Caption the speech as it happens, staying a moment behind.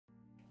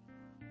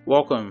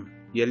Welcome.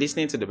 You're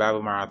listening to the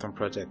Bible Marathon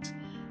Project,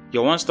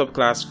 your one-stop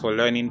class for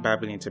learning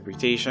Bible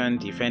interpretation,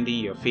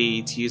 defending your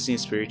faith, using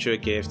spiritual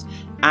gifts,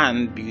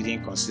 and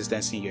building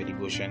consistency in your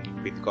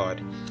devotion with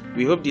God.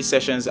 We hope these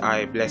sessions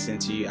are a blessing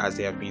to you as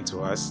they have been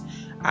to us.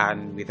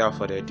 And without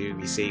further ado,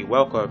 we say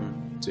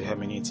welcome to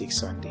Hermeneutics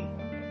Sunday.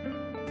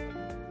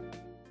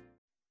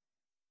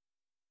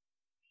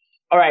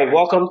 All right,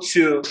 welcome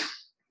to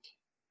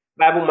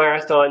Bible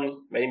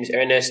Marathon. My name is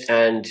Ernest,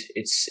 and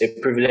it's a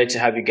privilege to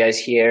have you guys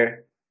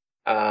here.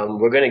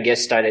 We're going to get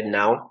started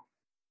now,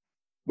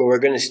 but we're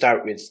going to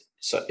start with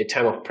a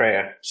time of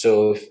prayer.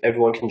 So if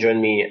everyone can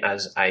join me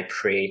as I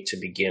pray to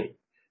begin.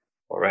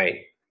 All right.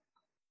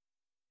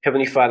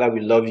 Heavenly Father,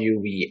 we love you.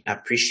 We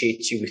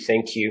appreciate you. We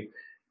thank you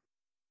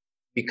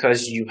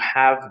because you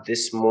have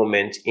this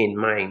moment in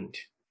mind,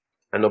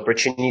 an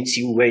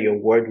opportunity where your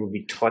word will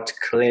be taught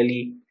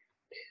clearly,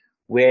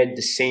 where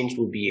the saints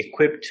will be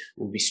equipped,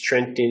 will be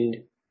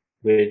strengthened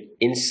with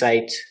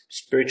insight,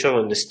 spiritual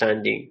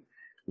understanding.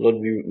 Lord,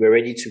 we're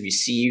ready to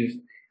receive.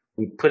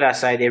 We put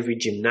aside every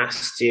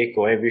gymnastic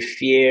or every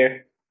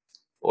fear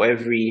or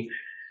every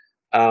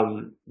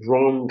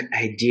wrong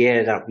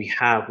idea that we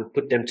have. We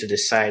put them to the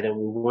side and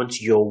we want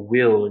your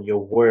will and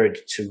your word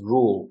to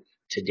rule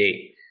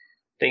today.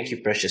 Thank you,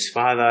 precious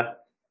Father.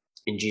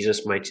 In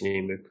Jesus' mighty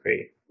name we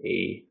pray.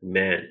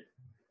 Amen.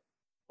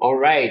 All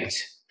right.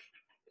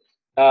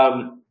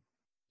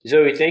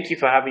 Zoe, thank you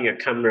for having your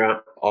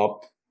camera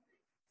up.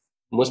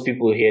 Most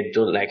people here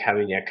don't like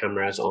having their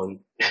cameras on.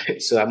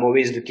 So I'm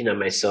always looking at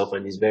myself,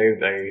 and it's very,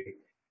 very,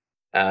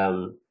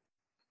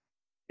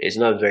 it's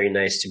not very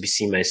nice to be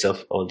seeing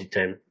myself all the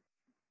time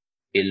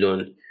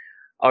alone.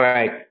 All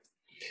right.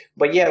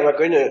 But yeah,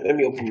 let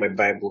me open my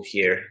Bible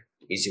here.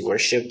 Easy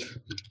worship.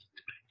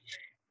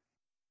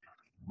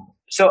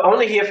 So I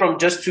want to hear from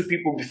just two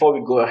people before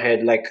we go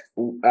ahead. Like,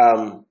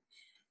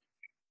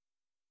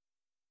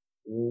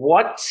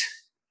 what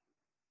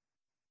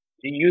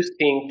do you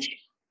think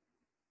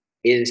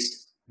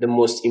is the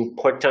most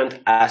important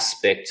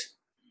aspect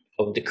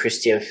of the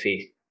Christian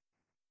faith?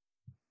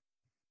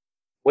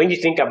 When you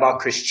think about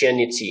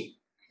Christianity,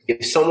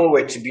 if someone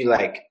were to be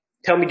like,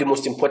 tell me the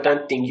most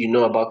important thing you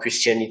know about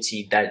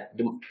Christianity, that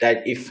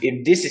if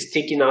this is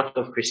taken out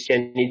of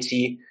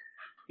Christianity,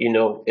 you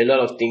know, a lot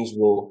of things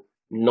will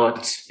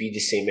not be the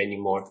same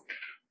anymore.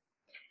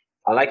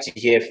 I'd like to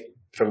hear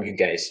from you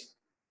guys.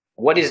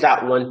 What is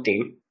that one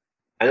thing?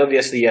 And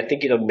obviously, you're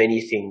thinking of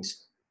many things.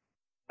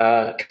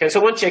 Can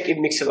someone check if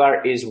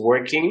Mixlr is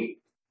working?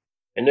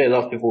 I know a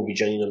lot of people will be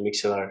joining on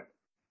Mixlr.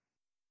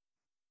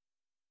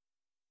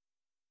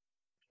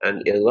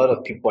 And a lot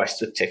of people are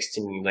still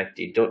texting me like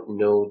they don't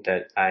know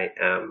that I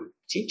am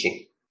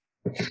teaching.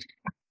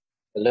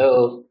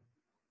 Hello.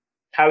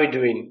 How are we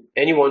doing?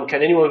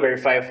 Can anyone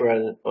verify if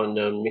we're on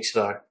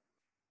Mixlr?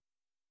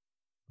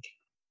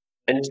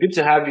 And it's good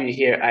to have you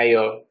here,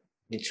 Ayo,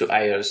 the two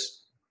Ayos.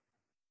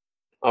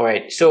 All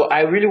right. So I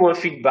really want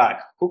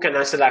feedback. Who can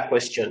answer that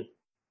question?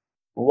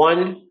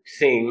 One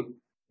thing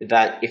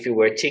that if it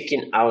were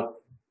taken out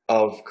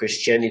of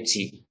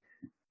Christianity,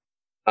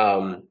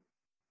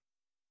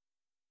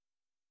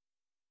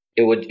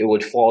 it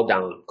would fall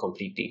down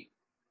completely.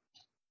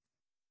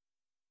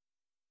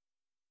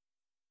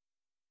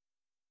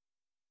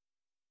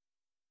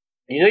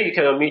 You know, you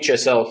can unmute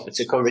yourself. It's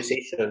a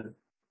conversation.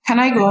 Can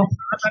I go?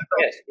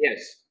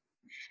 Yes.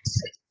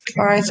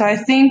 All right. So I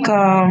think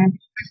the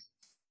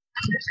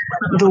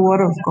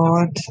Word of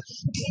God.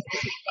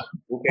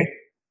 Okay.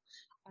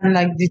 And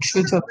like the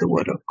truth of the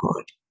Word of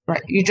God.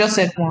 Right. You just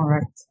said one,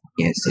 right?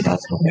 Yes, so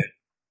that's one.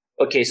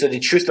 Okay, so the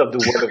truth of the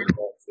Word of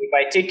God. If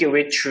I take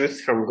away truth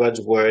from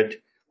God's Word,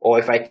 or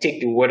if I take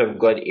the Word of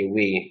God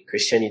away,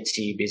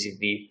 Christianity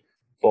basically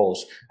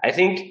falls. I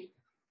think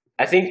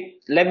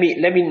let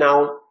me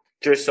now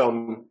throw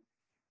some,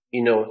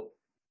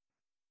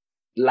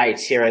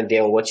 lights here and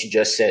there on what you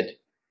just said.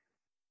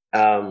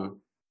 And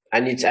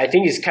I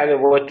think it's kind of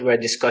what we're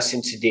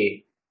discussing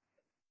today.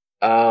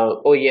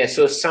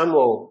 So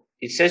Samuel,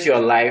 it says you're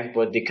live,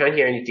 but they can't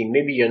hear anything.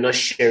 Maybe you're not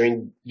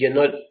sharing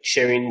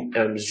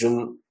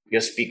Zoom,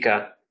 your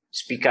speaker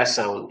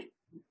sound.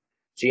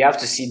 So you have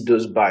to see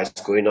those bars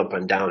going up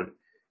and down.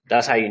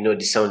 That's how you know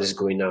the sound is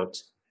going out.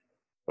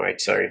 All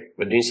right, sorry.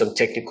 We're doing some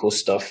technical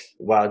stuff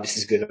while this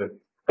is going on.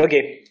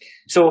 Okay.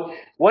 So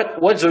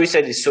what Zoe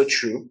said is so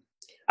true.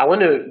 I want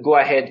to go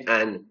ahead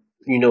and,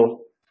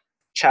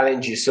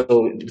 challenge you. So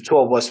the two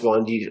of us were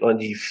on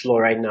the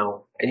floor right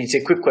now. And it's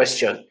a quick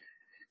question.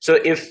 So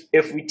if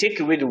we take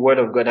away the Word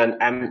of God,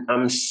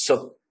 and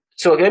so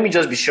let me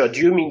just be sure.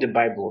 Do you mean the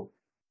Bible?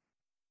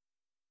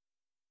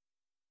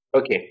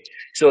 Okay.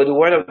 So the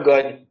Word of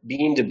God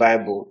being the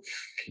Bible.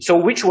 So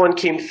which one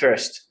came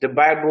first, the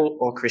Bible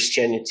or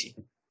Christianity?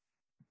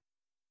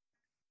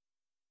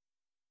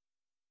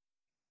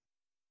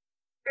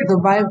 The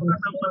Bible.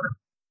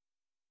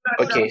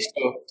 Okay.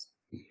 So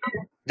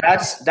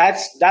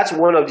that's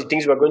one of the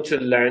things we're going to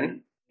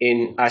learn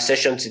in our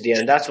session today,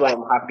 and that's why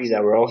I'm happy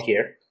that we're all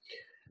here.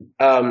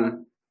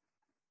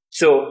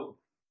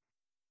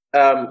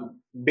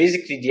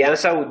 basically the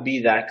answer would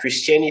be that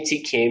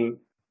Christianity came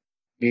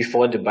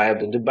before the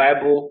Bible. The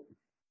Bible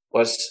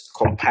was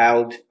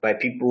compiled by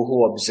people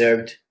who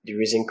observed the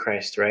risen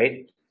Christ,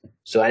 right?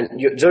 So, and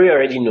Zoe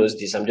already knows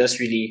this. I'm just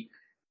really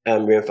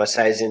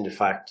re-emphasizing the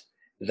fact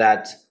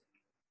that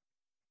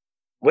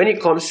when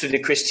it comes to the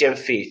Christian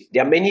faith,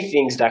 there are many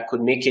things that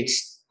could make it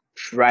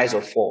rise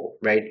or fall,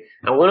 right?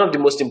 And one of the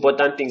most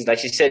important things that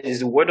she said is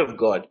the Word of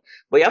God.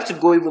 But you have to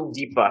go even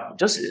deeper.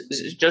 Just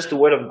the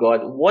Word of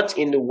God. What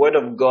in the Word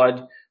of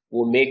God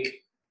will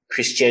make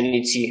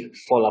Christianity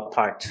fall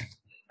apart?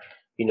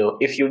 You know,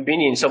 if you've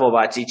been in some of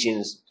our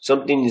teachings,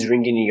 something is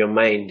ringing in your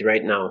mind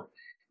right now.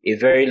 A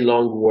very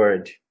long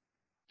word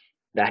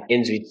that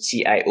ends with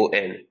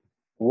Tion.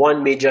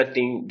 One major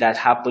thing that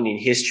happened in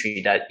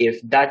history, that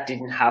if that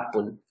didn't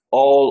happen,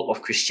 all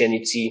of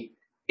Christianity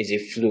is a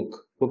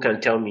fluke. Who can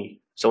tell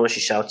me? Someone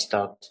should shout it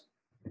out.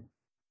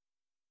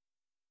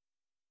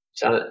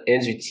 So it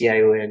ends with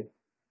Tion.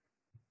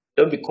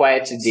 Don't be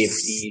quiet today,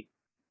 please.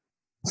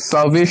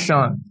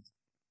 Salvation.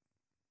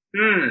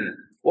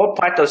 What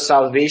part of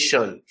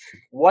salvation?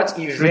 What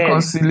event?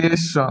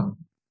 Reconciliation.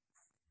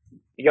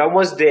 You're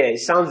almost there. It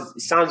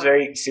sounds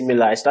very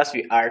similar. It starts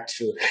with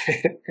R2.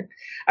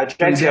 I'm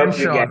trying to help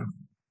you guys.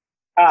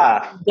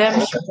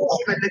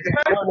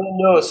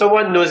 No.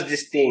 Someone knows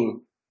this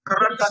thing.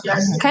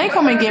 Can you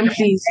come again,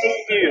 please?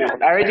 Thank you.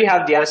 I already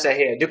have the answer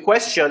here. The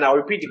question, I'll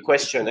repeat the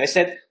question. I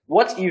said,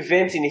 what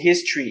event in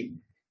history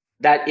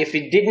that if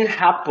it didn't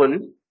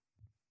happen,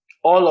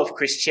 all of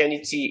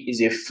Christianity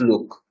is a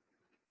fluke?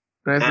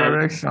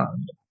 Resurrection.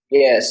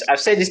 Yes, I've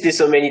said this thing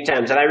so many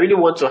times, and I really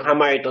want to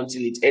hammer it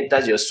until it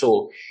enters your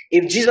soul.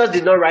 If Jesus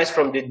did not rise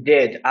from the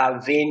dead, our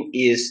vain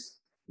is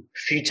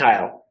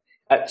futile.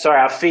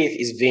 Our faith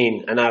is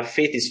vain, and our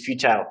faith is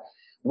futile.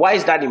 Why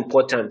is that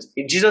important?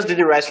 If Jesus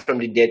didn't rise from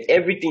the dead,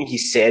 everything he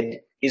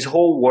said, his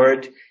whole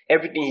word,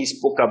 everything he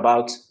spoke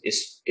about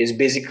is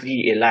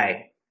basically a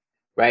lie,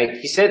 right?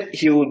 He said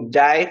he would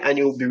die and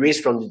he will be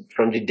raised from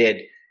the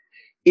dead.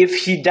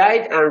 If he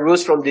died and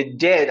rose from the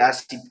dead,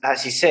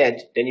 as he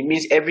said, then it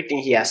means everything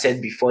he has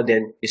said before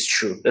then is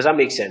true. Does that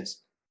make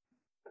sense?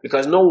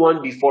 Because no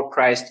one before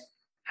Christ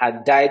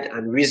had died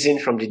and risen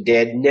from the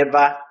dead,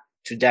 never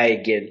to die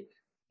again.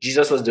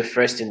 Jesus was the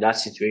first in that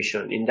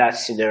situation, in that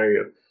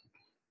scenario,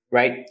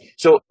 right?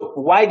 So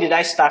why did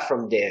I start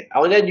from there? I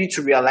wanted you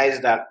to realize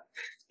that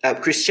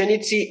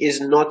Christianity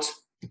is not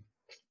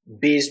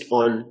based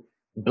on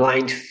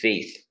blind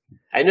faith.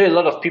 I know a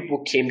lot of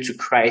people came to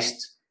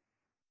Christ.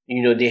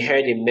 You know, they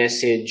heard a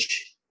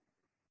message.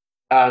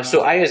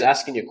 So I was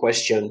asking a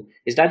question.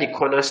 Is that the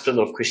cornerstone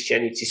of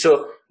Christianity?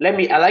 So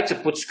I like to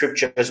put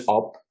scriptures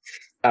up.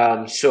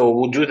 So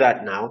we'll do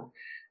that now,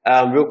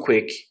 real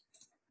quick.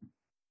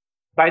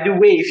 By the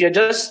way, if you're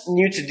just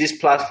new to this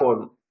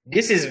platform,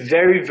 this is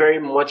very, very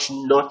much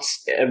not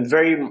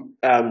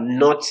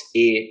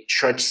a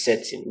church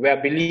setting. We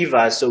are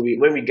believers. So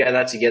when we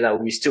gather together,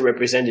 we still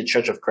represent the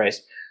Church of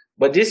Christ.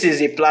 But this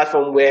is a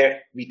platform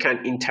where we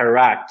can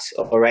interact,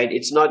 all right?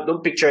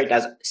 Don't picture it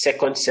as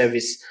second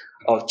service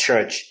of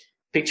church.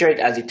 Picture it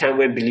as a time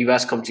when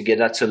believers come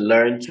together to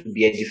learn, to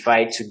be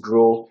edified, to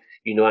grow,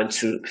 and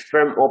to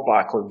firm up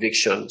our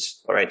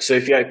convictions, all right? So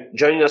if you're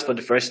joining us for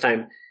the first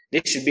time,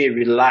 this should be a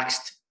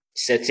relaxed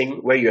setting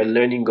where you're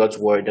learning God's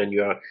word and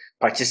you're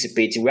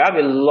participating. We have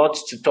a lot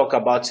to talk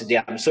about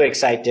today. I'm so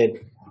excited.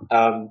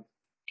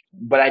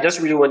 But I just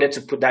really wanted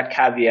to put that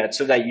caveat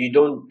so that you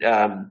don't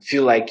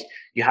feel like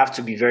you have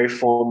to be very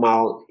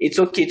formal. It's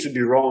okay to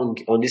be wrong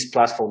on this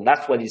platform.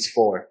 That's what it's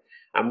for.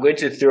 I'm going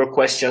to throw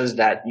questions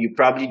that you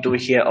probably don't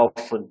hear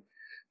often,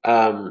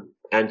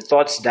 and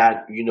thoughts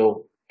that,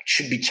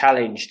 should be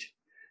challenged.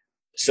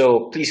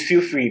 So please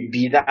feel free,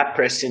 be that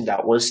person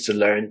that wants to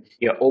learn.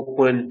 You're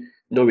open,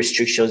 no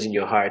restrictions in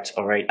your heart.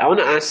 All right. I want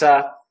to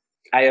answer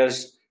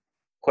Ayo's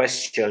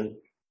question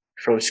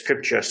from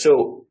scripture.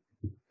 So,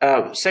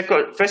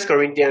 First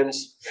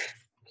Corinthians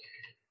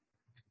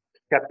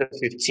chapter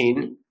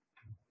 15.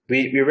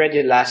 We read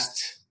it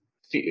last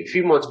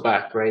few months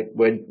back, right?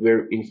 When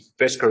we're in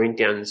First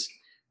Corinthians,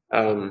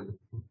 and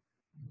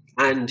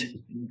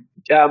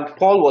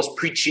Paul was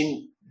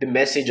preaching the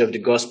message of the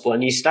gospel,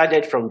 and he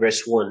started from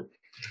verse 1.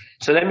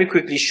 So let me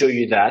quickly show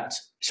you that.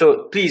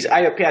 So please,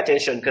 Ayo, pay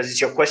attention because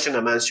it's your question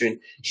I'm answering.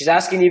 She's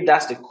asking if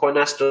that's the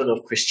cornerstone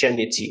of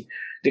Christianity.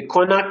 The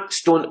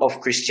cornerstone of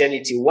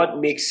Christianity, what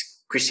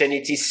makes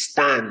Christianity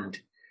stand?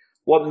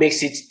 What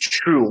makes it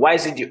true? Why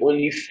is it the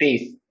only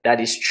faith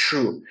that is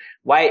true?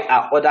 Why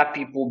are other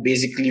people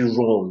basically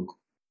wrong?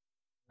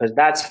 Because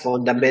that's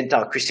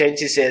fundamental.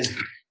 Christianity says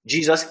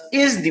Jesus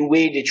is the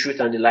way, the truth,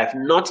 and the life,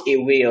 not a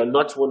way or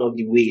not one of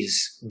the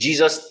ways.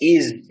 Jesus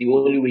is the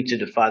only way to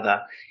the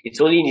Father.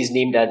 It's only in his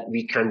name that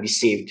we can be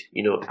saved,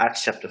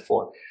 Acts chapter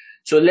 4.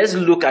 So let's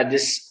look at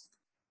these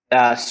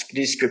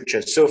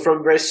scriptures. So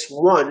from verse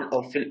 1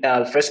 of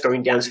 1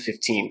 Corinthians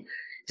 15,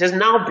 it says,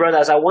 "Now,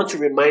 brothers, I want to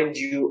remind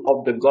you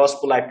of the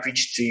gospel I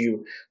preached to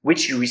you,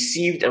 which you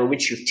received and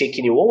which you've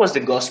taken in." What was the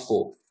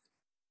gospel?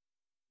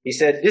 He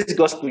said, "This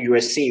gospel you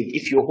are saved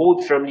if you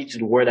hold firmly to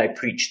the word I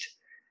preached.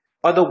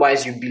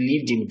 Otherwise, you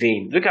believed in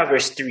vain. Look at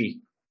verse 3.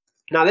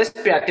 Now, let's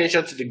pay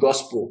attention to the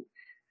gospel.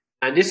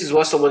 And this is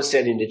what someone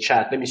said in the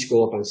chat. Let me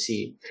scroll up and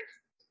see.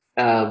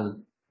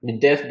 The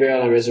death,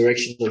 burial, and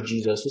resurrection of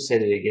Jesus. Who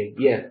said it again?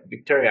 Yeah,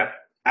 Victoria.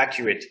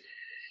 Accurate.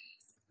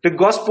 The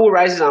gospel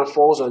rises and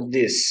falls on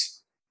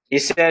this. He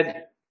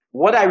said,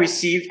 what I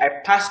received, I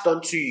passed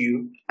on to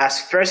you as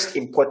first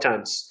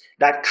importance,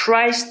 that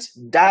Christ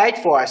died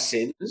for our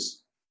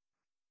sins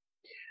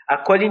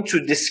according to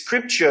the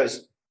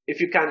scriptures. If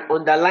you can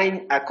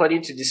underline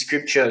according to the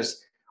scriptures,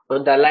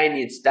 underline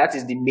it. That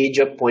is the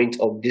major point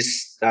of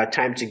this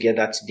time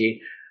together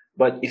today.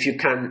 But if you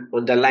can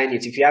underline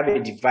it, if you have a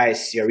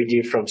device you're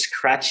reading from,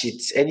 scratch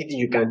it. Anything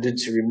you can do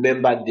to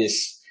remember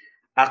this.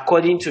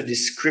 According to the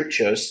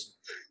scriptures,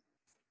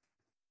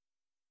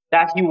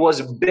 that he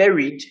was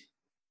buried,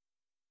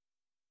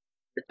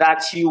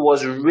 that he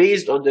was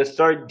raised on the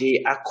third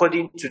day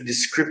according to the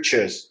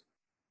scriptures.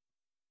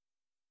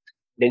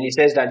 Then he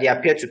says that he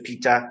appeared to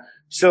Peter.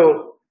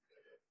 So,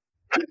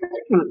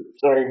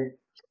 sorry,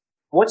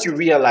 what you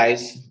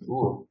realize,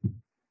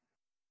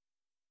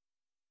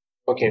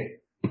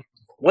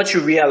 what you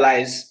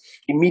realize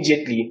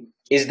immediately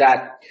is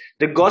that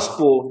the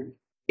gospel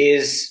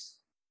is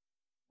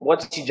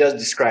what he just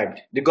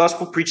described. The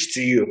gospel preached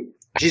to you.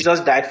 Jesus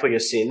died for your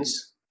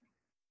sins.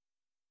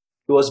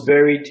 He was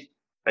buried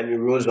and he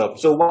rose up.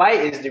 So why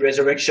is the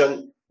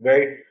resurrection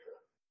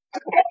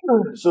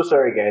so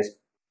sorry guys.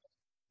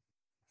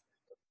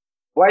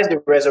 Why is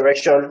the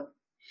resurrection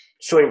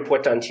so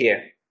important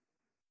here?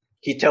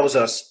 He tells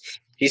us,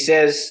 he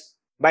says,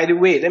 by the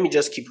way, let me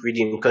just keep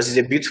reading because it's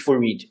a beautiful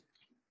read.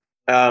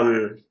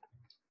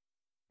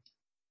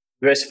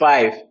 Verse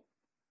 5.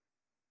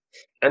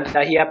 And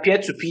that he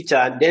appeared to Peter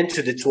and then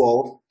to the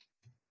 12.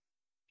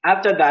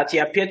 After that, he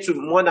appeared to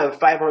more than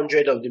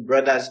 500 of the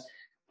brothers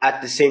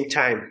at the same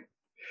time.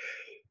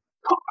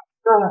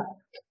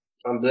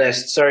 I'm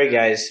blessed. Sorry,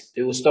 guys.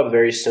 It will stop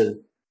very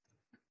soon.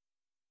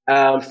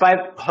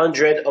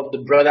 500 of the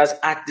brothers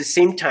at the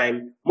same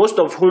time, most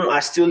of whom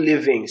are still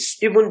living,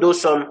 even though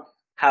some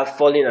have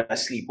fallen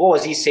asleep. What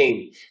was he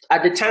saying?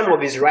 At the time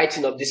of his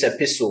writing of this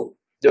epistle,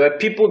 there were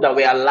people that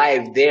were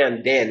alive there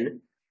and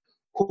then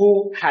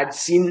who had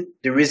seen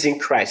the risen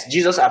Christ.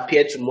 Jesus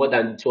appeared to more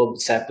than 12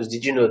 disciples.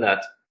 Did you know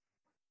that?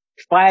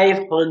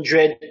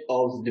 500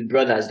 of the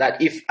brothers,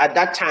 that if at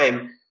that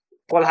time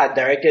Paul had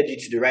directed you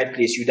to the right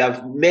place, you'd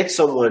have met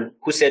someone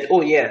who said,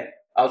 oh yeah,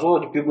 I was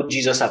one of the people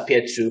Jesus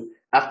appeared to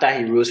after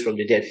he rose from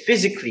the dead,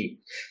 physically.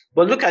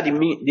 But look at the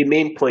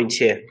main point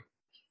here.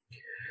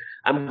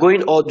 I'm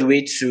going all the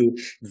way to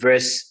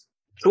verse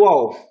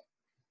 12.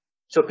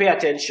 So pay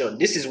attention.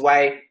 This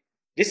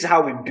is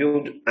how we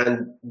build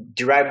and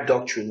derive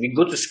doctrine. We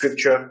go to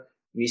scripture,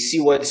 we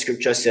see what the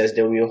scripture says,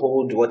 then we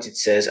hold what it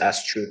says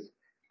as truth.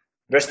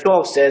 Verse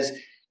 12 says,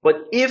 but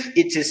if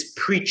it is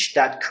preached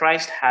that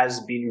Christ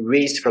has been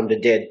raised from the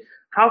dead,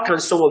 how can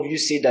some of you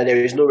say that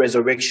there is no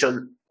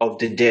resurrection of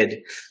the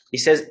dead? He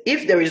says,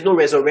 if there is no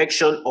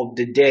resurrection of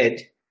the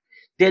dead,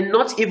 then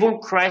not even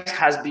Christ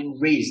has been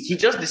raised. He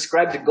just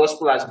described the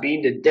gospel as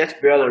being the death,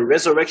 burial, and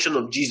resurrection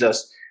of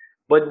Jesus.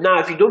 But now,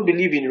 if you don't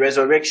believe in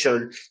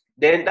resurrection,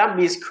 then that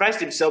means Christ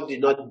himself did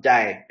not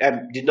die,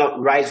 did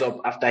not rise up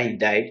after he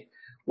died.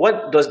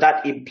 What does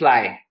that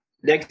imply?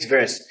 Next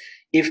verse.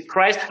 If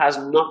Christ has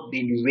not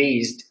been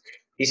raised,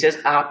 he says,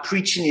 our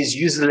preaching is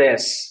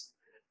useless,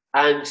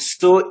 and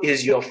so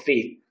is your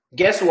faith.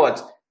 Guess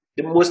what?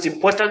 The most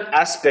important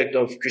aspect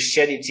of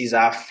Christianity is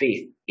our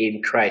faith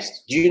in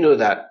Christ. Do you know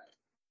that?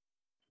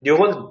 The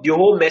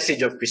whole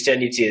message of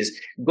Christianity is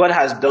God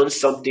has done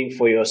something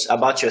for you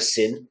about your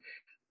sin.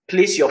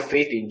 Place your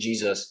faith in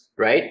Jesus,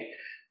 right?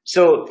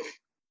 So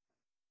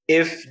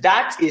if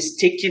that is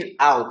taken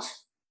out,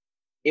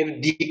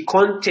 if the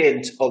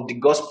content of the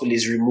gospel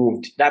is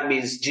removed, that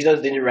means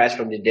Jesus didn't rise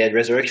from the dead,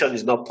 resurrection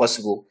is not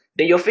possible,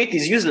 then your faith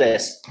is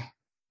useless.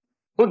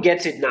 Who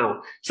gets it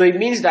now? So it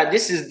means that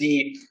this is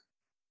the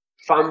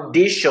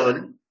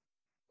foundation,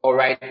 all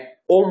right,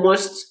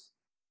 almost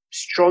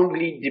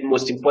strongly the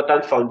most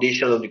important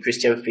foundation of the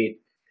Christian faith.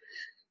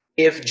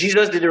 If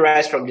Jesus didn't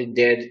rise from the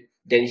dead,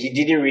 then he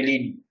didn't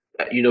really,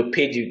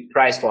 pay the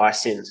price for our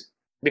sins,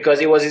 because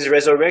it was his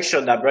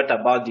resurrection that brought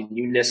about the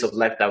newness of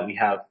life that we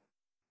have.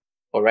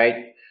 All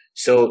right.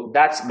 So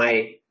that's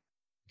my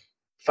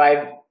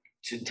 5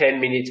 to 10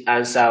 minute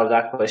answer of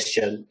that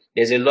question.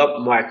 There's a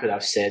lot more I could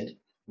have said,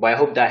 but I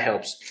hope that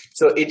helps.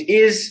 So it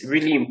is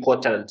really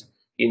important.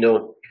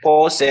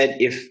 Paul said,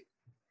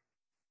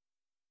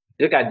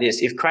 look at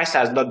this, if Christ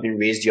has not been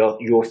raised,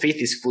 your faith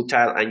is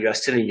futile and you are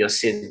still in your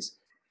sins.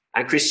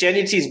 And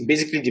Christianity is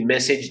basically the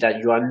message that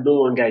you are no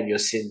longer in your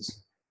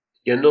sins.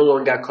 You're no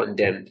longer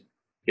condemned.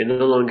 You're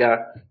no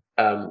longer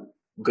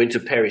going to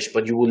perish,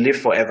 but you will live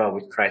forever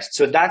with Christ.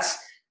 So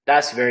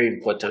that's very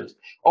important.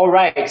 All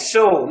right,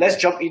 so let's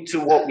jump into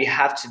what we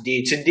have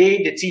today.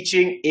 Today, the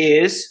teaching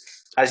is,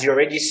 as you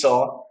already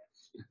saw,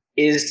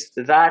 is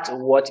that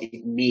what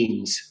it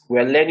means.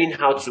 We're learning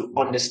how to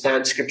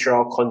understand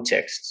scriptural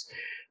contexts.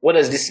 What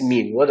does this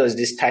mean? What does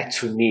this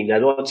title mean? I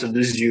don't want to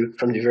lose you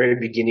from the very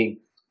beginning.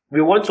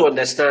 We want to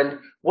understand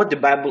what the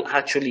Bible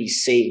actually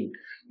is saying.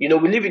 We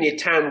live in a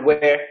time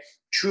where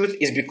truth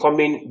is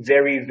becoming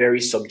very,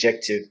 very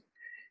subjective.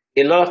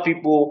 A lot of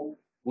people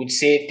would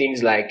say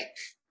things like,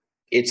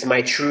 it's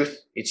my truth,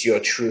 it's your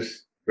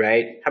truth,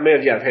 right? How many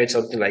of you have heard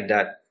something like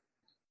that?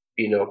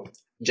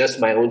 Just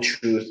my own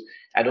truth.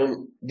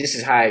 This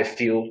is how I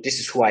feel, this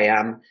is who I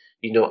am,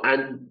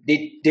 and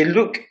they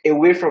look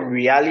away from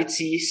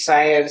reality,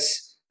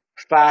 science,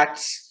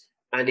 facts,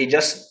 and they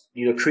just,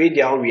 create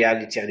their own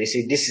reality, and they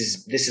say, this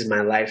is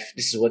my life,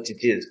 this is what it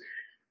is.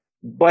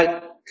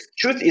 But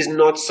truth is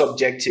not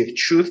subjective,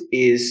 truth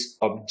is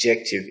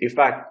objective. In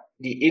fact,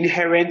 the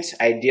inherent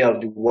idea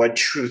of the word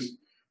truth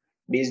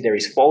means there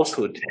is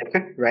falsehood,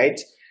 right?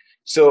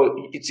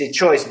 So it's a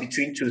choice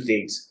between two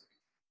things.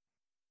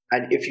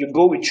 And if you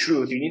go with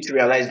truth, you need to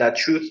realize that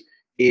truth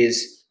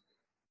is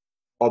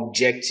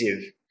objective.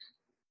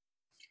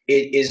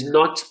 It is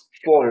not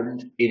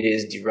formed, it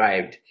is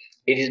derived.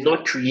 It is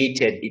not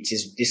created, it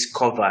is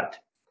discovered.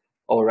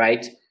 All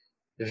right?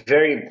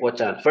 Very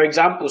important. For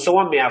example,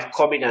 someone may have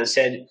come in and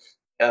said,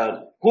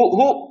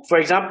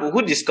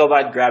 who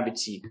discovered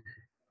gravity?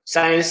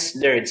 Science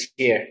nerds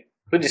here.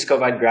 Who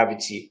discovered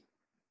gravity?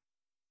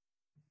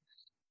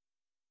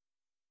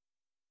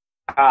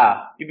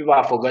 You people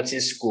have forgotten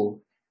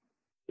school.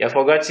 You have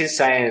forgotten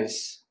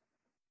science.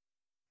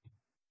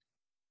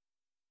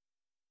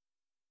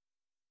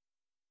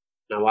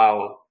 Now,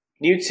 wow.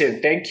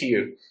 Newton, thank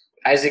you.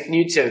 Isaac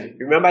Newton.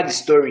 Remember the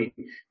story.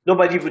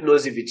 Nobody even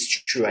knows if it's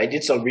true. I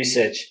did some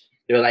research.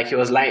 They were like, he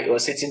was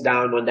sitting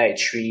down under a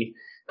tree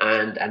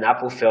and an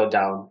apple fell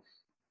down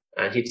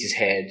and hit his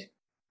head.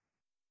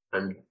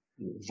 And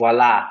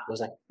voila. I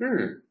was like,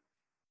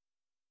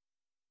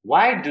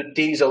 why do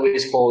things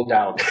always fall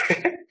down?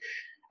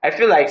 I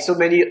feel like so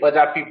many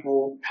other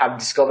people have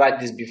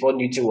discovered this before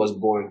Newton was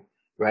born,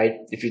 right?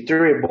 If you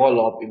throw a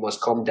ball up, it must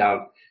come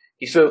down.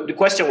 So the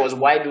question was,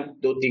 why do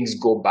things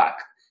go back?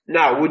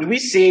 Now, would we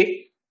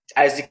say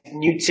Isaac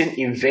Newton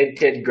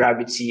invented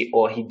gravity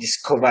or he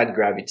discovered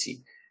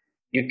gravity?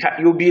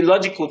 You'll be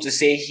logical to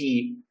say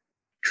he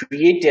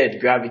created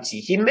gravity.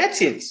 He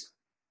met it.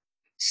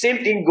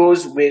 Same thing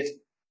goes with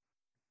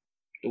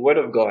the Word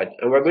of God.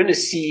 And we're going to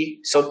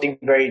see something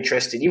very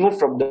interesting, even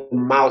from the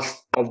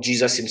mouth of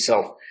Jesus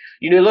himself.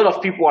 A lot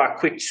of people are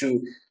quick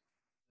to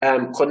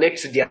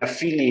connect to their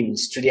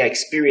feelings, to their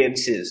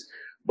experiences.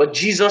 But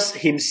Jesus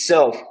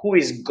himself, who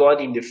is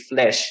God in the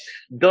flesh,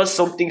 does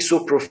something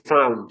so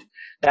profound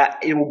that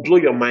it will blow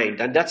your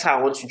mind. And that's how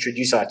I want to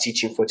introduce our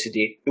teaching for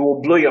today. It will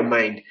blow your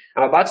mind.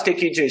 I'm about to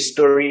take you into a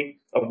story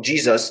of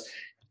Jesus,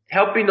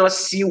 helping us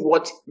see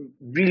what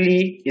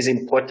really is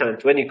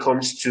important when it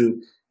comes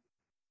to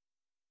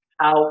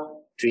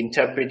how to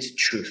interpret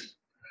truth.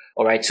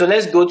 All right, so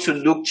let's go to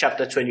Luke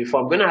chapter 24.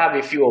 I'm going to have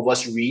a few of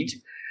us read.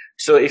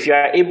 So if you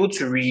are able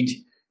to read,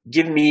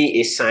 give me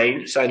a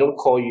sign so I don't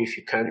call you if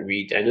you can't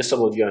read. I know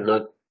some of you are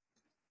not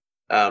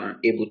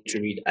able to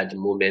read at the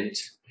moment.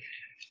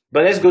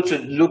 But let's go to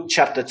Luke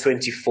chapter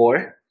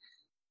 24.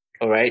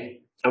 All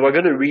right, and we're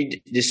going to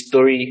read the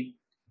story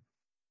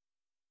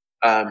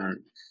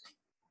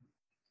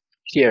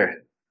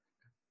here.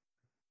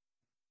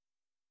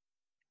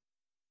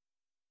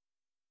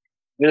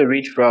 I'm going to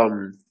read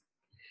from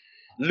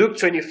Luke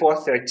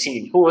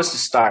 24:13. Who wants to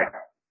start?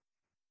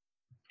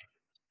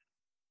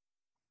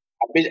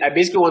 I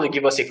basically want to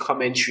give us a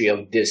commentary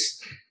of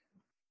this.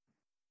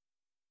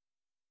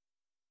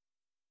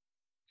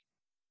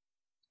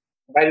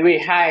 By the way,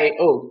 hi.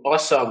 Oh,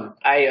 awesome.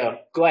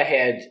 Go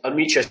ahead,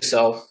 unmute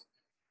yourself.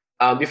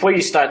 Before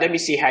you start, let me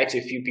say hi to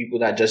a few people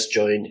that just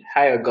joined.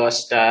 Hi,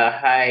 Augusta.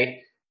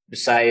 Hi,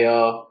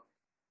 Busayo.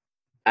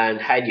 And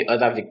hi, the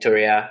other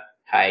Victoria.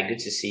 Hi, good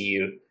to see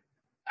you.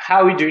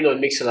 How are we doing on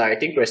Mixlr? I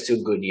think we're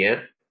still good,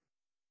 yeah?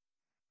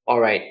 All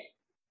right.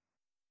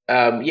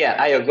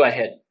 Ayo, go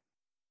ahead.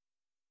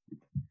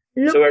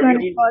 Luke So we're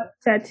reading,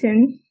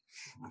 13.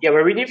 yeah,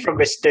 we're reading from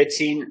verse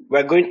 13.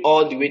 We're going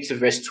all the way to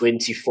verse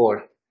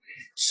 24.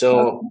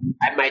 So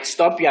I might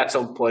stop you at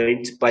some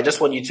point, but I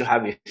just want you to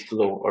have a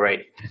flow, all right?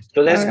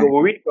 So let's go.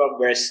 We'll read from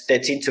verse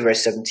 13 to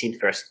verse 17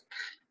 first.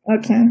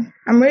 Okay.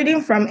 I'm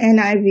reading from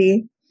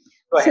NIV.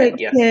 Go ahead,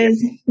 It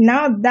says,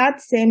 now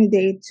that same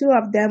day, two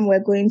of them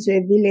were going to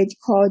a village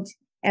called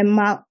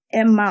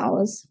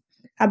Emmaus,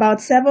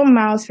 about 7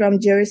 miles from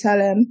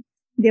Jerusalem.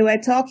 They were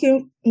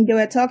talking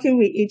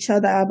with each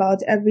other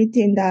about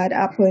everything that had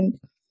happened.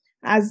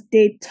 As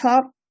they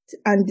talked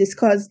and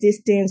discussed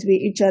these things with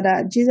each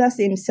other, Jesus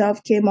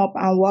himself came up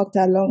and walked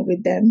along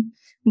with them,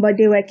 but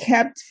they were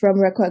kept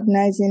from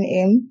recognizing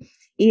him.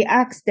 He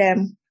asked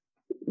them,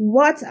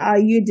 what are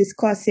you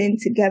discussing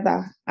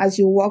together as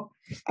you walk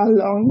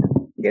along?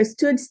 They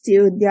stood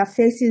still, their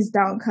faces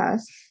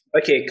downcast.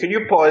 Okay, can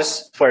you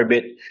pause for a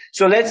bit?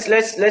 So let's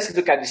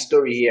look at the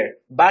story here.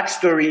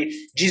 Backstory: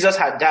 Jesus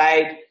had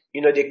died.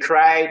 They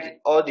cried.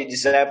 All the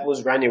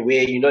disciples ran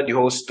away. The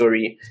whole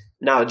story.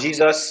 Now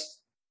Jesus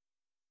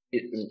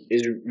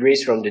is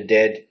raised from the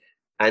dead,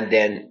 and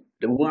then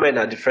the women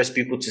are the first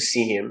people to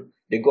see him.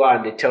 they go out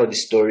and they tell the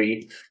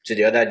story to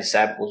the other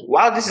disciples.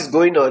 While this is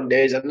going on,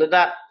 there is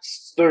another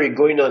story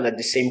going on at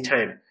the same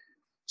time.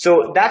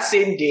 So that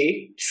same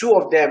day,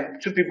 two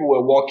people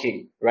were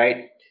walking,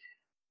 right,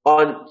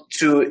 on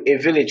to a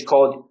village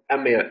called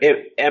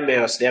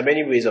Emmaus. There are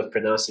many ways of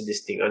pronouncing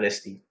this thing,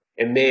 honestly.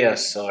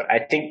 Emmaus, or I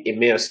think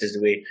Emmaus is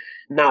the way.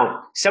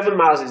 Now, 7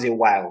 miles is a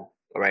while,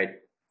 all right?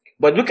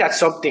 But look at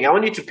something. I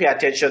want you to pay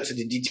attention to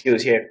the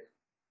details here.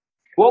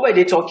 What were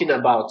they talking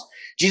about?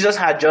 Jesus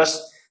had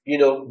just,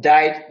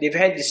 died. They've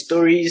heard the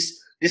stories.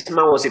 This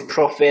man was a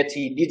prophet.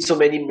 He did so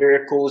many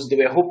miracles. They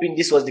were hoping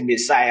this was the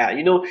Messiah.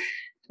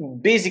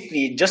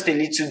 Basically, just a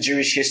little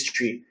Jewish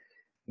history.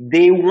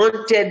 They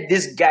wanted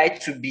this guy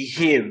to be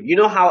him. You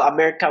know how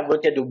America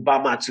wanted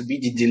Obama to be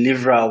the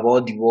deliverer of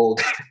all the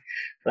world?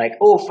 Like,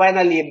 oh,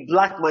 finally a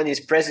black man is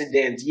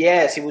president.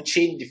 Yes, he will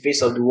change the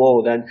face of the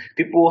world. And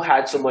people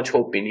had so much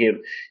hope in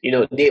him.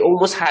 They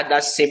almost had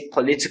that same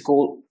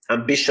political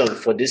ambition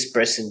for this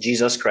person,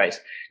 Jesus Christ.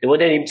 They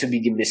wanted him to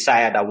be the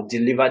Messiah that would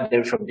deliver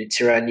them from the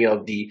tyranny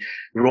of the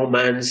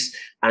Romans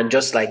and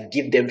just like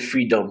give them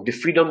freedom, the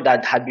freedom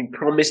that had been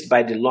promised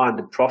by the law and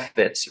the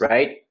prophets,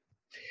 right?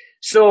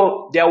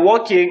 So they're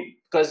walking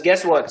because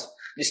guess what?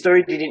 The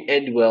story didn't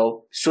end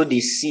well. So they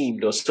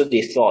seemed, or so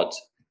they thought.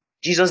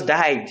 Jesus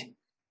died.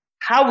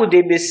 How would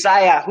a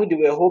Messiah who they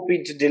were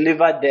hoping to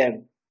deliver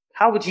them,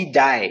 how would he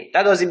die?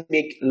 That doesn't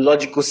make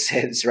logical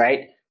sense,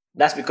 right?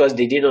 That's because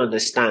they didn't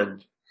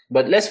understand.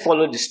 But let's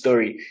follow the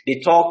story. They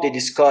talked, they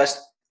discussed,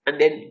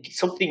 and then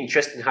something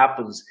interesting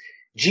happens.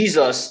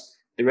 Jesus,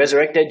 the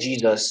resurrected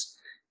Jesus,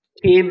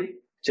 came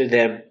to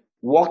them,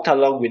 walked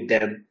along with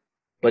them.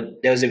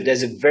 But there's a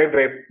very,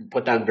 very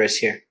important verse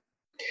here.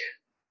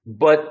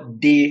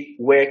 But they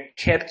were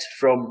kept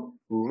from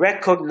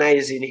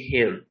recognizing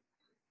him.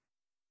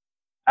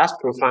 That's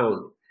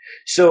profound.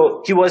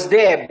 So he was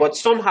there, but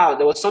somehow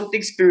there was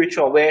something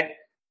spiritual where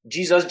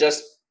Jesus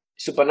just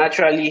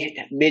supernaturally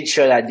made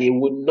sure that they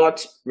would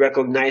not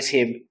recognize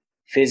him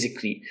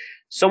physically.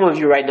 Some of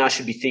you right now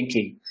should be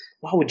thinking,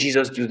 why would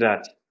Jesus do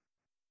that?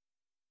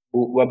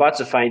 We're about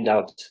to find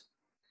out.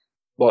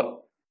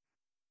 But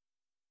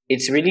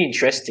it's really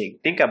interesting.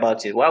 Think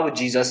about it. Why would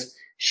Jesus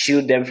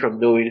shield them from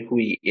knowing who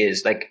he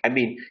is?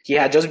 He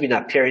had just been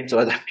appearing to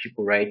other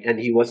people, right? And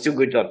he was still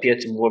going to appear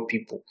to more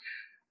people.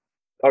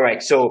 All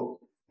right, so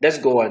let's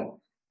go on.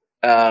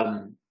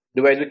 They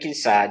were looking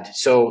sad.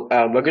 So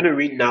we're going to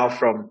read now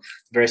from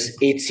verse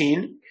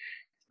 18,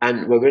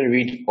 and we're going to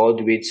read all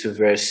the way to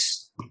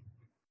verse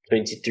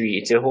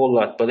 23. It's a whole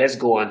lot, but let's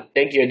go on.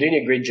 Thank you. You're doing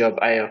a great job,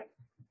 Aya.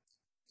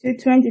 To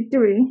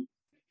 23.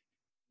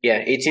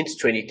 Yeah, 18 to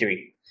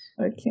 23.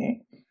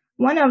 Okay.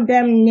 One of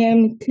them,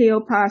 named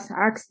Cleopas,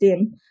 asked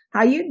him,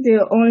 "Are you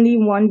the only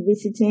one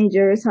visiting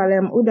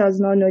Jerusalem who does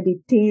not know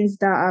the things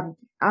that have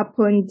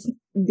happened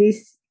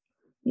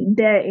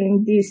there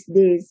in these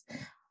days?"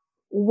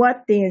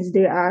 "What things?"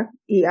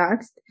 he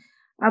asked.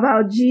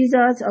 "About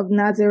Jesus of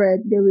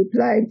Nazareth," they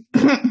replied.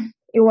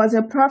 "He was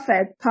a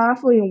prophet,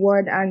 powerful in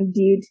word and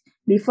deed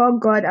before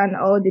God and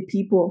all the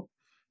people.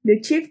 The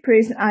chief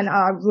priests and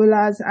our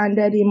rulers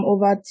handed him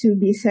over to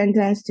be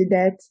sentenced to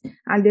death,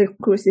 and they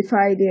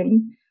crucified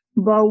him.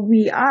 But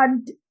we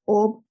had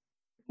hoped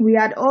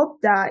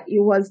that he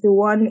was the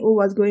one who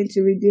was going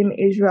to redeem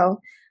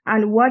Israel.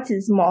 And what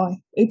is more,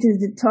 it is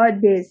the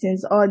third day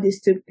since all this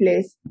took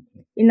place.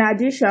 In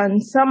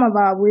addition, some of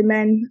our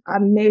women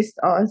amazed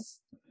us.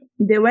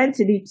 They went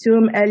to the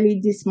tomb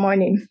early this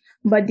morning,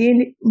 but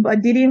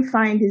didn't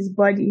find his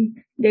body.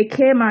 They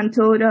came and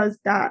told us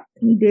that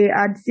they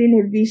had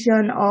seen a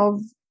vision of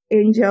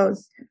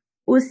angels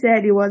who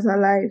said he was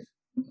alive."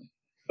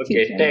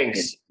 Okay,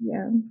 thanks.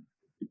 Yeah.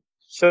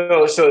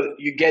 So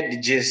you get the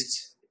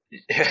gist.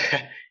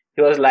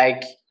 He was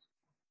like,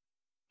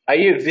 "Are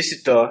you a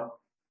visitor?"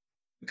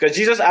 Because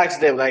Jesus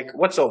asked them, like,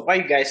 "What's up? Why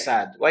are you guys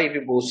sad? Why are you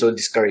people so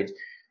discouraged?"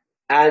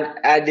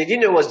 And they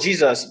didn't know it was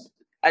Jesus.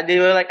 And they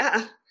were like,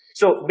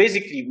 So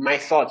basically, my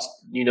thoughts,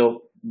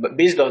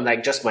 based on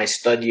like just my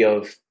study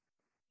of,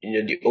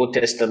 the Old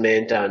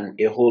Testament and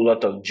a whole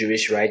lot of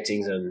Jewish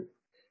writings and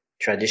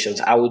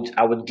traditions, I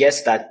would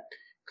guess that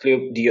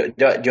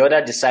the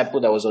other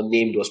disciple that was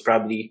unnamed was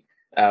probably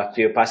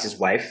Cleopas'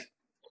 wife.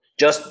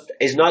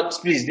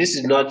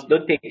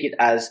 Don't take it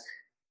as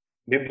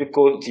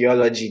biblical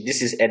theology.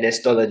 This is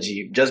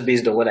Ernestology, just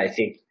based on what I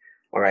think.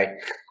 All right.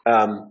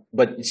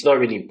 But it's not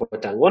really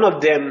important. One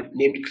of them,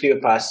 named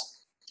Cleopas,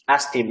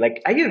 asked him,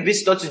 like, "Are you a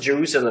visitor to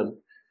Jerusalem?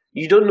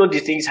 You don't know the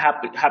things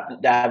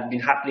that have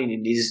been happening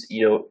in this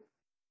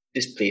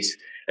place."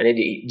 And then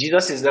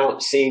Jesus is now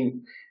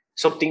saying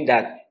something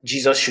that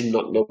Jesus should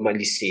not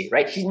normally say,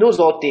 right? He knows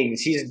all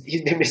things. He's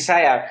the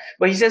Messiah.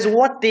 But he says,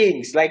 "What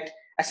things?" Like,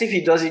 as if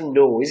he doesn't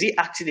know. Is he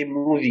acting a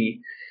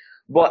movie?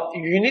 But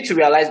you need to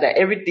realize that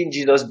everything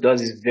Jesus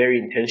does is very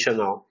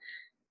intentional.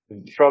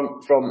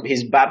 From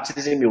his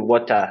baptism in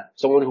water,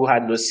 someone who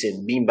had no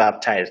sin being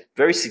baptized,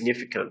 very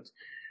significant.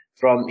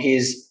 From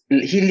his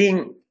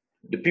healing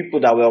the people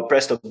that were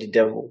oppressed of the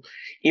devil.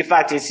 In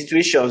fact, in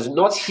situations,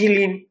 not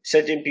healing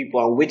certain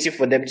people and waiting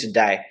for them to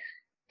die.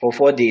 for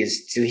 4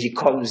 days till he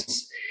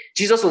comes.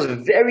 Jesus was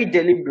very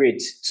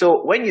deliberate.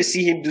 So when you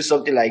see him do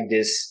something like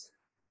this,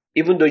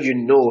 even though you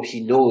know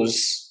he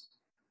knows,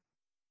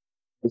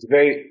 it's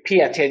very, pay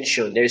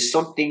attention. There is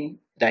something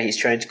that he's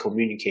trying to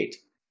communicate.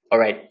 All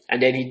right.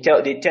 And then they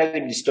tell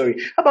him the story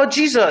about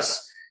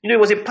Jesus. You know, he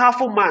was a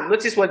powerful man.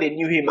 Notice what they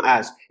knew him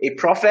as: a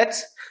prophet,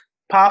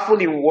 powerful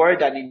in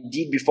word and in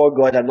deed before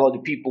God and all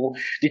the people.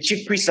 The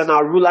chief priests and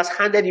our rulers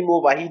handed him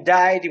over. He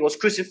died. He was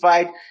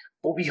crucified.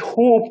 But we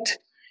hoped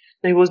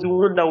that he was the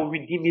one that would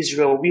redeem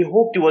Israel. We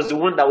hoped he was the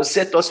one that would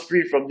set us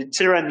free from the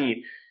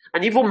tyranny.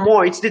 And even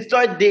more, it's the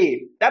third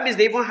day. That means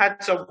they even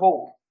had some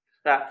hope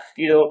that,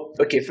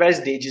 okay,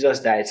 first day Jesus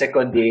died.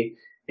 Second day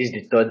is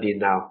the third day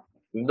now.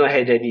 We've not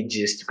heard any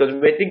gist, because we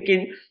were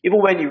thinking even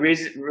when he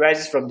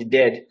rises from the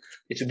dead,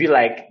 it will be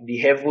like the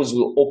heavens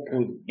will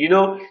open.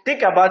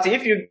 Think about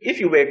it. If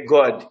you were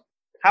God,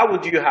 how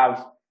would you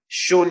have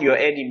shown your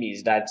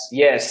enemies that,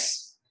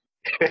 yes,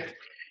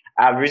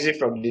 I've risen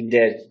from the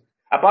dead?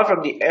 Apart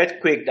from the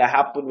earthquake that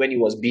happened when he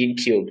was being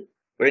killed,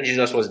 when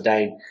Jesus was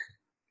dying,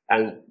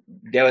 and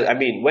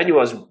when he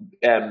was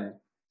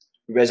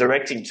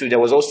resurrecting too, there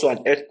was also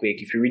an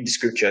earthquake. If you read the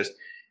scriptures,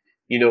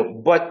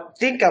 But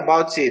think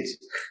about it.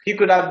 He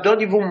could have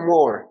done even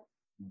more.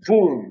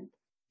 Boom!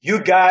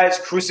 You guys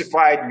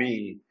crucified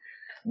me.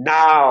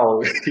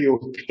 Now you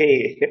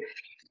pay.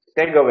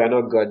 Thank God we are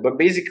not God. But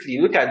basically,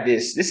 look at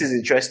this. This is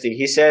interesting.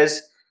 He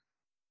says,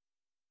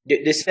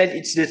 they said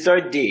it's the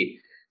third day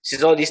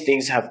since all these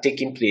things have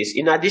taken place.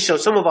 In addition,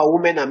 some of our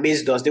women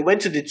amazed us. They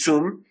went to the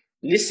tomb,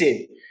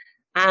 listen,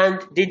 and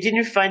they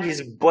didn't find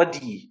his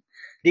body.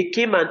 They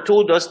came and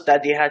told us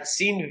that they had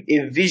seen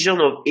a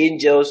vision of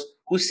angels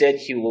who said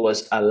he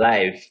was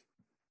alive.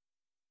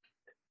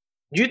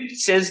 Do you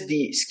sense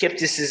the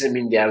skepticism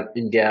in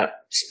their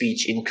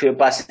speech, in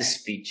Cleopas'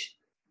 speech?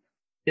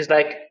 It's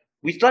like,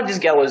 we thought this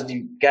guy was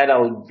the guy that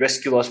would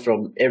rescue us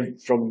from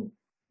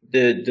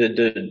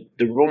the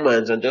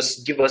Romans and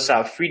just give us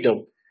our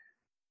freedom.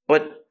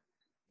 But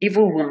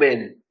even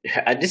women,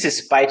 and this is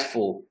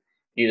spiteful,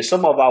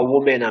 some of our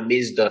women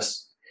amazed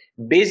us.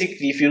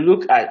 Basically, if you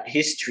look at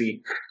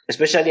history,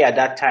 especially at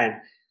that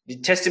time, the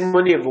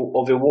testimony of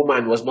a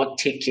woman was not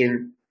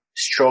taken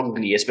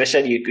strongly,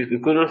 especially if you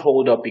couldn't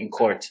hold up in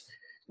court.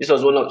 This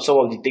was some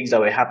of the things that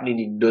were happening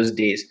in those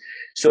days.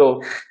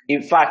 So,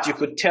 in fact, you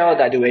could tell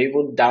that they were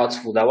even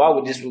doubtful that why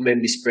would this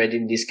woman be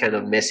spreading this kind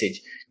of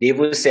message? They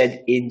even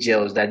said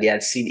angels, that they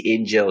had seen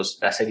angels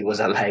that said he was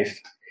alive.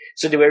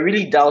 So they were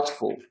really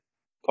doubtful.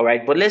 All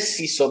right, but let's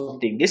see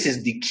something. This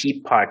is the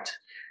key part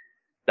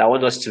that I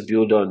want us to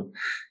build on.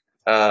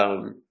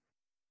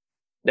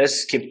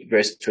 Let's skip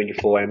verse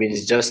 24.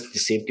 It's just the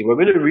same thing. We're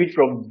going to read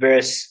from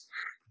verse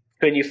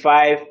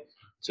 25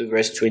 to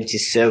verse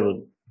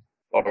 27.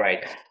 All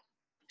right.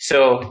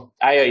 So,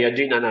 Ayo, you're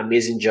doing an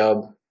amazing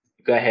job.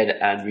 Go ahead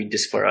and read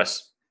this for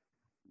us.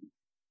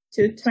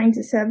 To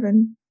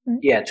 27. Right?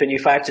 Yeah,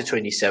 25 to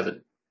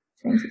 27.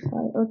 25,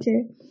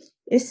 okay.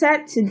 It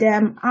said to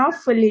them, "How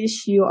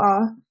foolish you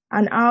are,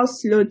 and how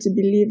slow to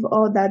believe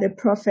all that the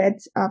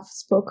prophets have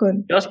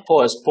spoken." Just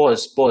pause.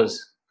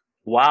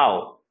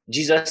 Wow.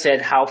 Jesus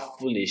said, how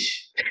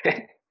foolish.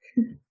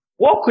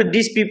 What could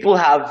these people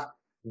have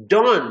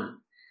done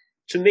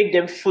to make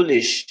them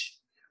foolish?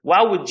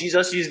 Why would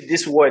Jesus use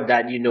this word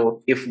that,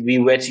 if we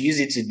were to use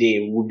it today,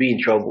 we would be in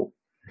trouble?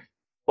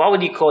 Why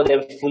would he call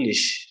them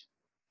foolish?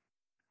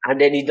 And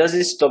then he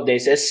doesn't stop there. He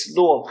says,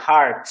 slow of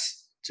heart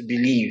to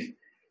believe.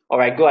 All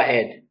right, go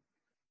ahead.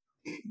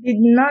 Did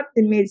not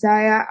the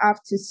Messiah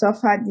have to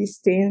suffer these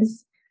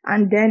things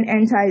and then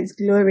enter his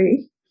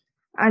glory?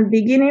 And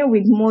beginning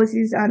with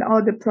Moses and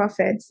all the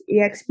prophets,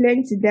 he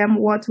explained to them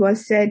what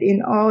was said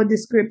in all the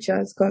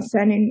scriptures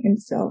concerning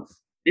himself.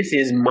 This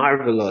is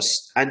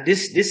marvelous. And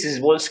this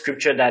is one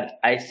scripture that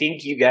I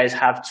think you guys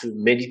have to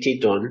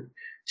meditate on,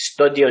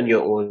 study on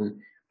your own,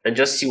 and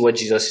just see what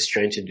Jesus is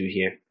trying to do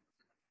here.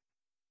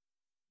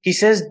 He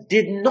says,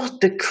 did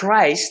not the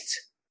Christ,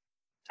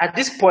 at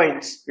this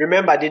point,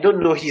 remember, they don't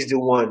know he's the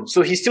one.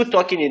 So he's still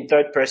talking in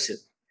third person.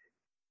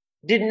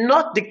 Did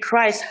not the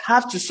Christ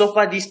have to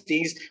suffer these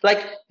things?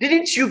 Like,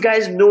 didn't you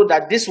guys know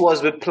that this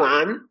was the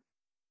plan?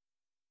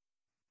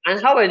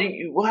 And how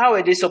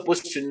are they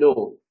supposed to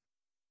know?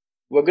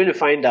 We're going to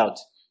find out.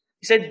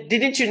 He said,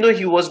 didn't you know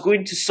he was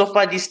going to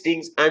suffer these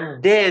things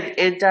and then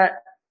enter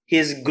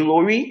his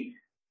glory?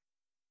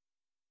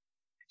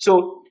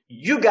 So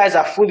you guys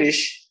are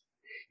foolish.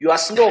 You are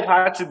slow of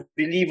heart to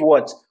believe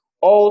what?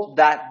 All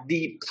that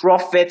the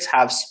prophets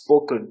have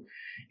spoken.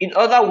 In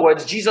other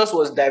words, Jesus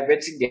was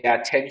diverting their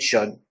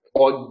attention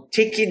or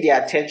taking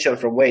their attention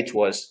from where it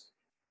was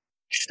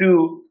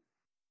to...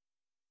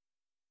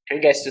 Can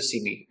you guys still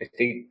see me? I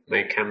think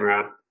my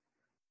camera...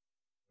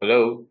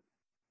 Hello?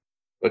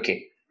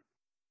 Okay.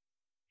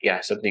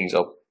 Yeah, something's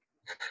up.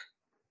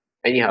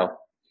 Anyhow,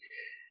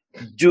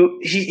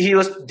 he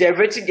was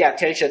diverting their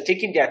attention,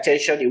 taking their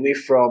attention away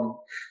from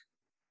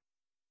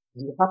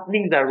the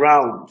happenings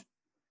around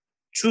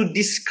to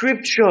the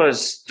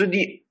scriptures, to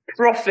the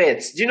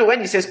prophets. Do you know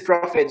when he says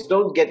prophets?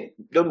 Don't be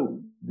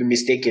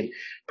mistaken.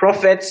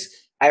 Prophets.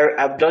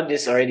 I've done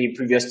this already in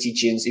previous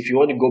teachings. If you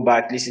want to go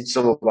back, listen to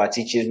some of our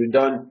teachings. We've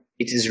done.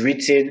 It is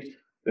written.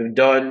 We've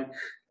done.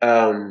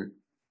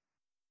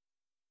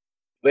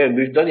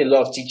 We've done a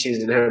lot of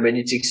teachings in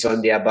Hermeneutics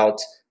Sunday about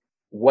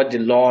what the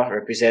law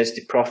represents,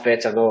 the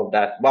prophets, and all of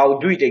that. But I'll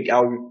do it again.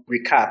 I'll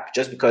recap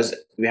just because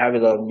we have a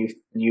lot of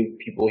new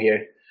people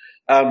here.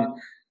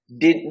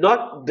 Did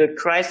not the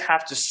Christ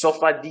have to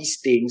suffer these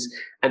things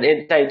and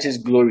enter into his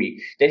glory?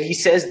 Then he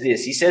says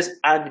this. He says,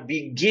 and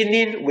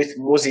beginning with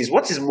Moses.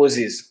 What is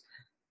Moses?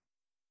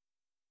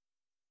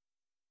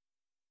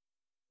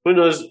 Who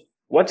knows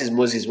what is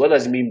Moses? What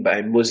does it mean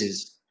by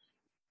Moses?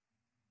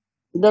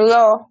 The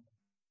law.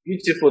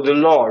 Beautiful, the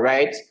law,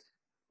 right?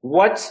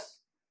 What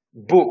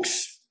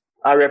books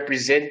are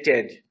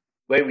represented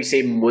when we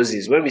say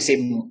Moses? When we say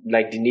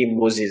like the name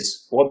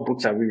Moses, what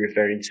books are we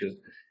referring to?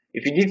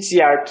 If you did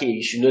CRK,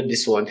 you should know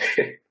this one.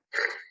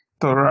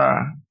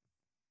 Torah.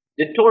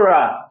 The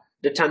Torah,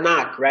 the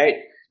Tanakh, right?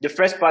 The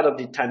first part of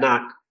the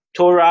Tanakh.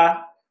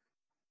 Torah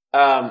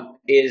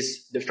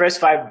is the first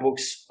 5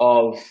 books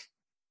of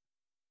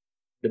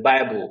the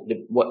Bible,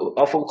 what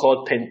often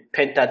called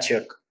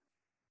Pentateuch.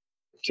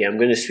 Okay, I'm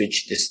going to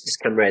switch. This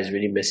camera is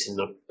really messing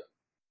up.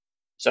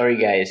 Sorry,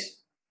 guys.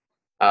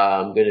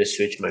 I'm going to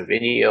switch my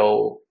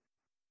video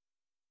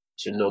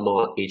to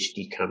normal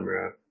HD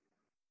camera.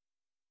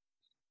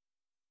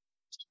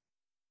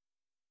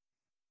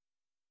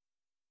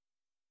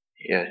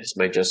 Yeah, this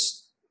might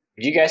just...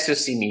 Do you guys still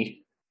see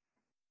me?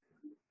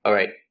 All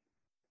right.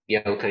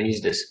 Yeah, we can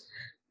use this.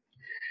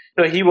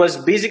 So he was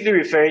basically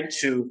referring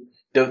to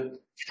the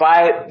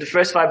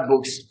first 5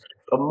 books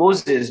of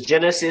Moses: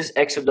 Genesis,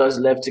 Exodus,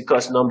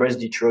 Leviticus, Numbers,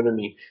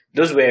 Deuteronomy.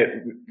 They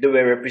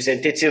were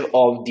representative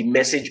of the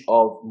message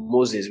of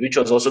Moses, which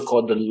was also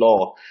called the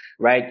law,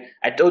 right?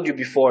 I told you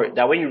before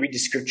that when you read the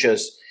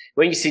scriptures,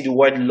 when you see the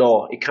word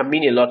law, it can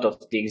mean a lot of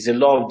things. The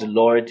law of the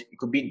Lord, it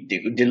could be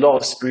the law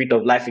of spirit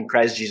of life in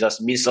Christ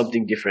Jesus, means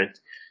something different.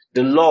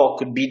 The law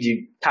could be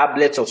the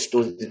tablets of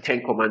stones, the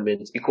 10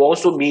 commandments. It could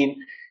also mean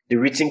the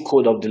written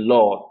code of the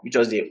law, which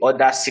was the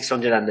other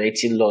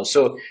 619 laws.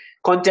 So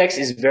context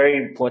is very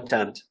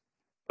important.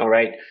 All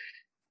right.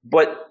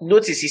 But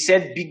notice he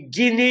said,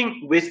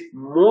 beginning with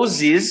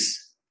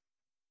Moses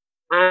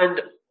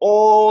and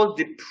all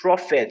the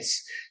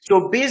prophets.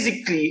 So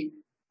basically,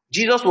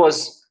 Jesus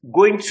was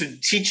going to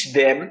teach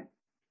them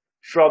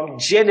from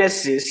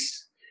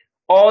Genesis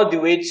all the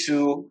way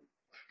to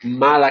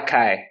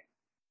Malachi.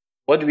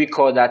 What do we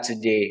call that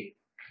today?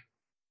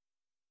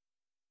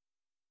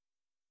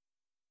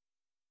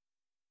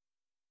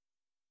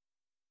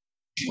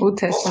 Old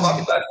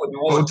Testament.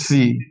 Old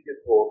Testament.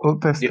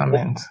 Old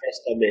Testament.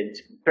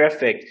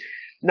 Perfect.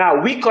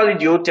 Now we call it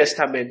the Old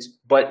Testament,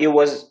 but it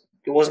was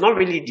not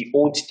really the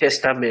Old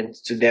Testament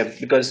to them,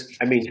 because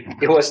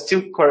it was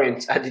still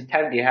current at the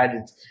time they had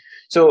it.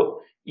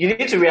 So you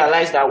need to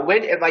realize that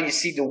whenever you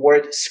see the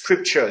word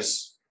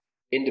scriptures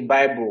in the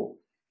Bible,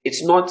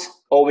 it's not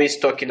always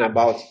talking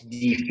about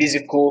the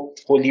physical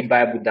Holy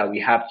Bible that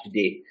we have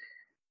today.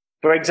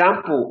 For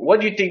example,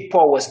 what do you think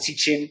Paul was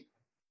teaching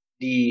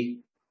the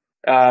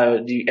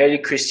early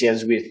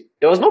Christians with?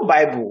 There was no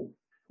Bible.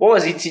 What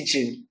was he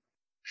teaching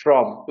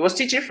from? He was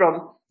teaching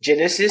from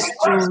Genesis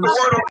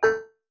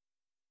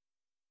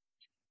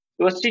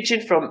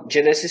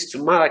to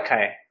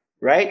Malachi,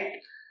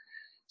 right?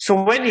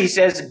 So when he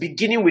says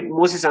beginning with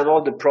Moses and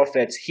all the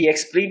prophets, he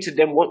explained to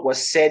them what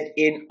was said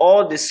in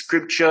all the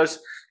scriptures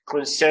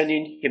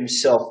concerning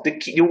himself.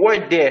 The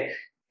word there,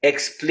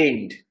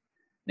 explained,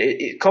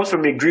 it comes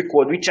from a Greek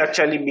word which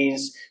actually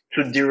means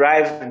to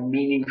derive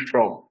meaning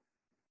from.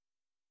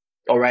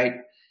 All right.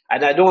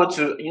 And I don't want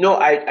to,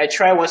 I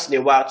try once in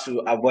a while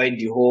to avoid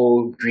the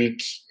whole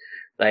Greek,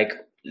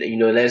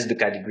 let's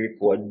look at the Greek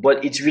word,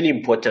 but it's really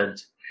important.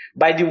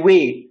 By the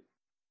way,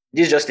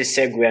 this is just a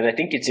segue, and I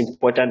think it's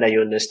important that you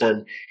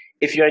understand.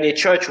 If you're in a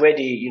church where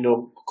they,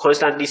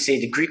 constantly say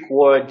the Greek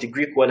word,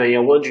 and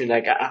you're wondering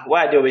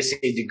why do they always say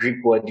the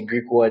Greek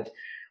word?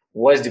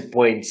 What's the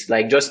point?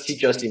 Just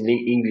teach us in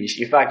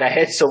English. In fact, I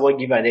heard someone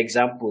give an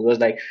example. It was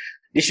like,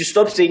 they should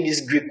stop saying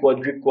this Greek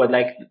word.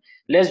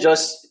 Let's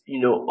just,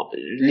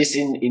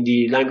 listen in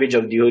the language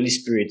of the Holy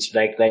Spirit.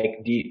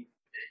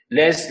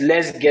 Let's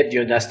get the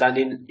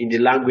understanding in the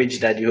language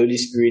that the Holy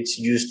Spirit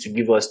used to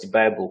give us the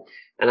Bible.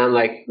 And I'm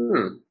like,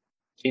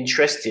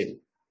 interesting.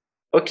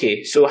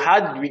 Okay, so how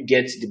did we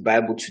get the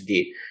Bible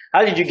today?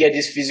 How did you get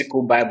this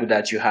physical Bible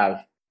that you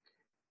have?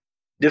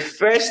 The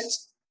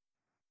first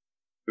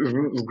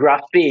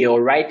graphe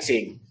or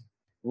writing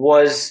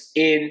was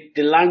in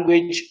the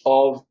language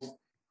of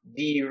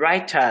the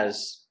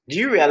writers. Do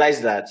you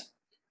realize that?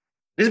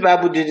 This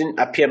Bible didn't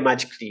appear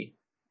magically.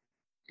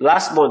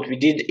 Last month we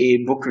did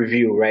a book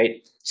review,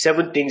 right?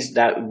 7 things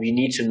that we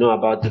need to know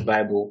about the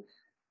Bible.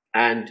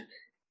 And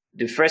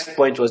the first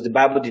point was the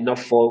Bible did not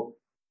fall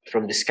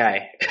from the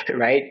sky,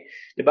 right?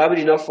 The Bible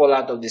did not fall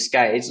out of the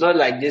sky. It's not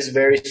like this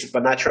very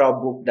supernatural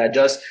book that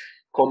just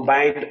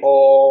combined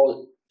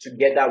all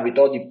together with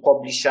all the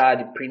publisher,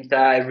 the printer,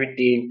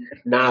 everything.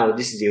 Now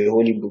this is a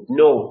holy book.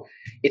 No,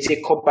 it's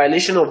a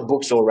compilation of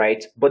books, all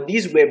right. But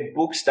these were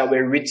books that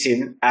were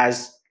written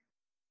as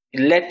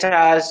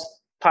letters,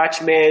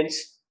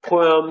 parchments,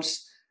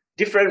 poems,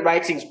 different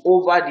writings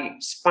over the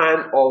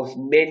span of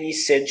many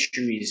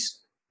centuries,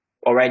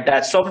 all right,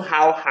 that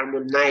somehow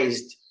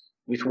harmonized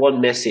with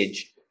one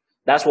message.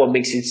 That's what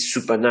makes it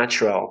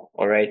supernatural,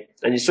 all right?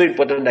 And it's so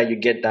important that you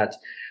get that.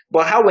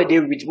 But how were they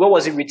written? What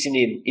was it written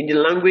in? In the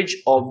language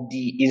of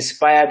the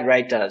inspired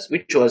writers,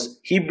 which was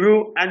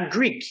Hebrew and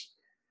Greek,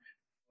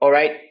 all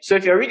right? So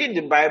if you're reading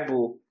the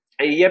Bible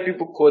and you hear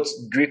people quote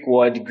Greek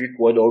word,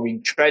 or we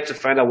try to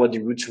find out what the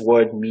root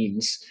word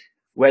means,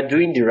 we're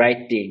doing the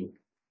right thing.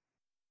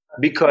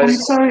 I'm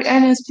Because sorry,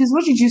 Ernest, please,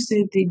 what did you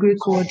say the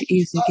Greek word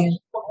is again?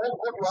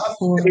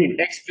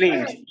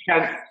 explained.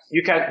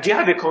 You can. Do you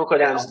have a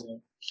concordance?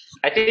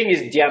 I think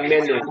it's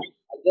diameno.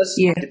 Just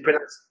Yeah. the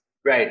pronounce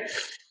right.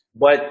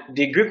 But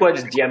the Greek word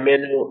is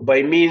diameno, but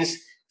it means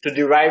to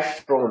derive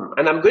from.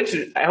 And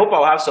I hope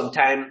I'll have some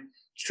time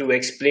to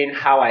explain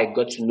how I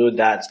got to know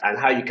that and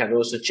how you can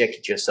also check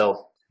it yourself.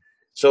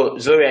 So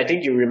Zoe, I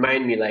think you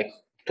remind me like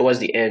towards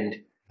the end,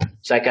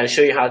 so I can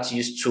show you how to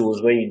use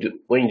tools when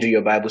you do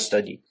your Bible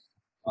study.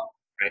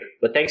 Right.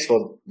 But thanks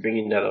for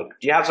bringing that up.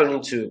 Do you have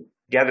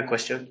a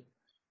question?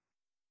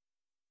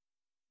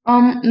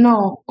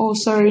 No. Oh,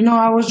 sorry. No,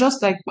 I was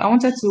just like, I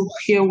wanted to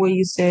hear what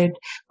you said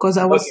because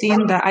I was Okay.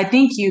 seeing that. I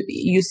think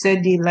you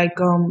said the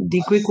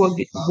Greek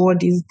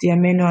word is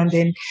diameno, and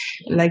then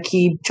like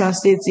he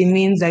translates, it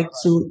means like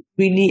to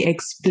really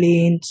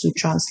explain, to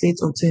translate,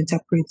 or to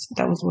interpret.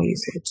 That was what you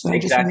said. So I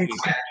just wanted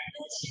Exactly.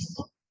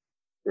 to.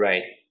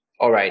 Right.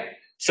 All right.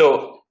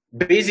 So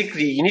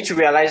basically, you need to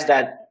realize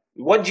that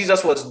what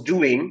Jesus was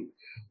doing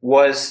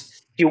was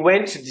he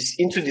went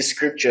into the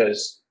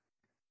scriptures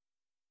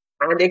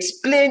and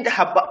explained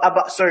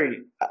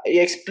he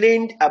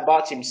explained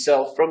about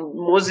himself from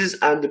Moses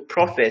and the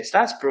prophets.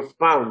 That's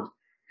profound.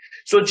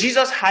 So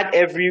Jesus had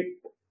every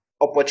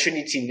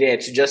opportunity there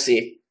to just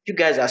say, you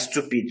guys are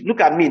stupid. Look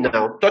at me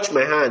now. Touch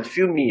my hand.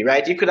 Feel me,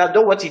 right? He could have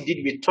done what he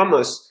did with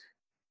Thomas,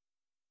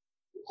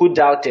 who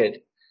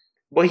doubted.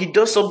 But he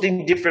does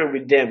something different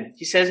with them.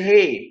 He says,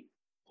 hey,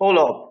 hold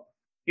up.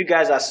 You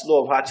guys are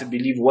slow of heart to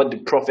believe what the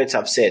prophets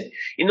have said.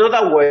 In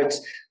other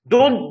words,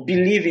 don't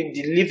believe in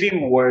the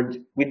living word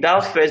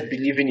without first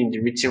believing in the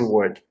written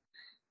word.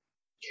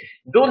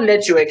 Don't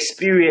let your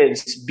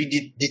experience be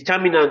the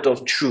determinant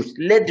of truth.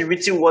 Let the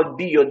written word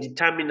be your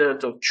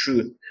determinant of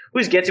truth. Who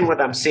is getting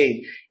what I'm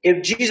saying?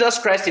 If Jesus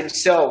Christ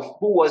himself,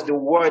 who was the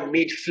word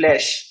made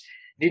flesh,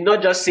 did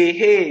not just say,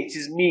 hey, it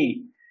is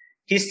me,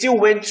 he still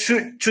went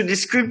to the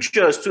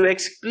scriptures to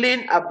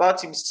explain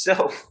about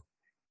himself.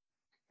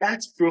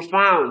 That's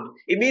profound.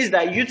 It means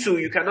that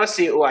you cannot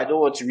say, oh, I don't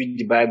want to read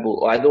the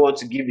Bible, or I don't want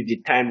to give it the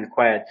time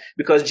required,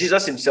 because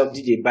Jesus himself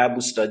did a Bible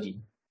study.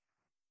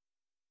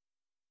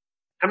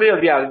 How many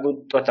of you have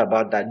even thought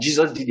about that?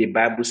 Jesus did a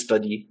Bible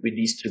study with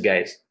these two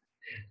guys,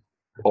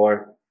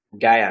 or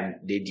guy and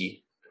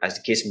lady, as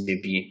the case may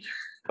be.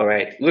 All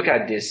right, look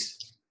at this.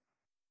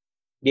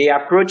 They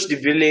approached the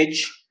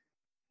village,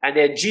 and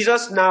then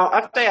Jesus now,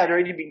 after he had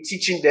already been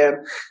teaching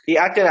them, he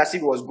acted as if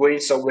he was going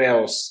somewhere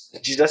else.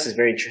 Jesus is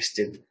very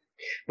interesting.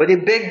 But they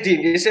begged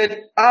him. They said,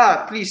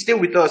 please stay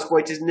with us, for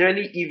it is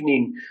nearly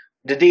evening.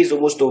 The day is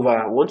almost over.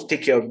 I want to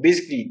take care of.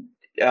 Basically,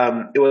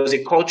 it was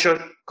a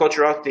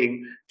cultural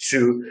thing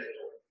to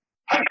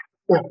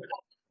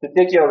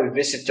take care of a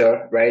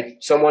visitor, right?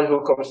 Someone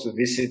who comes to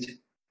visit,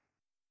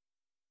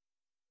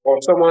 or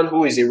someone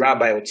who is a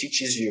rabbi or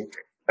teaches you.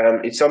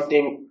 It's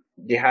something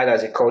they had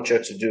as a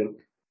culture to do.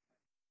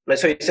 And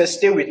so he says,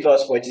 stay with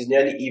us, for it is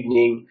nearly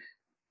evening.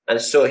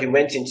 And so he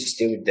went in to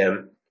stay with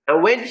them.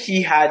 And when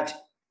he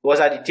was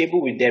at the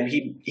table with them,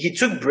 he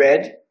took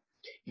bread,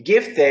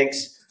 gave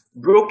thanks,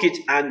 broke it,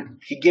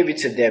 and he gave it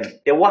to them.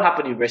 Then what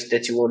happened in verse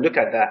 31? Look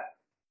at that.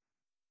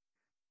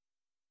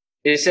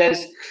 It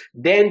says,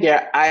 then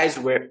their eyes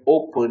were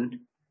opened,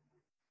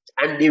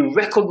 and they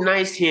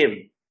recognized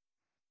him,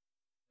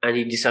 and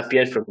he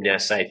disappeared from their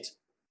sight.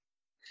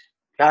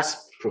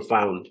 That's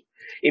profound.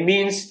 It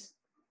means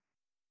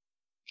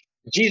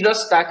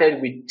Jesus started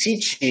with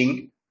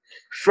teaching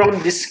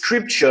from the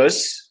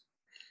scriptures.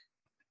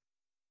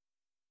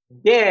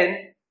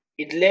 Then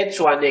it led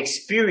to an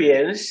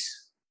experience.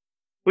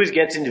 Who's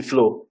getting the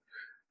flow?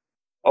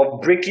 Of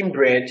breaking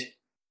bread.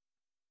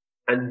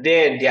 And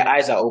then their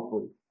eyes are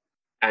open.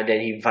 And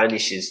then he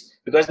vanishes.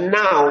 Because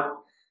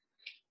now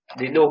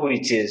they know who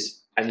it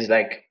is. And it's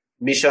like,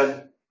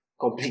 mission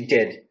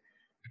completed.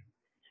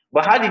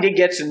 But how did they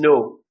get to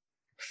know?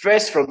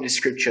 First from the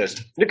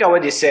scriptures. Look at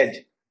what they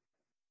said.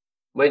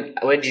 When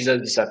Jesus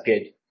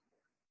disappeared,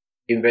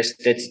 in verse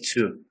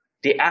 32,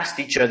 they asked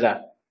each other,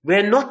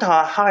 were not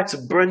our hearts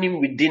burning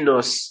within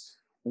us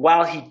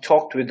while he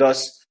talked with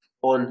us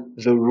on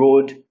the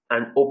road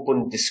and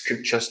opened the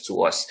scriptures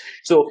to us?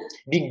 So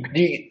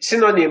the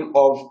synonym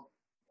of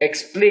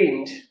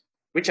explained,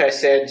 which I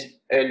said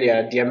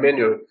earlier,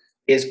 diameno,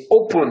 is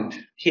opened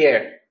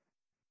here.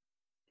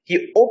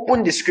 He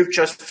opened the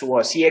scriptures to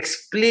us. He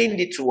explained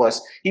it to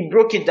us. He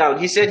broke it down.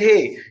 He said,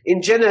 hey,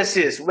 in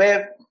Genesis,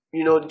 where,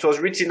 it was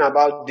written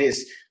about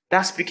this,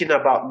 that's speaking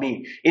about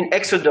me. In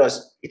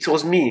Exodus, it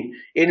was me.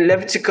 In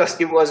Leviticus,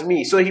 it was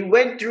me. So he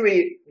went through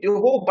the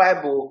whole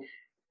Bible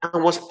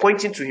and was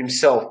pointing to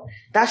himself.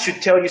 That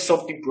should tell you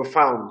something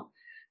profound.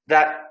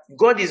 That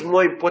God is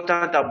more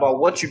important about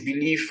what you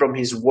believe from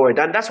his word.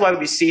 And that's why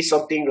we say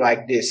something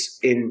like this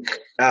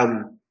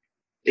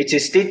it's a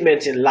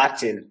statement in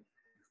Latin,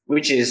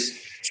 which is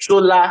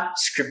sola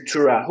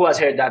scriptura. Who has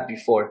heard that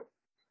before?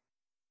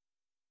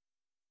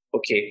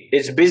 Okay.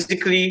 It's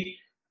basically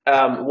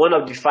one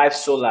of the 5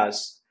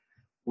 solas,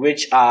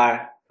 which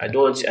are, I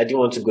didn't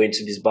want to go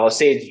into this, but I'll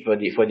say it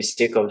for the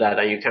sake of that,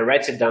 and you can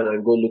write it down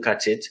and go look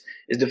at it.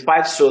 It's the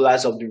 5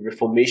 solas of the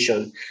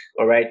Reformation.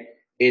 All right.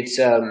 It's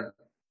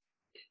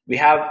we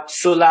have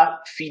sola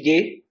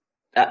fide,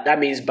 that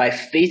means by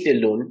faith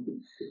alone.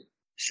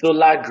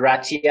 Sola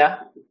gratia,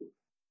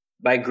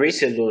 by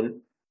grace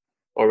alone.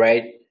 All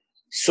right.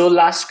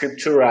 Sola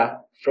scriptura,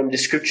 from the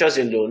scriptures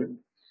alone.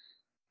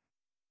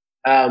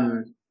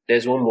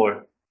 There's one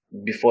more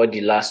before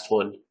the last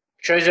one.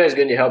 Treasure is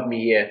going to help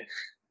me here.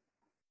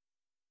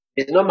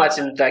 It's not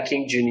Martin Luther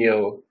King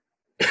Jr.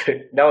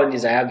 That one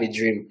is I Have a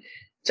Dream.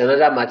 It's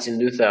another Martin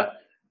Luther,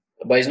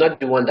 but it's not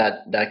the one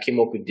that came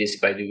up with this,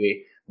 by the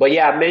way. But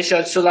yeah, I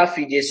mentioned sola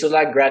fide,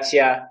 sola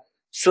gratia,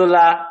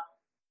 sola.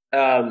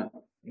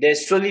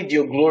 There's soli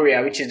Deo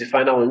gloria, which is the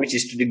final one, which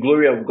is to the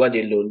glory of God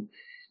alone.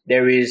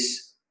 There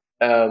is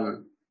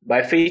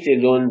by faith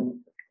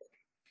alone,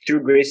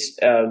 through grace,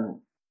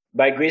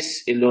 by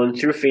grace alone,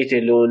 through faith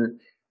alone,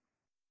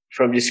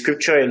 from the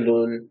scripture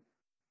alone.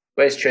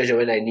 Where's treasure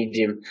when I need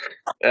him?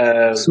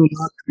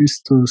 Sola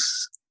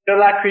Christus.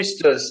 Sola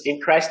Christus,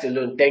 in Christ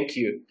alone. Thank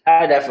you.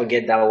 How did I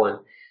forget that one?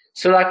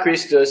 Sola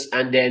Christus,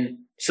 and then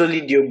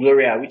soli Deo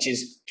gloria, which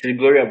is to the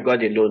glory of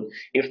God alone.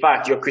 In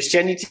fact, your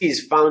Christianity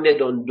is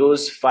founded on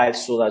those 5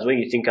 solas when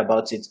you think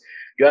about it.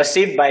 You are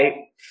saved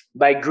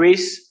by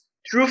grace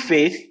through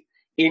faith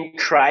in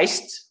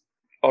Christ,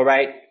 all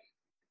right?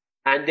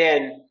 And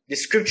then the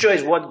scripture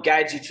is what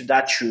guides you to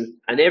that truth,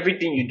 and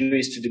everything you do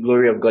is to the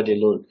glory of God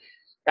alone.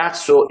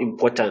 That's so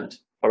important,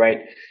 all right?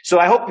 So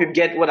I hope you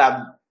get what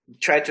I've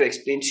tried to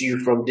explain to you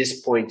from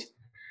this point.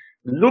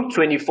 Luke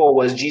 24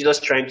 was Jesus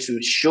trying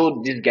to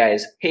show these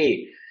guys,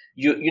 hey,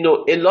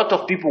 a lot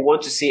of people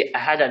want to say, I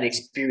had an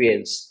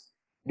experience.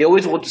 They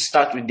always want to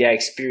start with their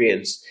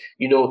experience.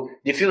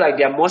 They feel like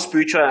they are more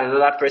spiritual than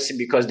another person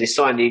because they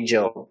saw an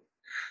angel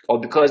or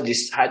because they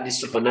had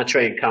this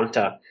supernatural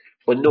encounter.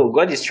 But no,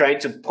 God is trying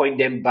to point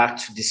them back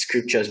to the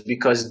scriptures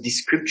because the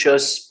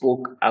scriptures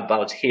spoke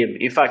about him.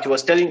 In fact, he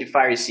was telling the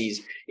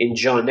Pharisees in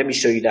John, let me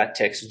show you that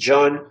text.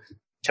 John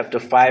chapter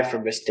 5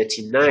 from verse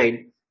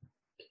 39.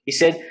 He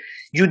said,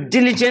 you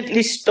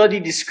diligently study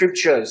the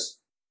scriptures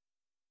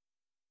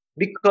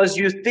because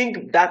you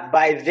think that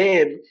by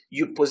them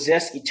you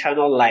possess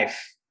eternal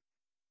life.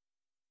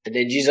 And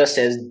then Jesus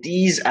says,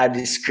 these are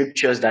the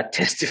scriptures that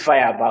testify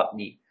about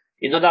me.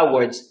 In other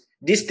words,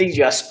 these things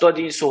you are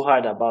studying so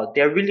hard about,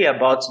 they're really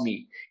about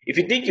me. If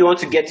you think you want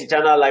to get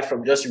eternal life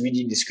from just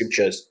reading the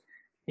scriptures,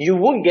 you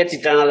won't get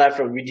eternal life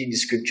from reading the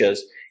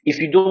scriptures if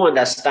you don't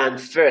understand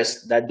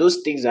first that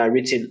those things are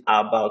written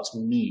about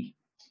me.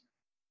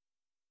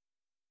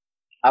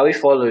 Are we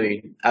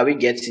following? Are we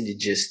getting the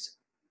gist?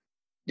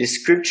 The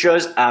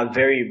scriptures are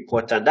very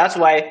important. That's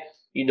why,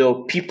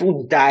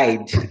 people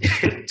died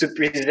to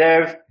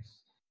preserve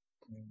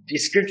the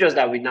scriptures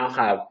that we now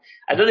have.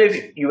 I don't know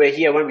if you were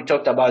here when we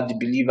talked about the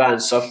believer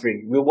and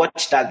suffering. We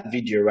watched that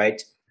video,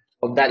 right,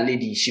 of that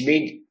lady. She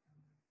made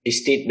a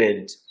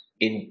statement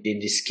in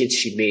the skit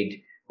she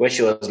made where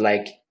she was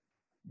like,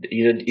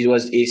 it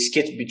was a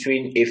skit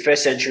between a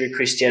first century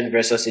Christian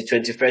versus a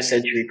 21st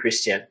century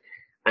Christian.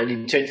 And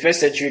the 21st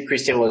century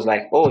Christian was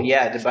like, oh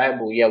yeah, the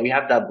Bible, yeah, we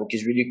have that book.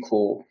 It's really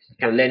cool.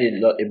 You can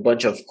learn a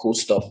bunch of cool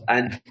stuff.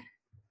 And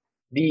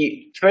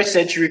the first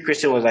century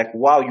Christian was like,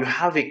 wow, you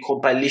have a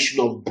compilation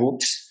of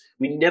books.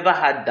 We never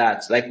had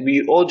that. Like,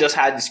 we all just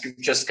had the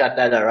scriptures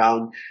scattered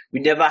around.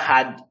 We never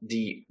had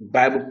the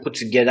Bible put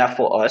together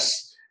for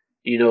us.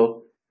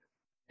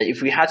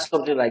 If we had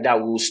something like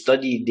that, we'll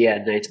study it day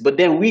and night. But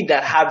then we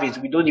that have it,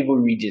 we don't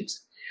even read it.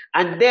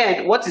 And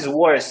then what is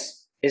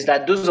worse is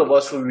that those of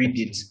us who read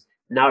it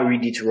now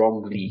read it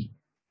wrongly.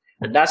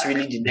 And that's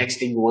really the next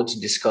thing we want to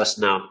discuss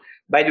now.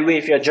 By the way,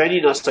 if you're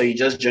joining us or you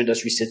just joined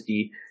us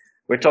recently,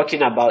 we're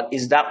talking about,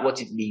 is that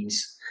what it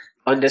means?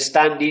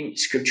 Understanding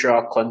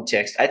scriptural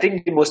context. I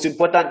think the most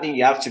important thing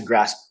you have to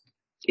grasp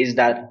is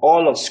that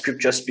all of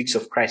scripture speaks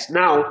of Christ.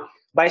 Now,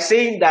 by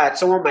saying that,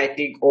 someone might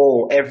think,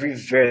 oh, every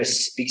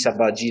verse speaks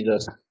about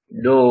Jesus.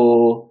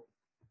 No,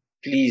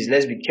 please,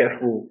 let's be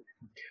careful.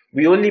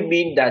 We only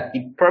mean that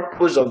the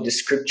purpose of the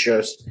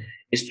scriptures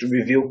is to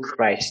reveal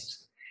Christ.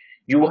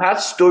 You have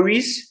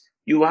stories,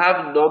 you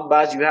have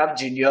numbers, you have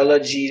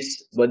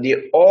genealogies, but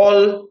they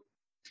all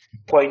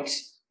point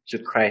to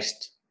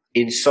Christ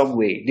in some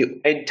way. The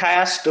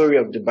entire story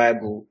of the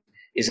Bible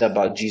is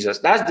about Jesus.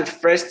 That's the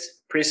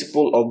first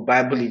principle of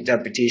Bible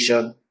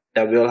interpretation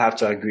that we all have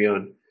to agree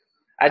on.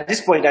 At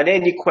this point, are there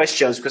any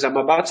questions? Because I'm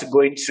about to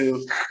go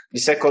into the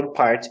second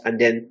part, and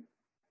then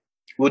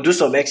we'll do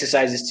some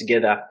exercises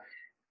together.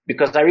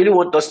 Because I really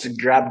want us to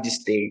grab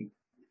this thing.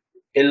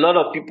 A lot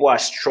of people are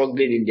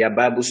struggling in their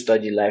Bible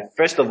study life.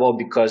 First of all,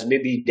 because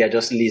maybe they're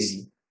just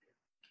lazy.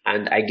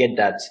 And I get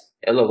that.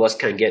 A lot of us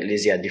can get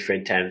lazy at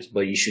different times,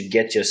 but you should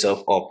get yourself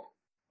up.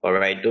 All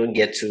right? Don't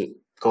get too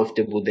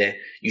comfortable there.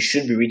 You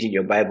should be reading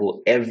your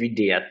Bible every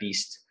day at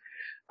least.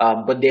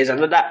 But there's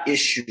another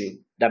issue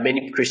that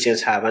many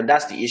Christians have, and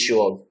that's the issue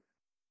of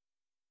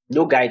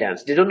no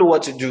guidance. They don't know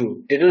what to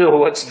do. They don't know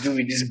what to do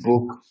with this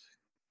book.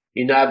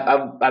 You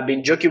know, I've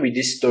been joking with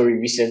this story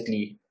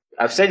recently.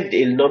 I've said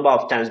it a number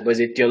of times, but it's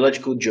a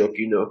theological joke,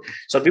 you know.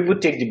 Some people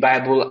take the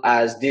Bible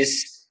as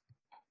this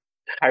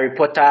Harry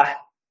Potter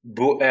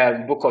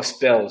book of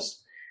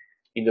spells.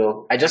 You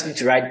know, I just need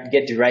to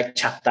get the right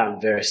chapter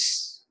and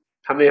verse.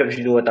 How many of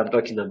you know what I'm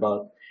talking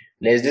about?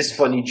 There's this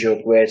funny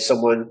joke where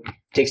someone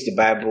takes the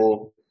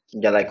Bible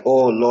and they're like,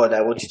 "Oh Lord,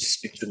 I want you to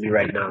speak to me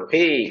right now.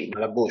 Hey,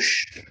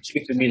 Malabush,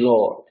 speak to me,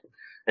 Lord."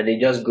 And they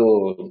just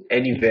go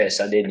any verse,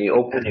 and then they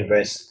open a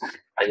verse,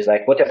 and it's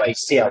like, "Whatever you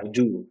say, I'll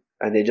do."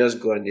 And they just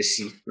go and they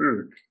see,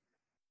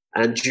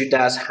 and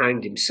Judas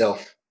hanged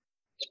himself.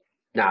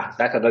 Nah,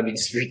 that cannot be the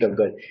Spirit of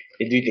God.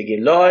 They do it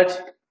again. Lord,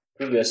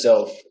 prove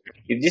yourself.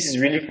 If this is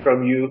really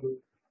from you,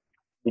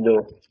 you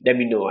know, let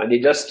me know. And they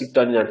just keep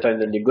turning and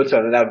turning, and they go to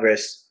another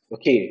verse.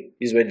 Okay,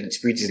 this is where the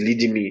Spirit is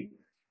leading me.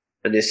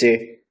 And they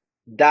say,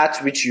 "That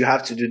which you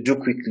have to do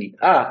quickly."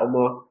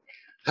 Omo.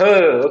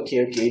 Okay.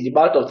 In the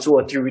mouth of 2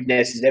 or 3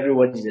 witnesses,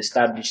 everyone is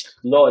established.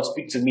 Lord,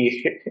 speak to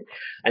me.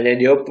 And then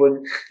they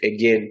open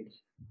again.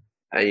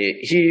 And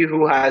he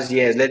who has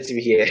ears, let him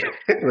hear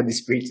what the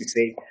Spirit is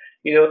saying.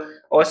 You know,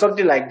 or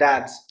something like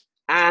that.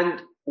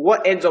 And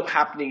what ends up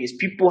happening is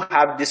people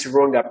have this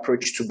wrong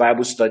approach to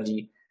Bible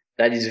study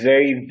that is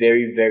very,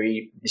 very,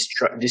 very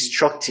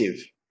destructive.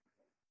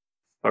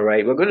 All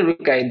right, we're going to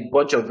look at a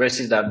bunch of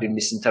verses that have been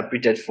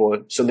misinterpreted for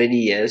so many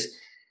years.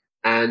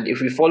 And if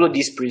we follow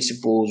these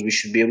principles, we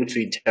should be able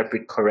to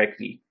interpret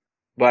correctly.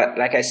 But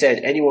like I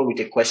said, anyone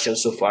with a question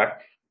so far?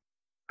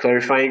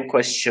 Clarifying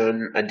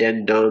question,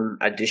 addendum,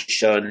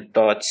 addition,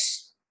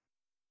 thoughts?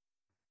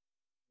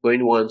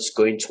 Going once,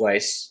 going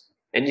twice.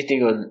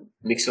 Anything on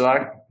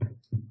Mixlr?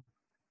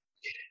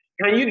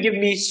 Can you give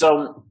me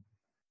some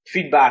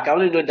feedback? I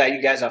want to know that you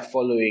guys are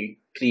following,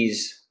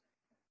 please.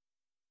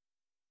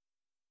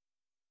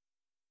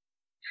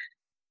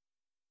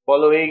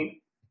 Following?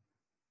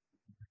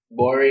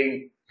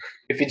 Boring?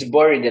 If it's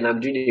boring, then I'm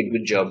doing a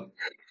good job.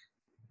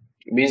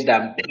 It means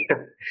that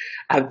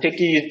I'm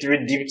taking you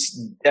through deep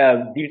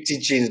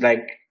teachings,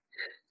 like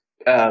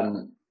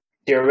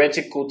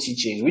theoretical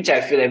teachings, which I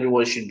feel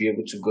everyone should be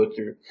able to go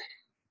through.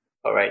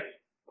 All right.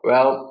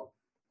 Well,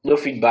 no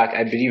feedback.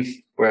 I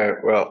believe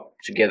we're all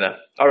together.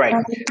 All right.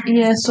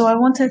 Yeah, so I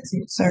wanted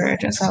to, sorry, I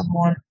just have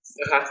one.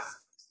 Uh-huh.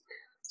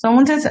 So I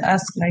wanted to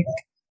ask, like,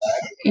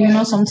 you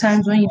know,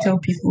 sometimes when you tell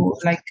people,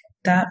 like,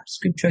 that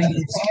scripture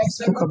you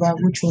spoke about,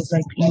 which was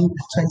like Luke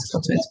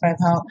 24-25,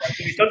 how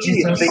Something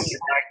is playing in the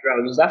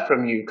background. Is that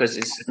from you? Because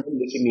it's not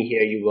making me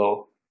hear you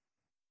well.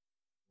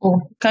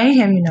 Oh, can you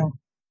hear me now?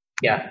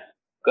 Yeah,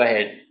 go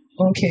ahead.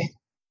 Okay.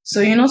 So,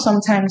 you know,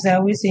 sometimes they're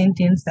always saying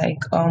things like,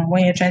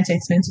 when you're trying to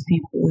explain to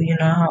people, you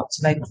know, how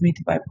to like read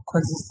the Bible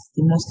because it's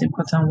the most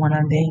important one,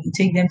 and then you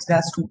take them to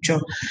that scripture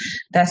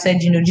that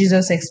said, you know,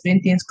 Jesus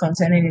explained things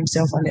concerning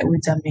himself on the way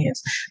to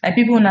Emmaus. Like,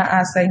 people now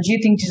ask, like, do you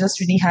think Jesus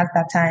really has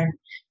that time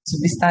to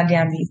be standing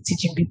and be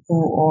teaching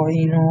people, or,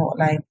 you know,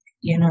 like,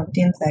 you know,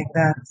 things like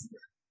that?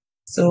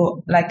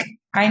 So, like,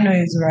 I know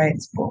it's right,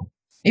 but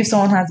if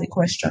someone has a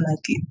question,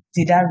 like,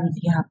 did that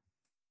really happen?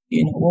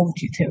 You know, what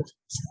would you tell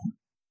them?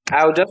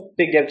 I'll just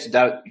take them to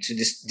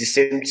the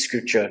same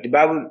scripture. The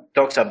Bible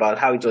talks about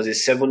how it was a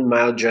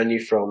 7-mile journey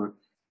from,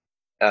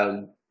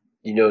 from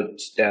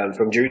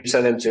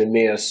Jerusalem to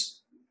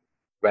Emmaus,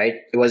 right?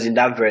 It was in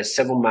that verse,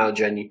 7-mile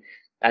journey.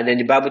 And then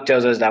the Bible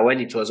tells us that when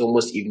it was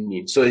almost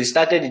evening. So he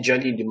started the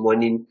journey in the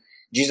morning.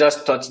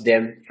 Jesus taught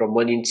them from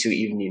morning to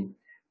evening.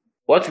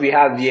 What we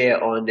have here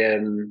on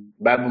the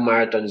Bible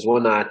Marathon is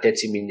 1 hour,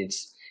 30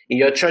 minutes. In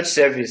your church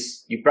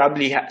service, you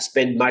probably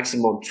spend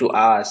maximum 2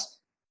 hours.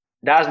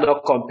 That's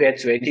not compared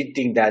to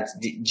anything that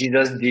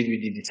Jesus did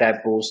with the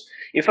disciples.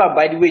 In fact,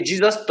 by the way,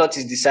 Jesus taught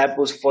his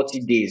disciples 40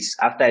 days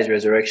after his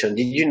resurrection.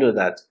 Did you know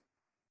that?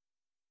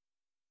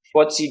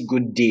 40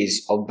 good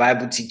days of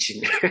Bible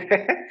teaching.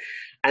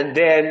 And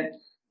then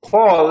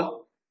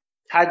Paul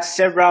had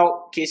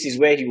several cases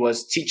where he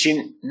was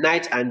teaching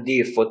night and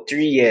day for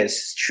 3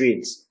 years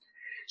straight.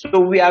 So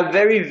we are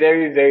very,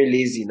 very, very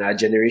lazy in our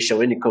generation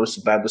when it comes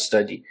to Bible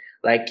study.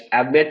 Like,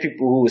 I've met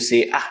people who will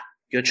say,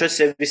 your church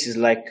service is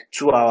like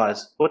 2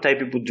 hours. What are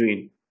people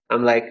doing?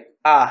 I'm like,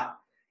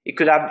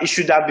 it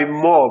should have been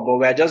more, but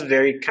we're just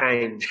very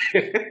kind.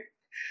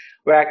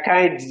 We're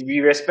kind,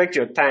 we respect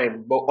your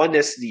time. But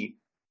honestly,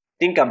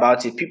 think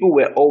about it. People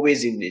were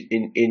always in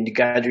the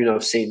gathering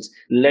of saints,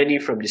 learning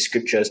from the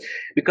scriptures,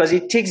 because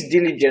it takes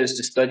diligence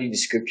to study the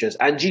scriptures.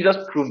 And Jesus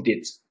proved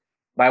it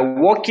by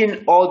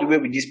walking all the way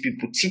with these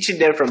people, teaching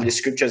them from the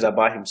scriptures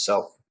about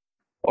himself.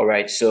 All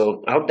right.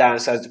 So I hope that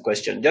answers the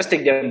question. Just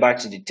take them back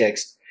to the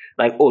text.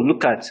 Like, oh,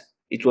 look at,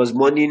 it was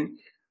morning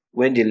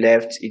when they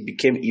left. It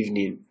became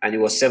evening and it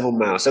was 7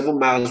 miles. 7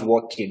 miles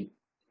walking.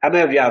 How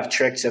many of you have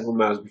trekked 7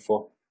 miles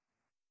before?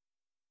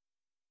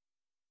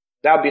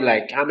 That would be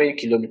like how many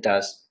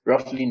kilometers?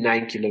 Roughly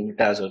 9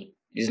 kilometers. Or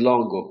is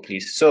long ago,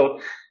 please.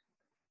 So,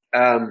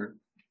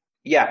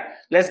 yeah,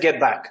 let's get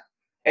back.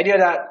 Any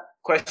other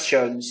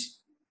questions?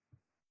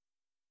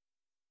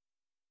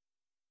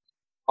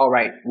 All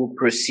right, we'll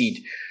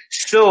proceed.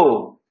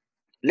 So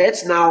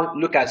let's now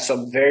look at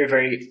some very,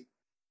 very,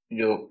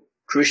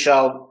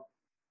 crucial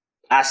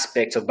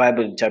aspects of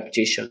Bible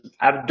interpretation.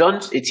 I've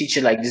done a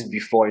teaching like this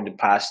before in the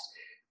past,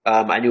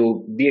 and it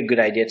will be a good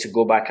idea to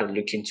go back and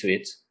look into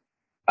it,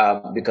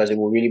 because it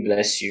will really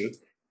bless you.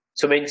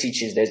 So many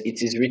teachings that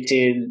it is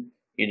written,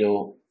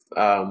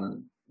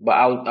 but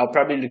I'll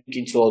probably look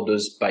into all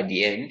those by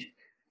the end.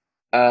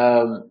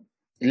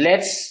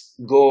 Let's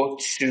go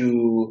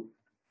to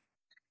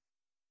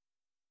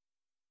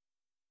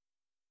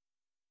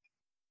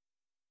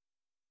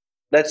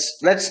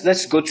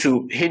let's go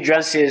to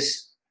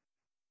hindrances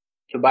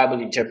to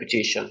Bible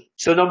interpretation.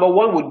 So number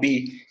one would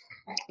be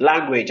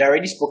language. I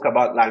already spoke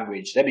about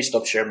language. Let me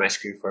stop sharing my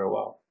screen for a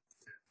while.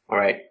 All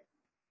right.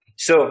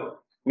 So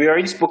we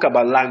already spoke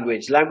about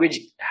language. Language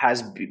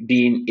has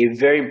been a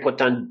very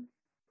important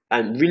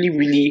and really,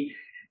 really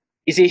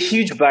is a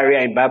huge barrier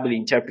in Bible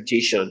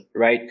interpretation,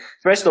 right?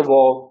 First of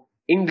all,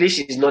 English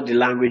is not the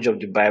language of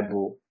the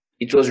Bible.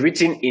 It was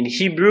written in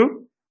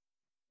Hebrew,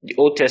 the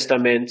Old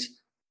Testament,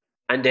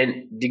 and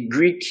then the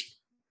Greek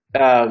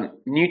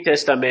New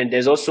Testament.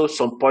 There's also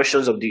some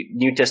portions of the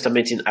New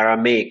Testament in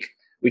Aramaic,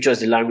 which was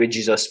the language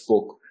Jesus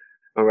spoke.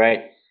 All right.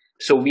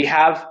 So we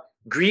have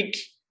Greek,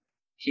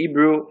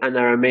 Hebrew, and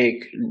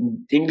Aramaic.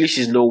 English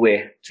is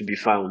nowhere to be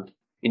found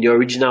in the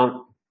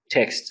original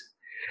text.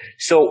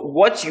 So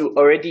what you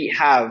already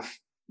have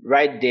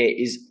right there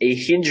is a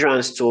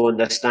hindrance to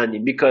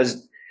understanding,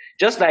 because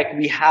just like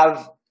we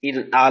have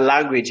in our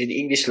language, in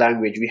English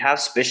language, we have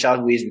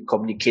special ways we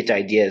communicate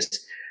ideas,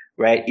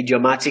 right?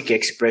 Idiomatic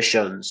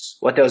expressions.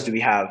 What else do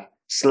we have?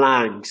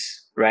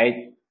 Slangs, right?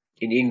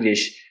 In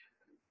English.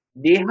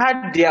 They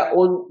had their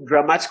own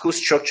grammatical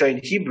structure in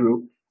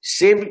Hebrew.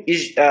 Same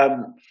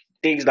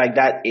things like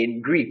that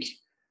in Greek.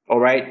 All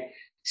right.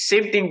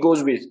 Same thing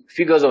goes with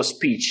figures of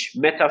speech,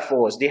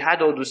 metaphors. They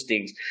had all those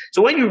things.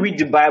 So when you read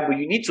the Bible,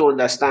 you need to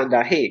understand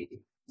that, hey,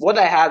 what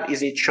I have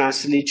is a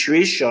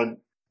transliteration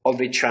of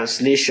a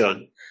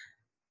translation,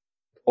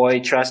 or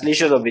a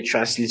translation of a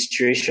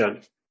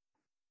transliteration.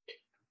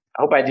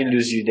 I hope I didn't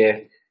lose you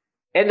there.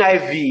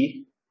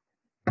 NIV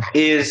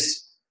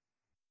is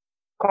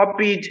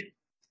copied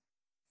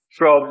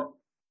from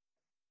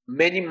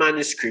many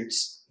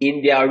manuscripts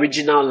in their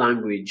original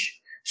language.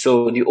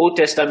 So the Old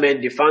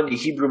Testament, they found the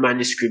Hebrew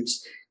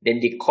manuscripts, then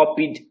they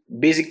copied,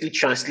 basically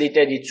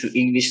translated it to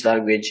English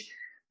language,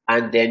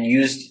 and then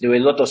there were a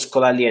lot of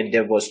scholarly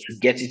endeavors to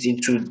get it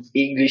into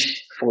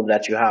English form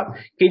that you have.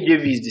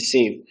 KJV is the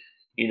same,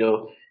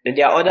 Then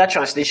there are other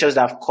translations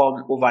that have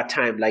come over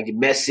time, like the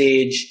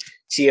Message,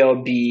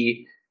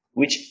 TLB,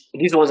 which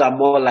these ones are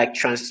more like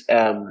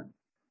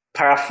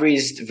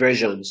paraphrased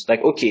versions.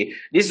 Like, okay,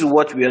 this is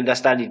what we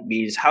understand it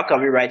means. How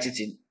can we write it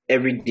in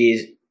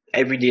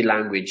everyday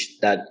language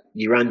that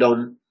the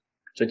random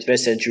 21st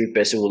century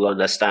person will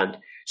understand?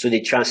 So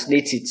they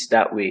translate it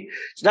that way.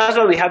 So that's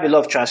why we have a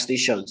lot of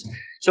translations.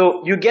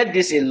 So you get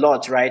this a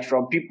lot, right,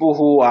 from people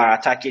who are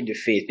attacking the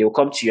faith. They'll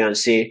come to you and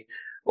say,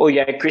 oh,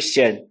 you're a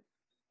Christian.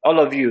 All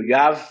of you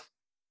have,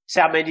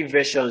 say how many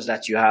versions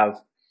that you have.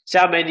 Say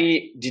how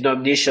many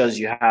denominations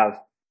you have.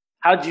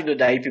 How do you know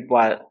that you people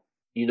are,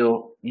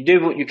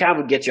 you can't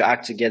even get your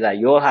act together.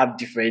 You all have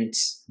different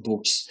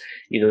books,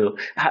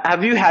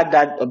 Have you had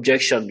that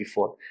objection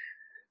before?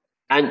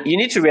 And you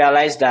need to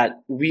realize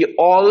that we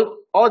all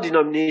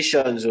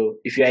denominations,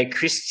 if you're a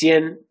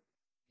Christian,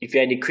 if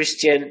you're in the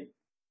Christian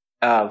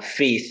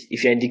faith,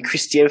 if you're in the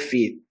Christian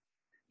faith,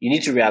 you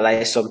need to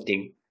realize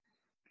something.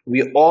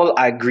 We all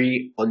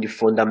agree on the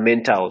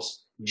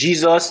fundamentals.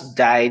 Jesus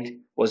died,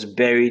 was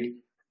buried,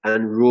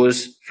 and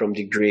rose from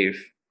the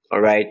grave. All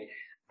right.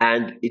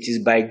 And it is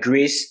by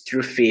grace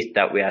through faith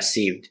that we are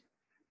saved,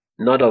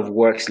 not of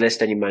works,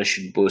 lest any man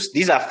should boast.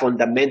 These are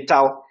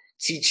fundamental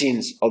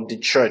teachings of the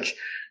church.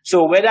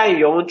 So whether in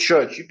your own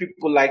church, you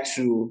people like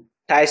to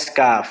tie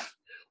scarf,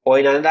 or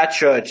in another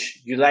church,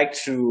 you like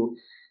to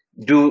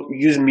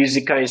use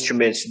musical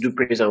instruments to do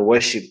praise and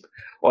worship,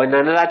 or in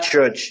another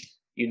church,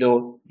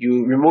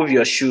 you remove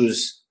your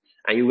shoes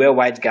and you wear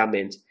white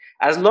garment.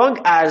 As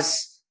long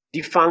as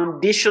the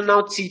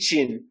foundational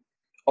teaching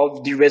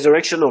of the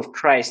resurrection of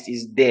Christ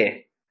is there,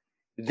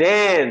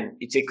 then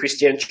it's a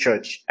Christian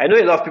church. I know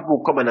a lot of people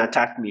will come and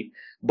attack me,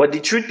 but the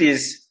truth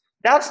is,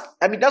 that's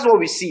what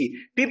we see.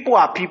 People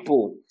are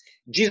people.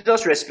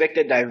 Jesus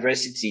respected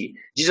diversity.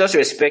 Jesus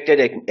respected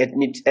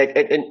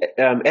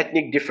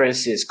ethnic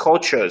differences,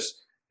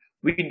 cultures.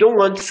 We don't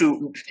want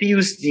to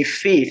fuse the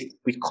faith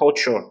with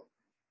culture.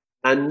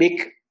 and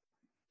make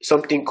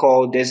something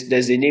called,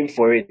 there's a name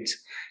for it,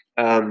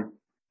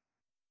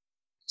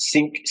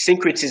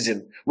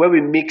 syncretism, where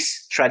we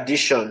mix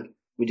tradition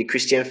with the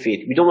Christian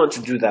faith. We don't want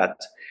to do that.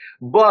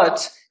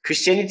 But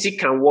Christianity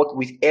can work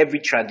with every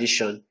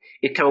tradition.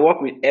 It can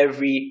work with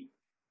every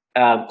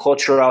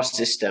cultural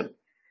system.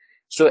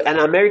 So an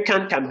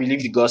American can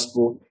believe the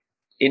gospel.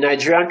 A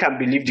Nigerian can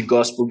believe the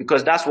gospel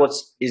because that's what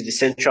is the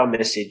central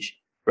message,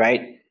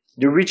 right?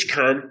 The rich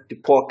can, the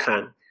poor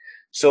can.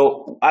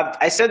 So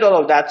I said all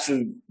of that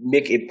to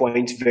make a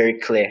point very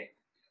clear.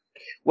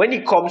 When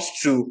it comes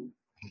to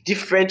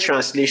different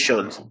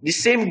translations, the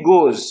same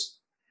goes,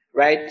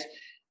 right?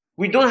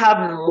 We don't have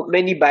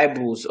many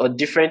Bibles or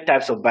different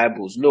types of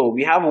Bibles. No,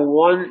 we have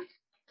one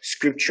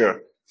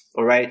scripture,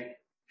 all right,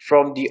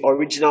 from the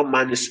original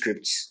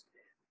manuscripts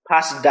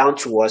passed down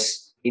to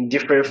us in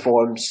different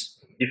forms,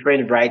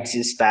 different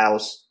writing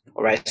styles,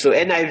 all right. So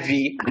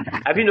NIV,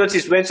 have you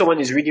noticed when someone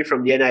is reading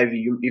from the NIV,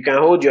 you can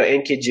hold your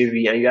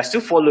NKJV and you are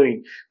still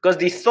following because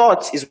the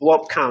thought is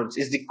what counts,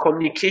 is the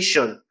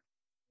communication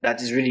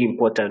that is really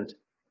important.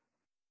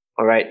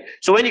 All right.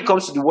 So when it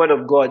comes to the word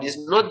of God, it's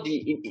not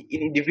the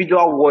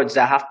individual words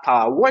that have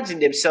power. Words in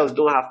themselves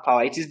don't have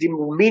power. It is the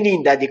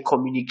meaning that they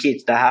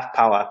communicate that have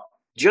power.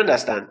 Do you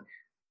understand?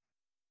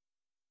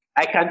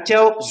 I can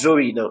tell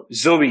Zoe now,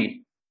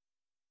 Zoe,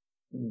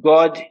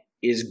 God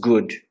is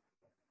good.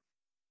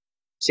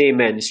 Say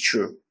amen, it's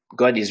true.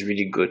 God is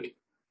really good,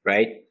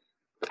 right?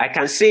 I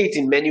can say it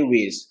in many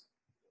ways.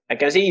 I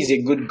can say he's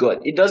a good God.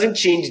 It doesn't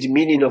change the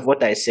meaning of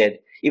what I said,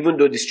 even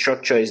though the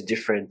structure is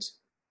different.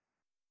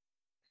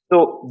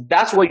 So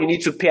that's what you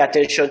need to pay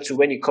attention to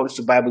when it comes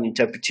to Bible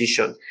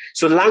interpretation.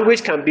 So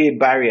language can be a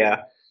barrier.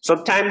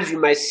 Sometimes you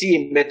might see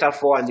a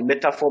metaphor and the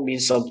metaphor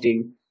means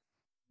something,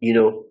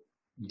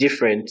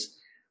 different.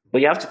 But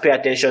you have to pay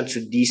attention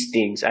to these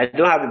things. I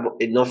don't have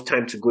enough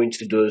time to go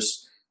into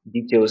those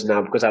details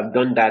now because I've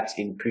done that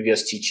in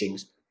previous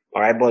teachings.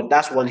 All right, but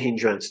that's one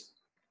hindrance.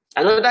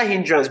 Another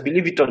hindrance,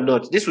 believe it or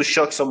not, this will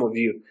shock some of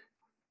you.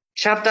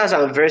 Chapters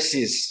and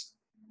verses.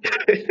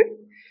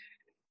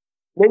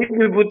 Many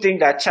people think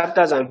that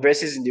chapters and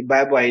verses in the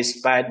Bible are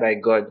inspired by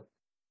God,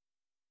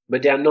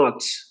 but they are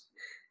not.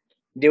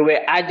 They were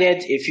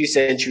added a few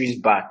centuries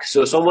back.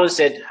 So someone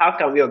said, how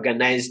can we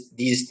organize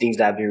these things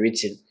that have been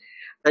written?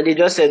 And they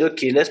just said,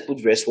 okay, let's put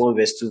verse 1,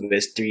 verse 2,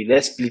 verse 3.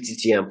 Let's split it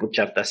here and put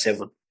chapter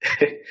 7.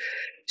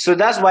 So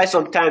that's why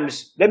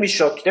sometimes, let me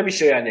show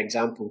you an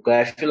example,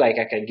 because I feel like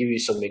I can give you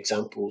some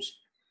examples.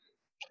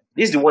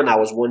 This is the one I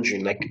was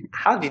wondering, like,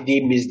 how did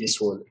they miss this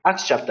one?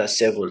 Acts chapter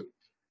 7.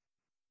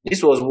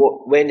 This was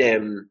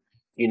when,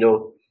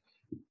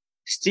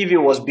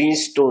 Stephen was being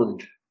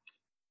stoned.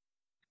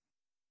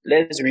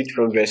 Let's read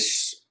from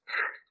verse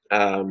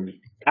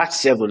Acts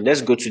 7.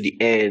 Let's go to the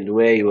end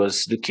where he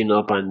was looking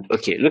up and,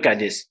 okay, look at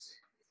this.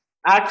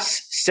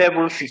 Acts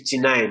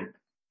 7:59.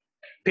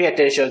 Pay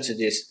attention to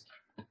this.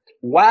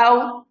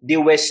 While they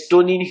were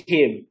stoning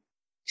him,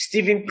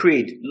 Stephen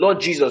prayed, Lord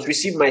Jesus,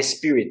 receive my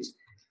spirit.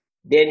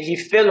 Then he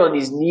fell on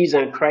his knees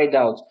and cried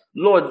out,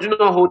 Lord, do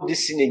not hold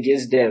this sin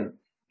against them.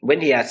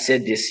 When he had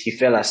said this, he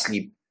fell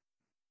asleep.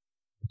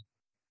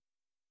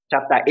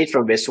 Chapter 8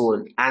 from verse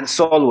 1. And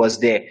Saul was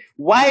there.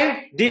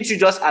 Why didn't you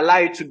just allow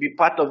it to be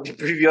part of the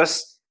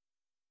previous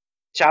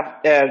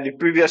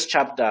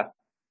chapter?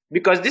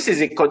 Because this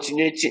is a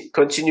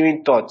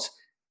continuing thought.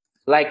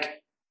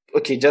 Like,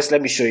 okay, just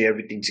let me show you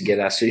everything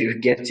together so you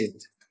get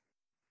it.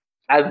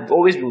 I've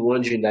always been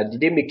wondering that,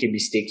 did they make a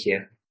mistake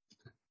here?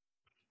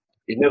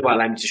 It never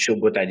allowed me to show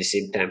both at the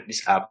same time,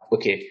 this app.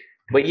 Okay.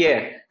 But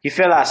yeah, he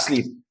fell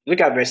asleep. Look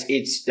at verse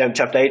 8,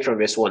 chapter 8 from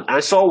verse 1.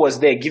 And Saul was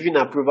there giving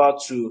approval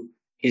to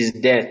his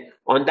death.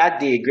 On that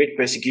day, great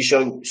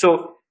persecution.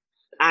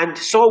 And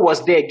Saul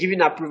was there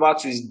giving approval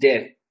to his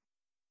death.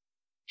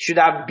 Should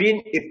have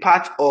been a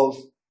part of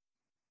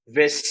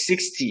verse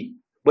 60.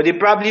 But they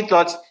probably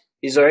thought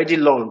it's already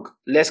long.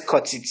 Let's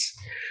cut it.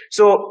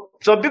 So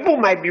some people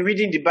might be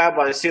reading the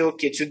Bible and say,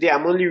 okay, today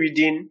I'm only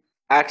reading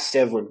Acts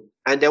 7.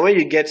 And then when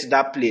you get to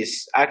that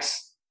place,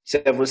 Acts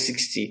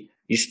 7:60,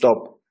 you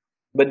stop.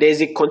 But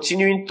there's a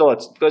continuing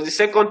thought, because the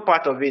second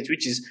part of it,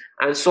 which is,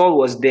 and Saul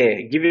was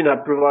there, giving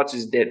approval to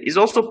his death, is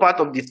also part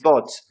of the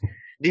thought.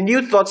 The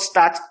new thought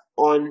starts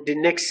on the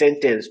next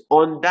sentence,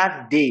 on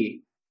that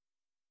day.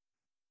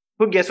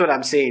 Who gets what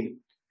I'm saying?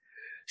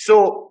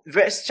 So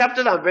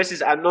chapters and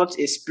verses are not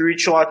a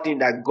spiritual thing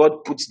that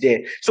God puts there.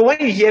 So when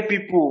you hear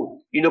people,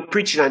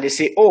 preaching and they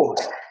say,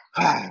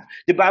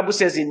 the Bible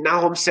says in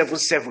Nahum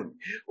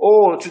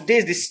 7:7, today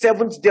is the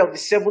 7th day of the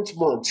 7th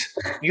month.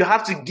 You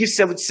have to give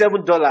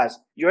 $77.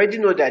 You already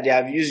know that they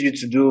have used you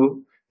to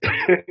do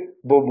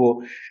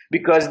bobo,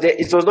 because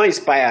it was not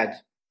inspired.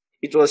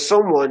 It was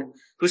someone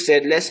who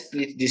said, let's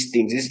split these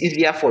things. It's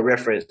easier for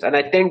reference. And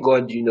I thank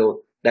God,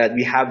 that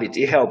we have it.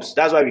 It helps.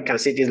 That's why we can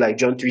say things like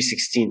John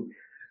 3:16.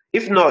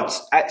 If not,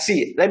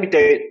 let me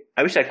tell you,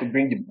 I wish I could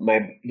bring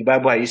the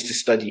Bible I used to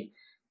study,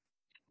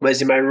 but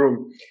it's in my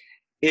room.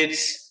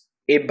 It's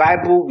a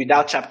Bible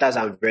without chapters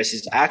and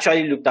verses. I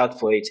actually looked out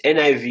for it.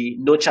 NIV,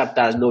 no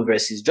chapters, no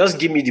verses. Just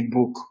give me the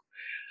book.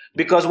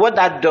 Because what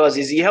that does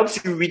is it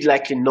helps you read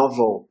like a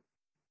novel.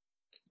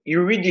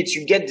 You read it,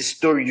 you get the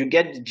story, you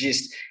get the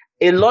gist.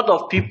 A lot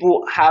of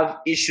people have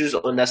issues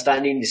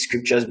understanding the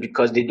scriptures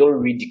because they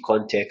don't read the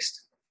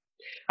context.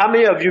 How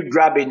many of you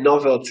grab a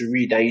novel to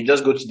read and you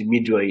just go to the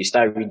middle and you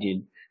start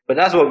reading? But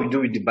that's what we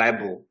do with the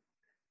Bible.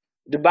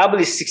 The Bible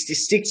is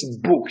 66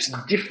 books,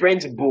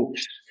 different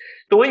books.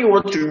 So when you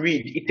want to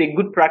read, it's a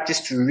good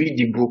practice to read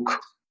the book.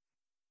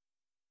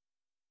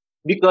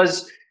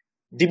 Because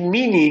the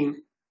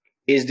meaning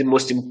is the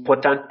most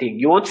important thing.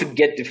 You want to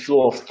get the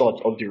flow of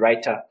thought of the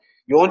writer.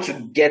 You want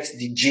to get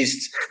the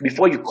gist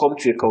before you come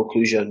to a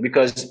conclusion,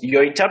 because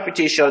your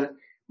interpretation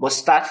must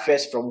start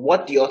first from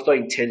what the author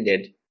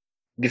intended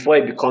before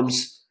it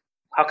becomes,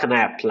 how can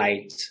I apply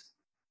it?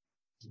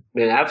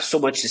 Man, I have so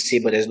much to say,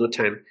 but there's no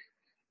time.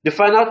 The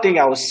final thing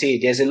I will say,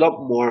 there's a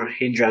lot more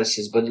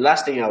hindrances, but the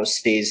last thing I will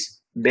say is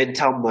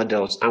mental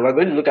models. And we're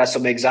going to look at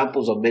some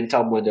examples of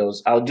mental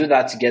models. I'll do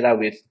that together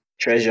with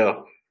Treasure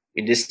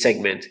in this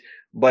segment.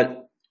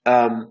 But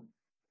how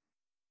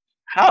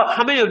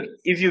many of,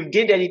 if you've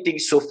gained anything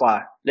so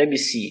far, let me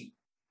see.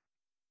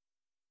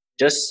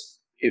 Just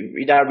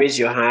either raise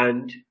your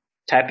hand,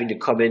 type in the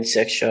comment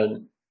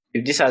section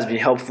if this has been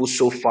helpful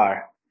so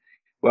far.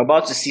 We're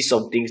about to see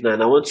some things now,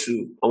 and I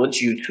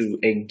want you to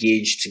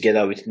engage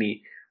together with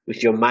me,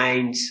 with your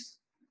minds.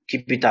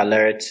 Keep it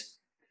alert.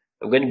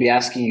 I'm going to be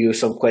asking you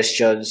some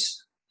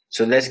questions,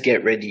 so let's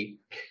get ready.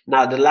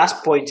 Now, the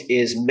last point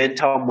is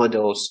mental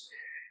models.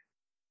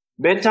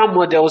 Mental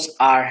models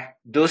are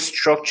those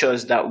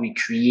structures that we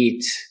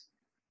create,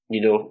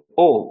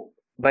 Oh,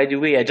 by the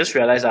way, I just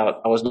realized I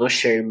was not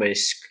sharing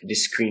the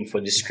screen for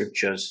the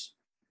scriptures.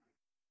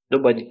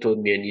 Nobody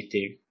told me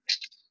anything.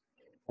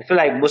 I feel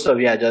like most of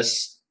you are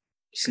just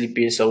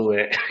sleeping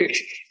somewhere.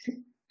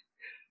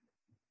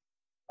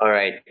 All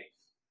right.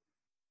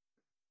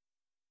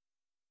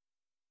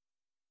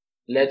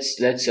 Let's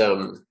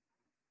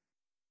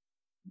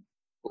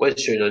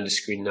what's showing on the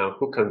screen now?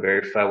 Who can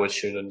verify what's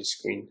showing on the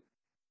screen?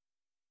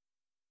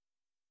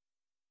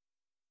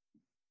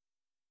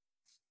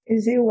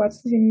 Is it what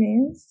it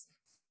means?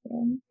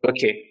 Yeah.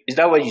 Okay. Is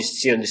that what you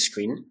see on the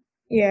screen?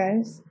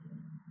 Yes.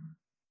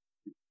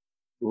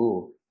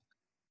 Ooh.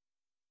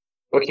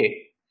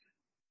 Okay.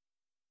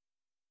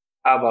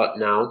 How about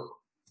now?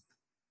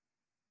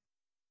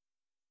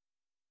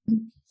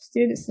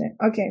 Still the same.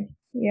 Okay.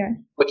 Yeah.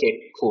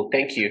 Okay, cool.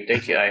 Thank you,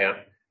 Aya.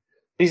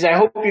 Please, I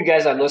hope you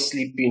guys are not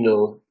sleeping.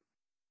 No.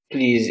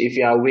 Please, if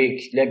you're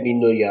awake, let me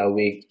know you're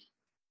awake.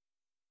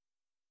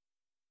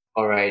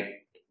 All right.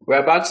 We're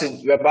about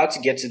to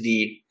get to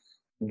the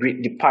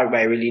part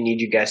where I really need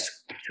you guys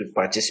to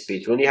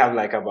participate. We only have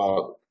like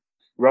about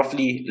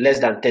roughly less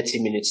than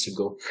 30 minutes to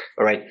go.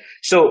 All right.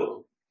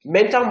 So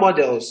mental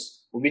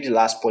models will be the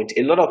last point.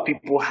 A lot of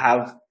people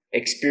have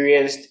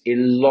experienced a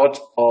lot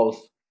of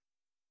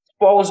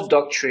false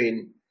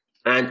doctrine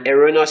and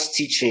erroneous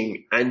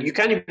teaching, and you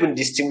can't even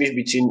distinguish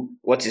between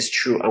what is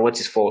true and what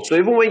is false. So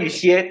even when you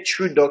hear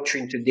true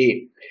doctrine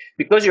today,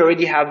 because you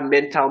already have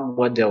mental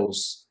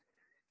models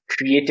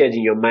created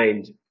in your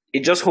mind,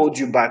 it just holds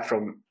you back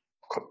from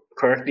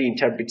correctly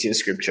interpreting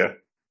scripture.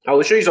 I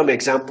will show you some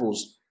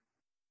examples.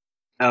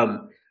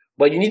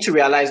 But you need to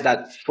realize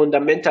that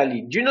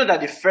fundamentally, do you know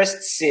that the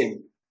first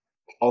sin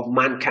of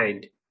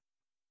mankind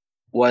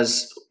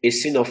was a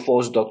sin of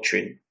false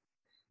doctrine?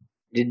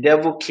 The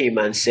devil came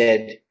and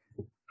said,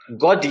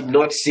 God did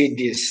not say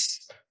this.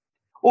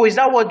 Oh, is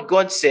that what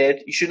God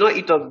said? You should not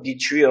eat of the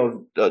tree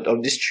of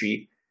this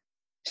tree.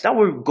 Is that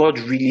what God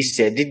really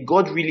said? Did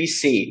God really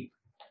say?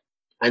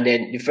 And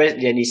then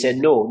he said,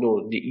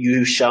 no,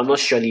 you shall not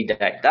surely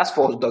die. That's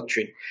false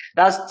doctrine.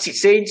 That's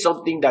saying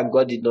something that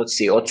God did not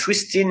say, or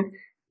twisting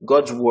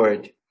God's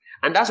word.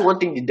 And that's one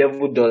thing the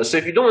devil does. So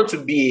if you don't want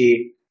to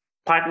be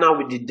a partner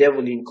with the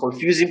devil in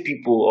confusing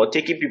people or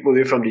taking people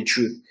away from the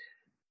truth,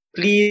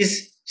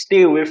 please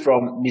stay away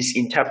from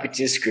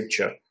misinterpreting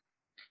scripture.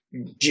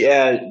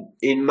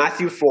 In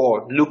Matthew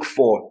 4, Luke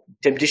 4,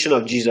 temptation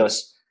of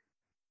Jesus,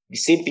 the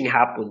same thing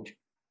happened,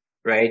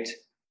 right?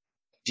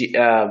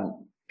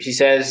 He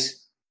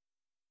says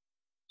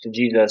to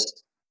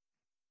Jesus,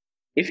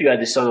 if you are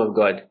the Son of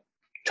God,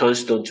 turn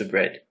stone to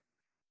bread,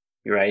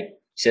 right?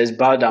 He says,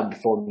 bow down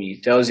before me.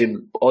 He tells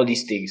him all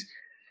these things.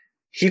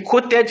 He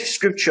quoted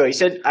scripture. He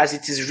said, as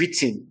it is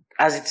written,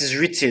 as it is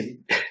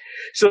written.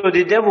 So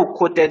the devil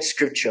quoted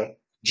scripture.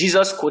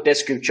 Jesus quoted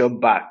scripture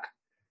back.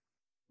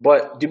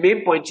 But the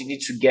main point you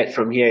need to get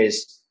from here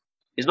is,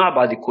 it's not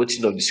about the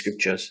quoting of the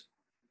scriptures.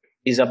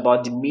 It's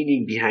about the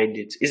meaning behind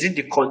it. Is it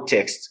the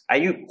context? Are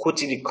you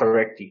quoting it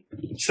correctly?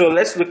 So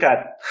let's look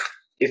at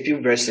a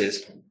few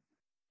verses.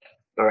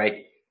 All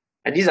right.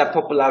 And these are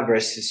popular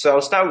verses. So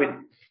I'll start with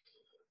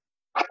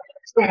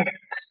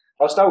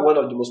one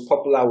of the most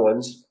popular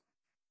ones.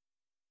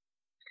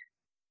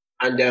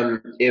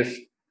 And if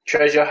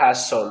Treasure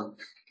has some,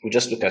 we'll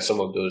just look at some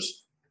of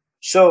those.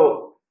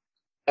 So,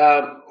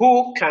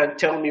 who can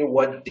tell me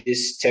what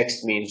this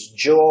text means?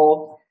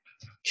 Joel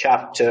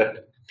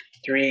chapter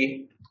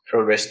 3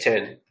 from verse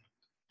 10.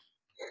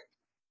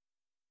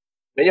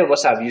 Many of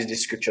us have used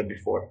this scripture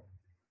before.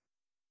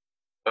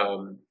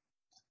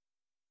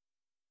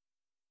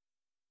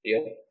 Yeah.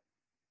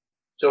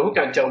 So who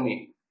can tell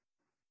me?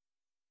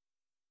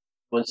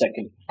 1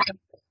 second.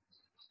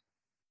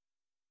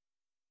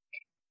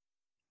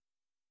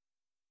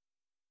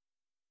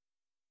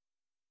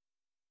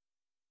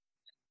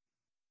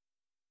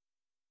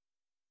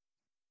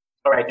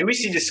 All right, do we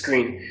see the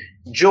screen?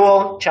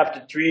 Joel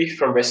chapter 3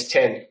 from verse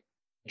 10.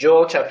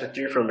 Joel chapter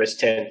 3 from verse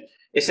 10.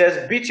 It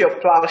says, beat your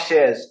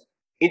plowshares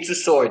into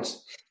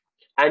swords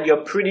and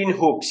your pruning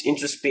hooks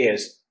into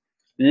spears.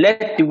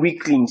 Let the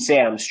weakling say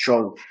I'm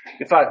strong.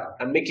 In fact,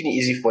 I'm making it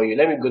easy for you.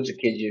 Let me go to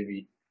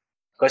KJV.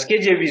 Because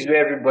KJV is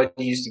where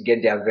everybody used to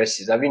get their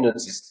verses. Have you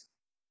noticed?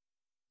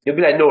 They'll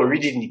be like, no,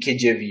 read it in the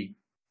KJV.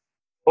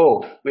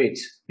 Oh, wait.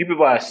 You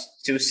people are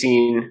still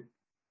seeing...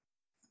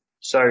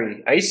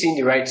 Sorry. Are you seeing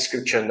the right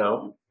scripture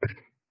now?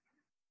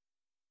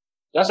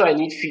 That's why I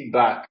need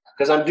feedback.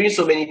 Because I'm doing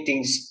so many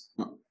things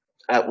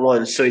at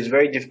once. So it's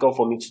very difficult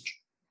for me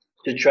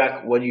to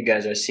track what you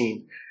guys are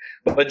seeing.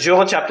 But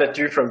Joel chapter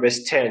 3 from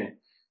verse 10.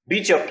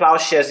 Beat your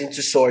plowshares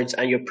into swords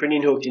and your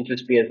pruning hooks into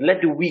spears.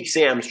 Let the weak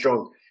say I'm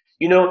strong.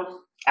 You know,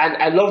 and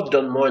I love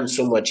Don Moen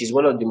so much. He's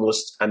one of the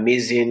most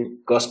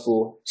amazing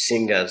gospel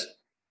singers.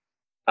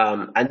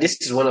 And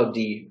this is one of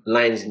the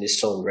lines in the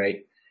song, right?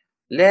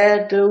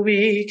 Let the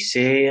weak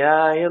say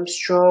I am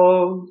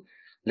strong.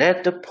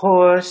 Let the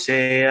poor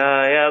say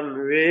I am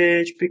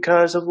rich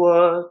because of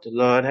what the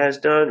Lord has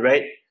done,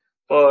 right?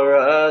 For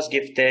us,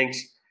 give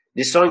thanks.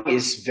 The song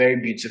is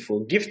very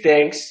beautiful. Give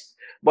thanks.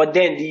 But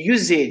then the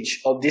usage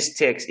of this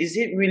text, is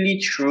it really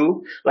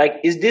true? Like,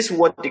 is this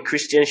what the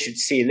Christian should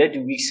say? Let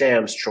the weak say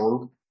I'm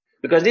strong.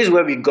 Because this is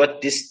where we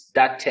got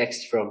that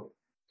text from.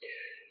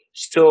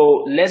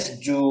 So let's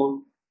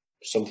do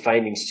some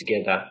findings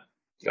together.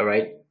 All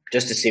right?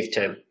 Just to save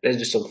time. Let's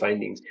do some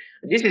findings.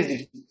 This is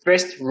the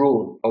first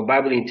rule of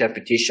Bible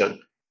interpretation.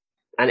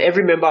 And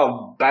every member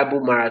of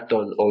Bible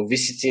Marathon or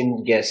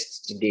visiting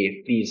guests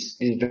today, please,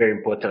 this is very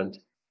important.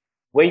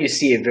 When you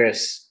see a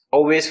verse,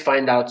 always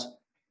find out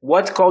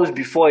what comes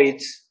before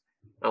it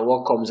and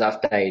what comes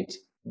after it.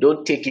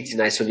 Don't take it in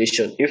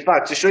isolation. In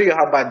fact, to show you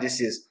how bad this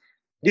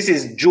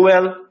is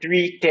Joel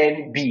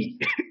 3:10b.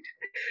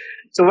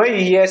 So when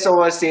you hear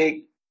someone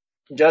say,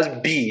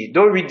 just B,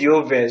 don't read the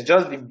whole verse,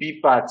 just the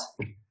B part,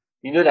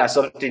 you know that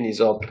something is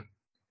up.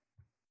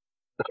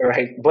 All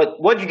right.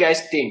 But what do you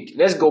guys think?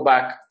 Let's go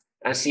back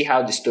and see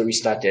how the story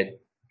started.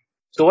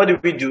 So what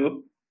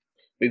do?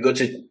 We go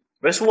to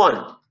verse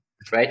 1,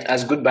 right?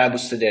 As good Bible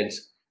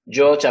students.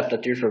 Joel chapter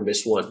 3 from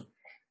verse 1.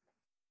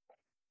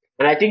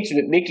 And I think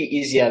to make it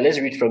easier, let's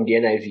read from the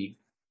NIV.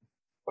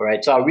 All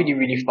right. So I'll read it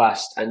really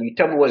fast and you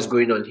tell me what's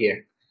going on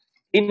here.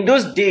 In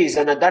those days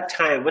and at that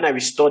time, when I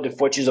restore the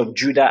fortunes of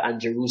Judah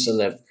and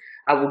Jerusalem,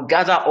 I will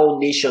gather all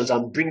nations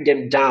and bring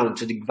them down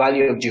to the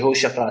valley of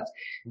Jehoshaphat.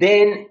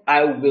 Then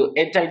I will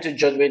enter into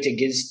judgment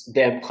against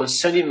them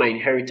concerning my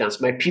inheritance,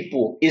 my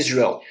people,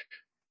 Israel.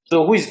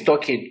 So who is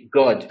talking?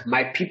 God,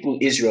 my people,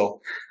 Israel,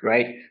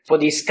 right? For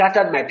they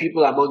scattered my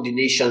people among the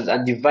nations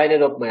and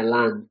divided up my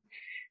land.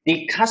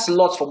 They cast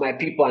lots for my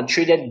people and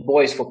traded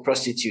boys for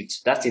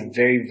prostitutes. That's a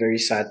very, very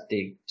sad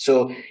thing.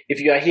 So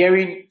if you are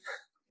hearing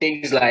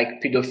things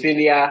like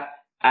pedophilia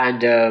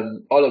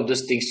and all of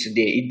those things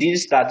today, it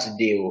didn't start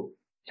today.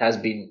 It has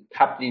been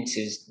happening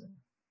since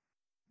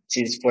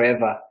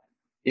forever.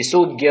 They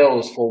sold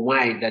girls for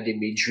wine that they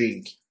may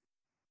drink.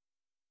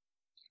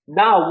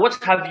 Now,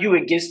 what have you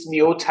against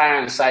me, O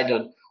Tyre and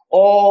Sidon,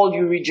 all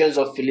you regions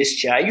of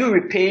Philistia? Are you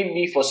repaying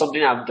me for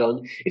something I've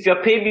done? If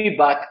you're paying me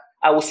back,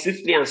 I will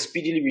swiftly and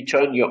speedily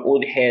return your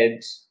old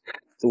heads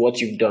to what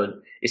you've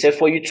done. It said,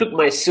 for you took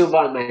my silver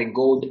and my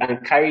gold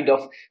and carried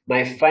off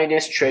my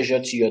finest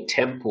treasure to your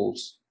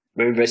temples.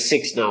 We're in verse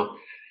 6 now.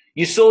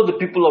 You sold the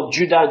people of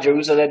Judah and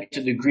Jerusalem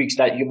to the Greeks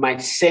that you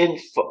might send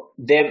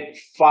them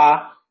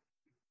far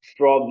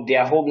from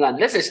their homeland.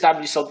 Let's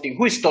establish something.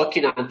 Who is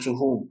talking and to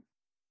whom?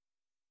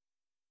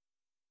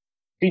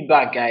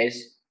 Feedback,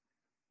 guys.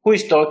 Who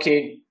is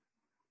talking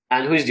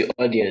and who is the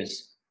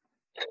audience?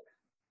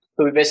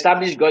 So we've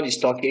established God is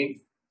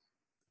talking,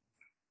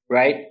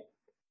 right?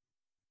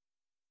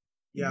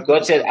 Yeah.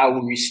 God said, I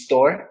will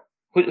restore.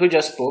 Who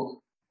just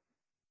spoke?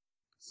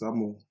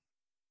 Samuel.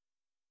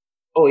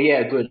 Oh,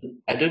 yeah, good.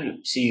 I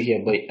don't see you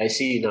here, but I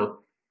see you now.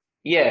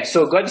 Yeah,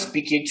 so God is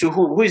speaking to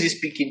whom? Who is he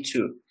speaking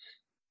to?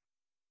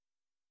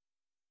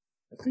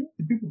 I think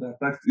the people that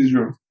attacked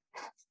Israel.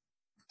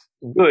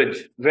 Good.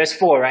 Verse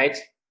 4, right?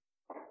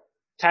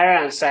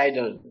 Tyre and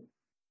Sidon.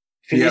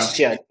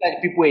 Philistia. Yeah.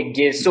 People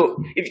against.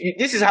 So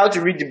this is how to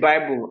read the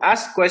Bible.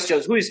 Ask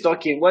questions. Who is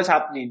talking? What's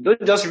happening?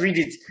 Don't just read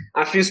it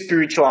and feel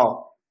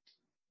spiritual.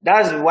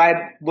 That's why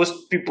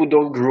most people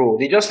don't grow.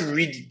 They just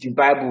read the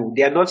Bible.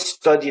 They are not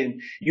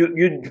studying.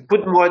 You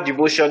put more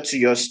devotion to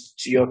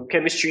your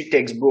chemistry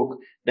textbook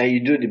than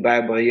you do the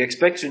Bible. And you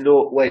expect to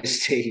know what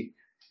it's saying.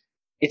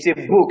 It's a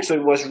book, so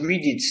you must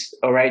read it.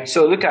 All right.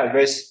 So look at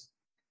verse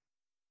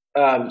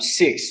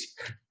 6.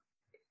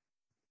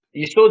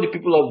 You sold the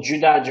people of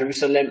Judah and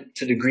Jerusalem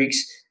to the Greeks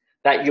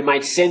that you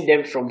might send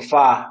them from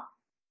far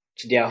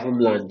to their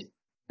homeland.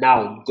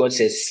 Now God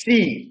says,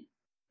 see,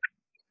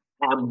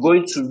 I'm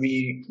going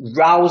to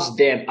rouse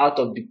them out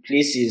of the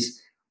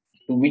places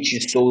to which you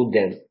sold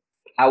them.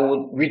 I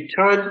will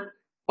return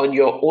on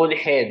your own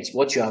heads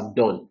what you have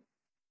done.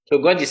 So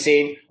God is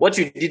saying, what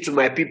you did to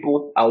my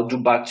people, I will do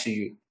back to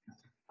you.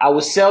 I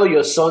will sell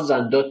your sons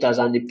and daughters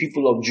and the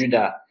people of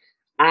Judah,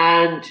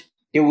 and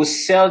they will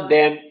sell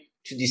them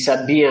to the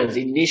Sabaeans,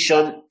 a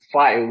nation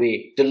far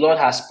away. The Lord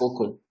has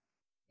spoken.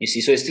 You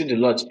see, so it's still the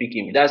Lord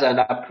speaking. That's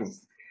another proof.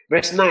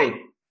 Verse 9.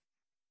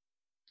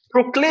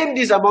 Proclaim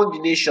this among the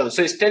nations.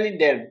 So it's telling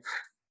them,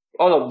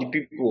 all of the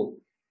people,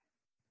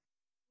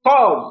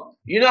 come.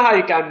 You know how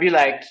you can be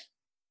like,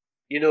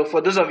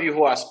 for those of you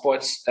who are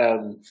sports,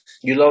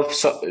 you love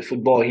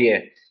football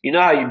here. You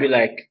know how you be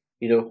like,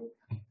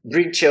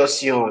 bring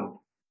Chelsea on.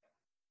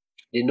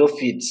 They know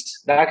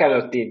fits, that kind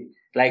of thing.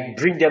 Like,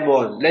 bring them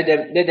on. Let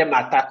them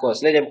attack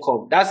us. Let them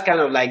come. That's kind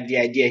of like the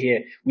idea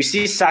here. We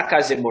see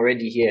sarcasm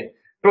already here.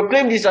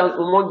 Proclaim this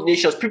among the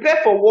nations. Prepare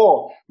for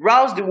war.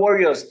 Rouse the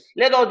warriors.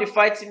 Let all the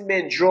fighting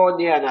men draw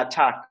near and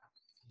attack.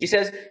 He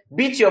says,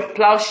 beat your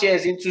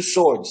plowshares into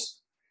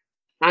swords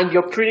and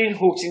your pruning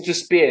hooks into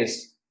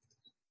spears.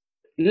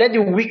 Let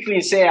the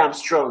weakling say, I'm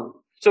strong.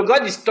 So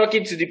God is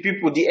talking to the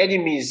people, the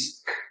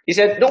enemies. He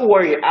said, don't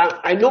worry.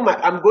 I know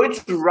I'm going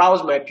to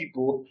rouse my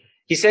people.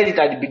 He said it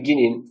at the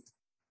beginning.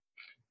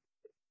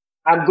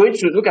 I'm going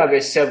to, look at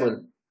verse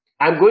 7.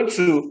 I'm going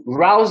to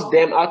rouse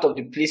them out of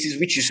the places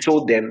which you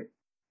sold them,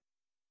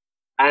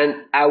 and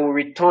I will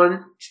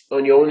return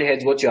on your own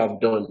heads what you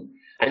have done.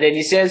 And then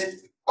he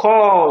says,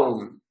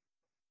 come,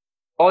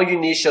 all you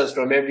nations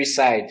from every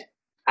side,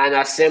 and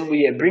assemble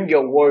here. Bring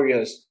your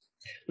warriors.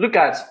 Look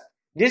at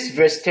this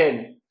verse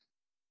 10.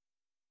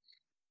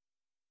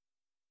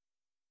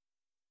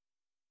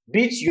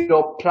 Beat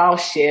your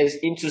plowshares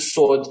into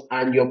swords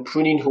and your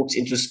pruning hooks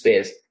into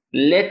spears.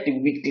 Let the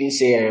weakling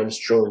say, I am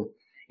strong.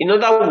 In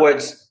other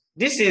words,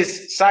 this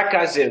is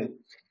sarcasm.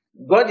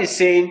 God is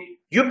saying,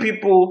 you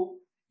people,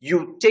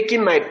 you've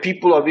taken my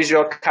people of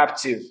Israel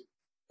captive.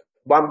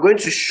 But I'm going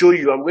to show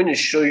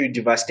you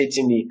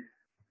devastatingly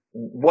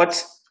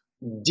what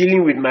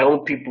dealing with my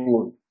own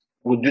people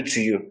will do to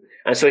you.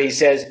 And so he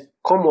says,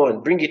 come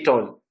on, bring it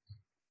on.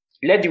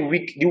 Let the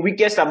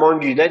weakest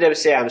among you, let them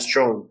say, I'm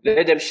strong.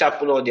 Let them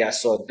sharpen all their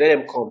swords. Let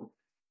them come.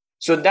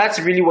 So that's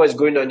really what's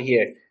going on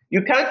here.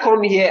 You can't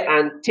come here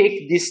and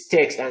take this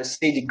text and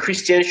say the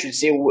Christian should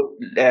say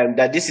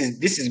that this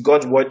is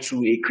God's word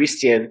to a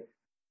Christian,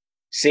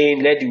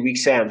 saying, let the weak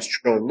say, I'm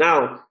strong.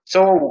 Now,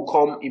 someone will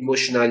come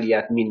emotionally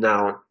at me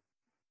now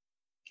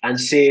and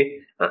say,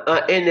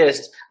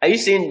 Ernest, are you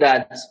saying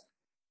that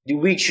the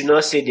weak should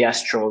not say they are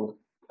strong?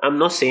 I'm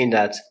not saying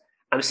that.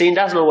 I'm saying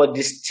that's not what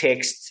this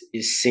text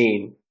is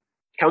saying.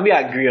 Can we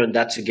agree on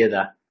that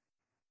together?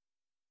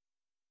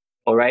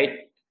 All right?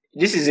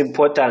 This is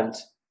important.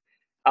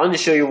 I want to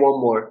show you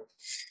one more.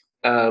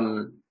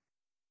 And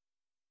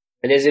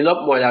there's a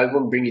lot more that I'll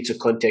even bring it to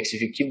context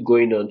if you keep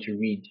going on to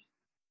read.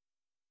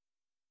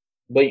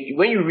 But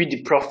when you read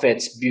the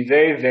prophets, be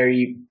very,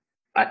 very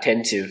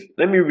attentive.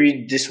 Let me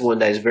read this one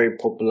that is very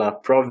popular.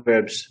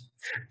 Proverbs.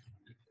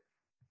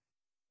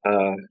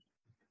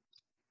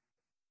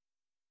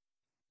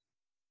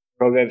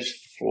 Proverbs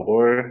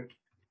 4.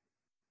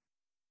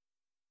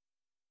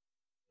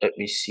 Let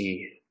me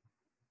see.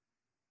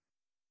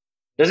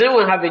 Does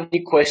anyone have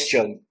any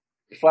question?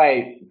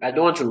 I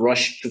don't want to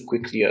rush too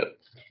quickly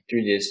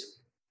through this.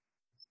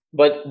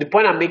 But the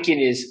point I'm making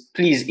is,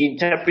 please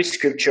interpret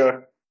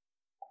scripture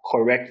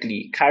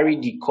correctly. Carry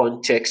the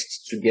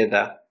context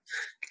together.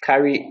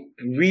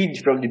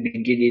 Read from the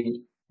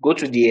beginning, go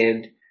to the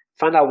end,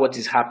 find out what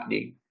is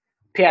happening.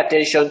 Pay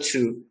attention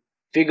to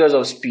figures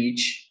of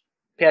speech.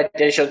 Pay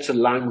attention to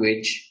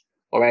language.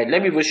 All right,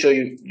 let me even show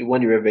you the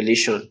one in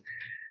Revelation.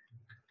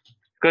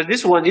 Because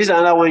this is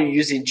another one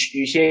you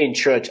hear in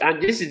church.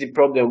 And this is the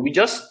problem. We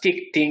just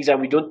take things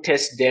and we don't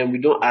test them. We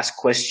don't ask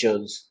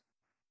questions.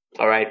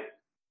 All right.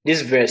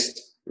 This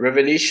verse,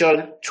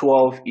 Revelation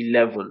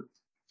 12:11.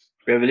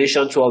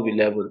 Revelation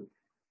 12:11.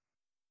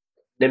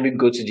 Let me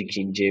go to the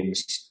King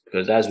James,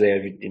 because that's where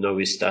everything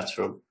always starts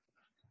from.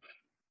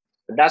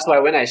 That's why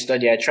when I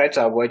study, I try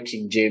to avoid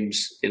King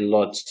James a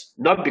lot.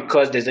 Not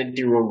because there's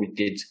anything wrong with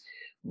it,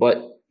 but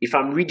if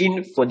I'm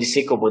reading for the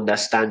sake of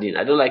understanding,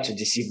 I don't like to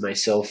deceive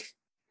myself.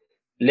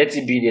 Let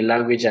it be in a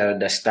language I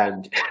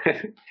understand.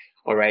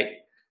 All right.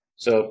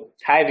 So,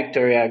 hi,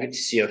 Victoria. Good to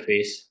see your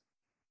face.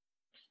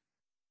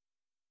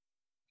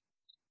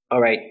 All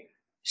right.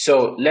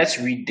 So, let's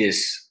read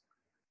this.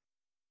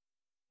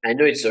 I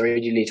know it's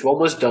already late. We're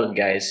almost done,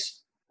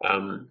 guys.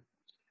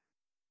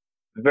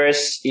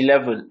 Verse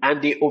 11.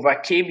 And they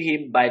overcame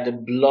him by the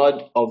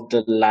blood of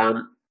the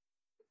Lamb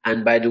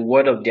and by the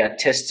word of their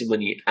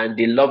testimony, and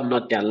they loved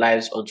not their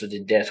lives unto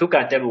the death. Who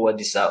can tell me what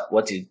this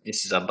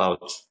is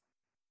about?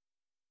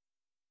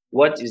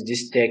 What is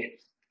this text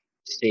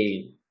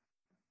saying?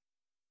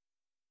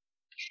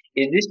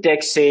 Is this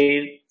text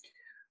saying,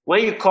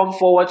 when you come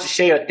forward to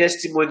share your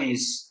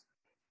testimonies,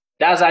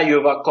 that's how you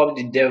overcome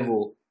the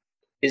devil?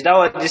 Is that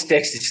what this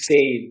text is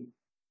saying?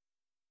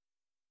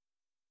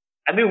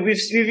 I mean, we've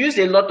used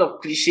a lot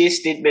of cliche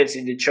statements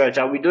in the church,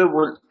 and we don't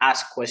even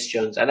ask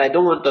questions. And I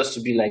don't want us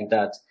to be like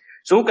that.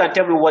 So who can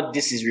tell me what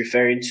this is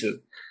referring to?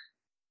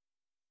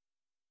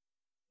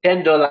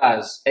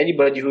 $10.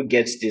 Anybody who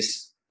gets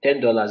this?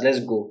 $10. Let's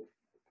go.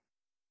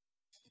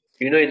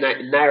 You know,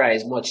 Naira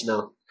is much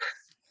now.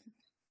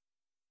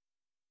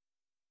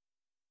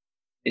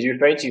 It's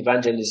referring to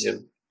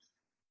evangelism.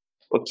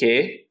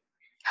 Okay.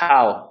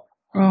 How?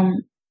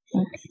 Okay.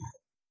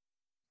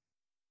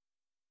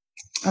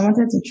 I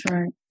wanted to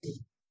try.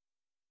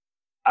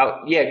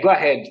 Yeah, go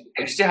ahead.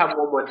 We still have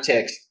one more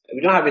text. We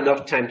don't have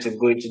enough time to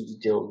go into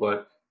detail,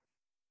 but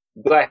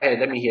go ahead.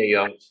 Let me hear you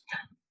out.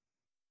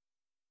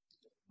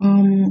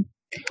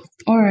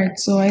 All right.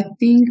 So I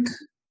think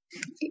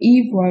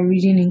if we're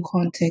reading in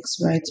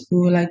context, right, we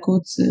will like go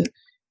to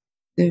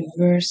the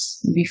verse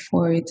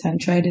before it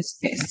and try to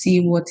see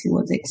what he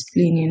was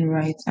explaining,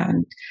 right?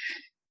 And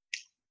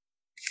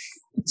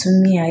to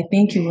me, I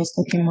think he was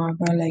talking more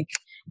about like,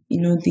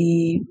 you know,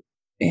 the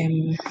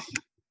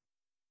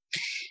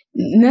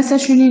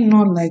necessarily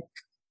not like,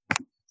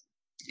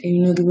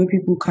 you know, the way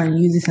people can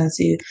use it and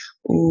say,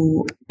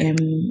 oh,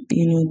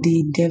 you know,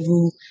 the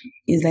devil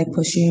is like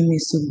pursuing me,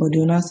 so, but they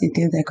will not say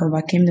things like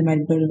overcame them by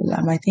the blood of the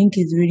Lamb. I think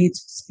it's really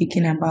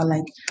speaking about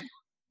like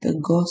the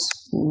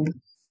gospel,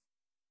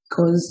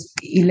 because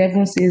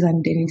 11 says,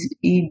 and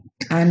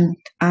then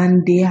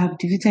and they have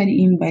defeated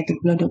him by the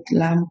blood of the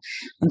Lamb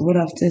and the word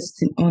of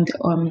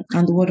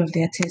and the word of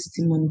their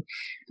testimony.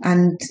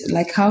 And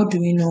like, how do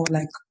we know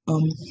like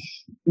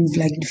we've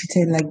like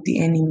defeated like the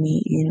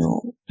enemy, you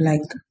know,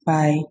 like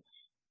by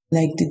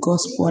like the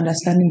gospel,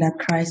 understanding that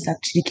Christ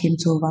actually came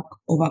to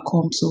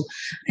overcome. So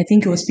I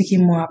think it was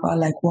speaking more about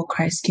like what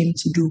Christ came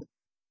to do,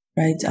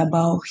 right?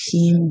 About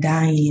him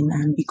dying,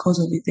 and because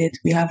of his death,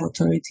 we have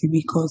authority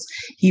because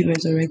he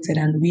resurrected,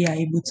 and we are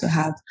able to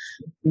have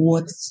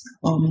what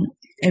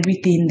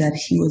everything that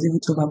he was able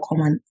to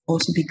overcome, and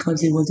also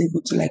because he was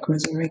able to like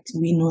resurrect,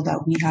 we know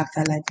that we have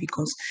that life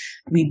because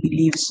we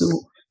believe. So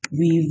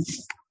we've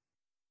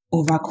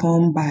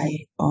overcome by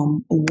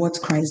what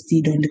Christ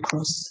did on the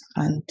cross,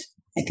 and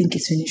I think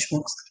it's finished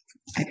works.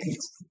 I think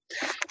so.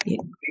 Yeah.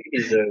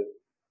 Is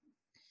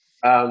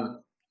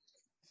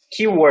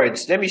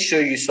keywords. Let me show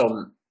you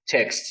some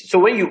text. So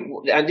when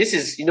you, and this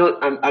is, you know,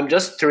 I'm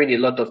just throwing a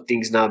lot of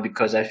things now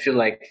because I feel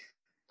like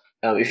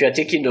if you're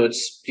taking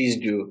notes, please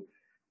do.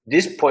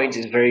 This point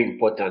is very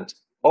important.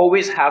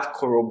 Always have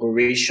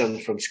corroboration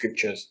from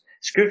scriptures.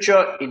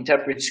 Scripture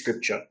interprets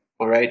scripture.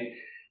 All right.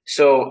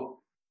 So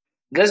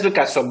let's look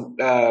at some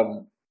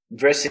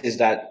verses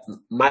that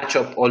match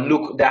up or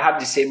look that have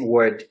the same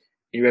word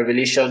in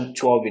Revelation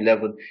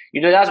 12:11.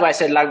 You know, that's why I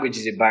said language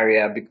is a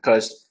barrier,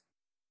 because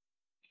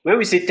when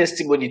we say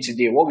testimony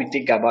today, what we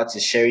think about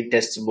is sharing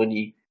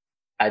testimony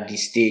at the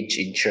stage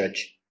in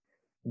church.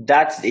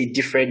 That's a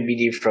different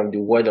meaning from the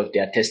word of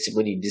their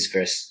testimony in this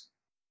verse.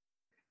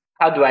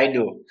 How do I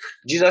know?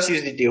 Jesus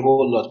used it a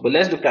whole lot, but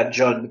let's look at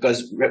John,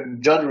 because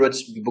John wrote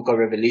the book of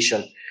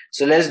Revelation.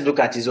 So let's look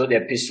at his own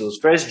epistles.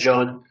 1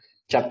 John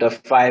chapter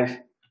 5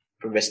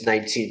 from verse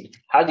 19.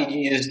 How did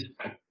he use,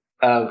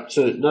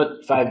 so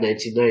not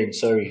 5:99,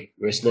 sorry,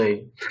 verse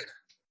 9.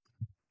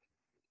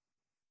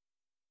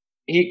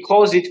 He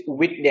calls it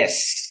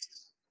witness.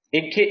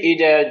 In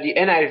the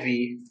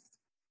NIV,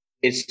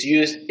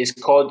 it's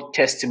called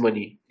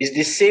testimony. It's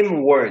the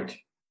same word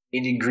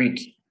in the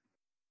Greek.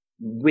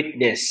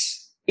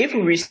 Witness. If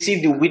we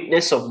receive the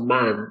witness of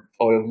man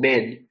or of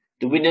men,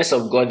 the witness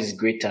of God is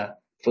greater.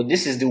 For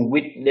this is the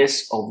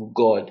witness of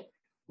God,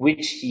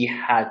 which he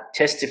had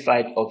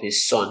testified of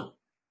his Son.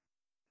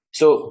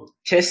 So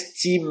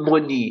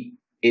testimony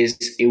is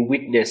a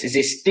witness, is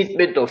a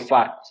statement of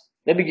fact.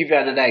 Let me give you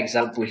another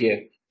example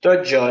here.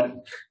 3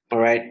 John, all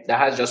right, that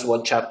has just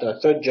one chapter.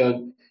 3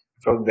 John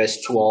from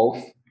verse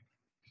 12.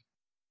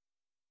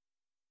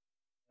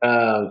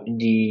 I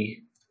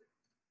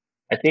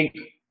think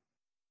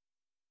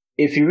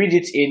if you read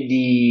it in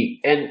the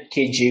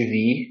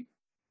NKJV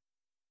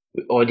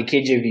or the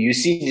KJV, you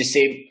see the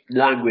same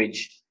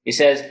language. It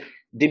says,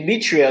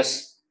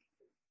 Demetrius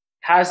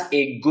has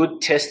a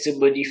good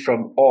testimony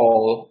from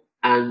all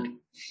and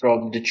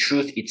from the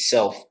truth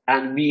itself,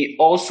 and we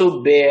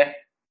also bear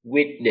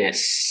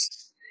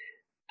witness,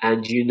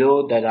 and you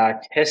know that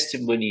our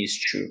testimony is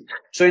true.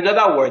 So in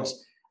other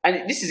words,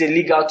 and this is a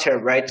legal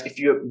term, right? If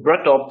you're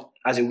brought up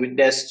as a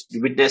witness, the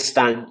witness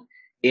stand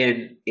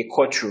in a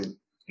courtroom,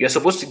 you're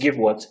supposed to give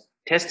what?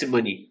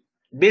 Testimony.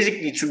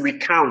 Basically to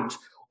recount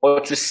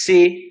or to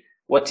say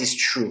what is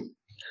true.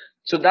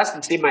 So that's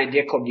the same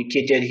idea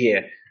communicated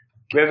here.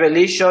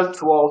 Revelation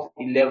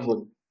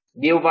 12:11.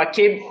 They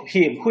overcame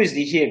him. Who is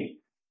the him?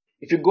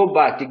 If you go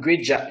back, the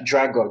great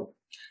dragon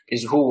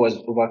is who was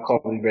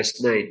overcome in verse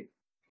 9.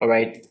 All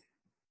right.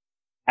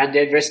 And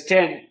then verse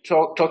 10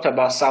 talked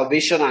about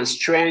salvation and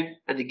strength,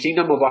 and the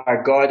kingdom of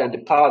our God and the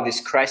power of his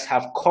Christ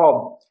have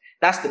come.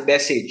 That's the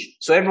message.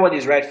 So everyone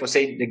is right for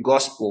saying the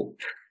gospel,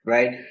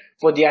 right?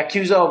 For the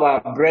accuser of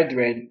our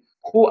brethren,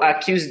 who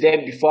accused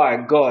them before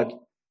our God,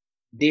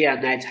 day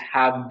and night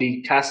have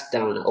been cast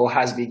down or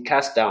has been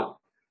cast down.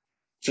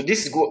 So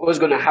this is what's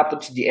going to happen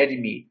to the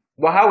enemy.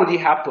 But how will it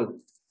happen?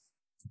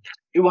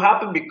 It will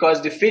happen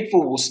because the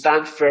faithful will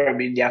stand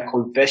firm in their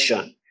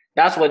confession.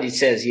 That's what it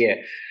says here.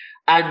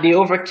 And they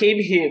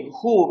overcame him.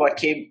 Who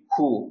overcame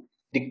who?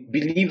 The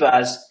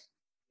believers.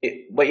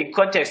 But in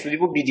context, will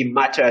even be the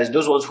martyrs,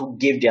 those ones who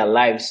gave their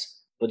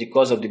lives for the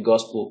cause of the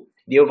gospel.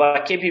 They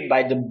overcame him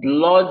by the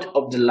blood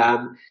of the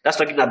Lamb. That's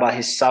talking about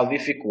his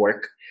salvific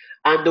work.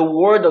 And the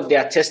word of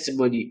their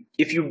testimony.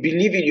 If you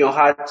believe in your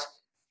heart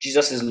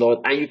Jesus is Lord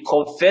and you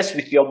confess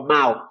with your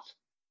mouth,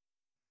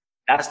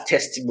 that's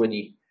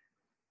testimony.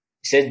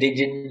 He said they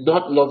did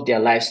not love their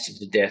lives to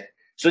the death.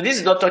 So this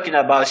is not talking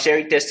about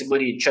sharing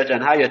testimony in church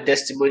and how your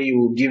testimony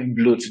will give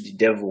blow to the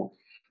devil.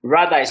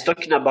 Rather, it's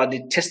talking about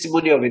the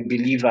testimony of a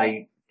believer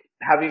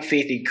having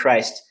faith in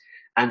Christ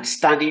and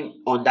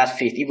standing on that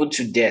faith, even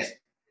to death.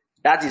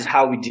 That is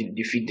how we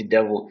defeat the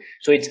devil.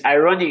 So it's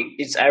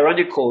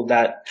ironical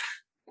that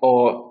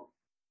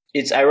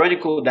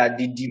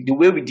the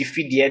way we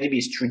defeat the enemy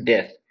is through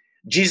death.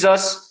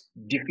 Jesus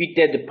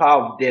defeated the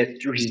power of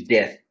death through his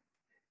death.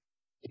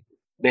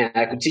 Man,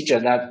 I could teach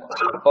on that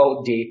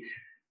all day.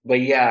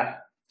 But yeah,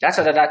 that's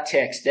another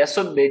text. There's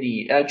so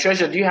many.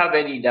 Treasure, do you have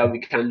any that we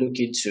can look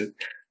into?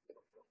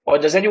 Or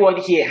does anyone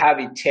here have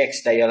a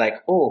text that you're like,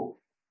 oh,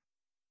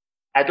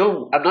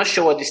 I'm not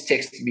sure what this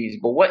text means,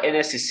 but what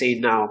Ernest is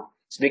saying now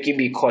is making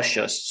me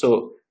cautious.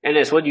 So,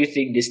 Ernest, what do you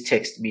think this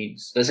text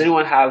means? Does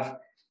anyone have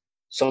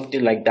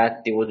something like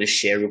that they want to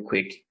share real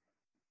quick?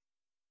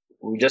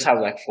 We just have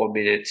like 4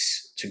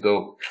 minutes to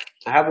go.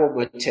 I have one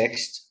more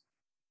text.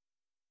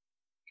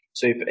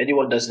 So if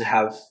anyone doesn't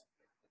have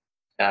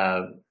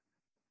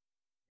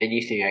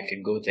anything, I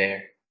can go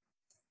there.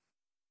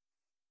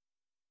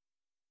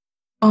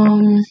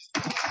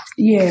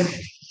 Yeah.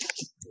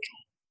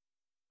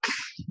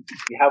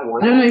 You have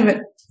one? I don't know if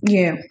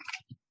yeah.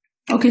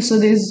 Okay, so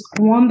there's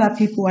one that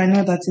I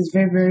know that is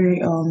very,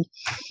 very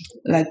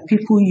like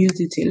people use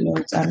it a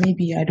lot, and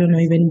maybe I don't know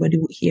if anybody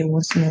here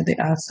wants to know the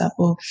answer,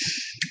 but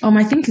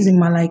I think it's in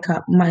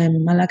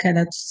Malachi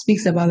that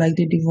speaks about like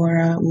the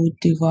devourer will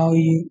devour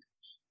you,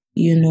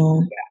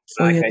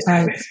 for your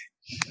tithes.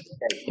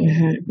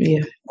 Yeah.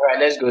 All right,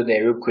 let's go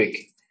there real quick.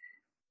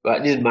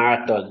 But this is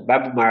Bible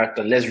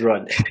marathon. Let's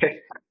run.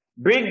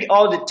 Bring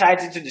all the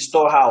tithes into the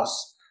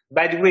storehouse.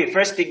 By the way,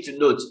 first thing to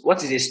note,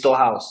 what is a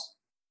storehouse?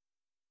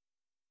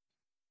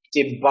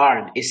 It's a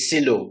barn, a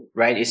silo,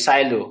 right? A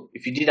silo.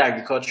 If you did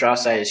agricultural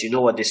science, you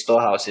know what the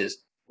storehouse is.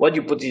 What do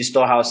you put in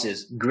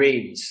storehouses?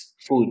 Grains,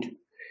 food.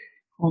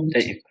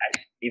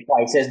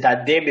 It says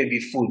that there may be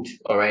food,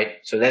 all right?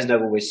 So let's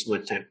never waste more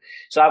time.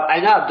 So I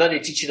know I've done a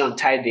teaching on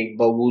tithing,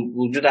 but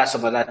we'll do that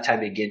some other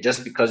time again,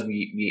 just because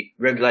we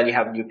regularly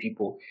have new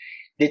people.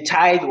 The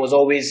tithe was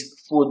always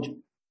food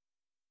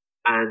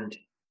and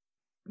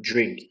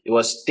drink. It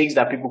was things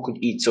that people could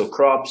eat. So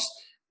crops,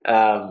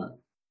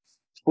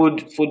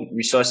 food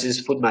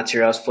resources, food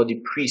materials for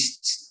the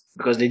priests,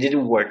 because they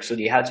didn't work, so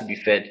they had to be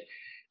fed.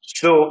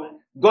 So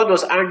God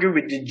was angry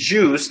with the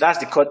Jews. That's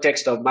the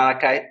context of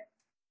Malachi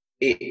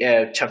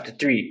chapter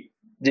 3.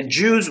 The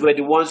Jews were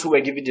the ones who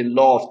were given the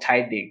law of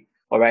tithing,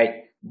 all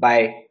right,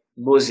 by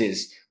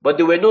Moses, but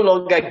they were no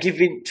longer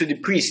given to the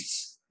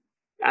priests.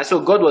 And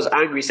so God was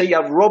angry. He said, you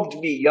have robbed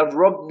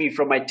me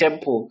from my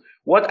temple.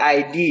 What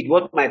I need,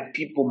 what my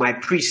people, my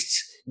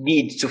priests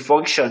need to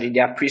function in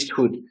their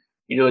priesthood,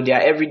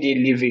 their everyday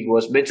living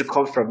was meant to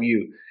come from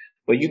you.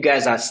 But you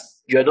guys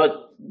you're not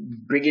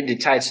bringing the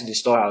tithes to the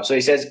storehouse. So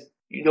he says,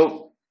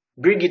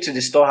 bring it to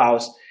the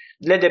storehouse.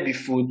 Let there be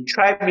food.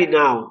 Try me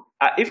now.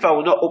 If I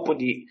will not open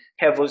the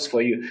heavens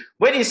for you.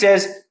 When he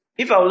says,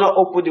 if I will not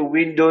open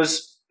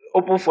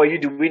for you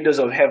the windows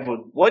of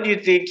heaven, what do you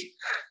think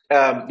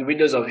the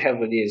windows of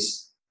heaven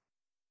is?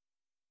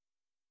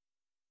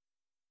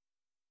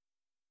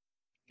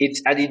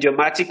 It's an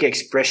idiomatic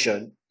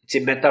expression. It's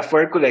a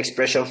metaphorical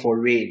expression for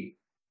rain.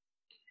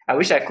 I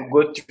wish I could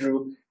go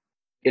through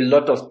a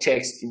lot of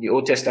text in the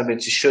Old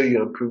Testament to show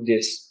you and prove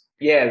this.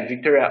 Yeah,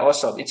 Victoria,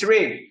 awesome. It's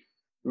rain.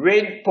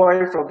 Rain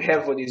pouring from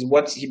heaven is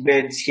what he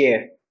meant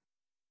here.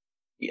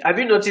 Have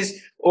you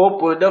noticed?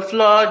 Open the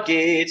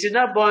floodgates in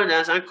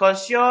abundance and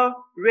cause your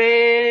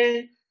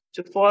rain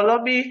to fall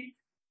on me.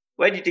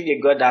 Where do you think they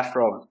got that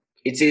from?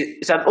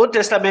 It's an Old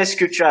Testament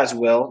scripture as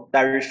well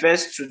that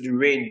refers to the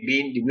rain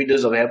being the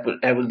windows of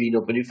heaven being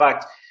open. In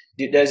fact,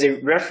 there's a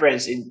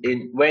reference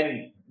in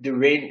when the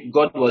rain,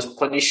 God was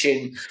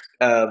punishing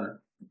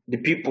the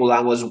people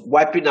and was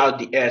wiping out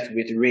the earth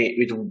with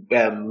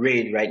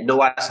rain, right?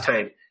 Noah's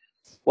time.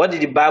 What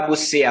did the Bible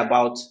say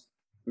about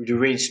the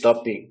rain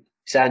stopping?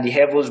 It said the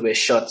heavens were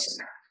shut.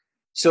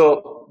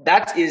 So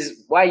that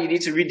is why you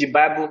need to read the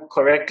Bible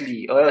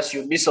correctly, or else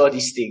you miss all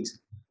these things.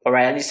 All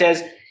right, and it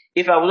says,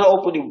 if I will not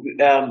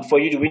open for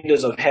you the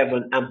windows of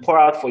heaven and pour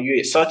out for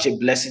you such a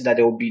blessing that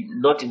there will be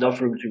not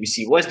enough room to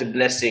receive. What's the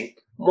blessing?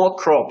 More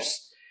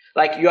crops.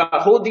 Like you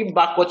are holding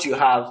back what you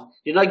have.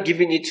 You're not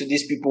giving it to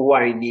these people who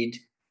are in need.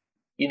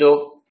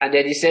 And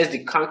then he says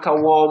the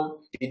cankerworm,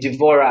 the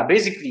devourer.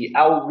 Basically,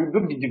 I will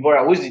rebuke the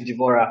devourer. Who's the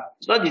devourer?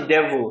 It's not the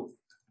devil.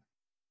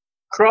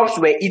 Crops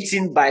were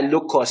eaten by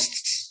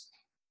locusts.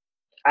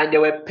 And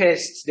there were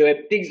pests. There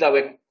were things that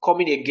were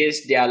coming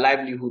against their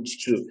livelihoods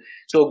too.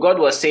 So God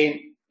was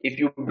saying, if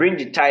you bring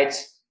the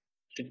tithes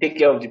to take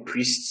care of the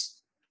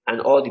priests and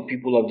all the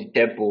people of the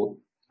temple,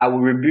 I will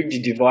rebuke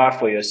the devourer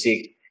for your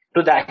sake,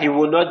 so that he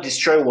will not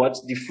destroy what?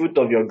 The fruit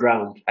of your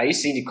ground. Are you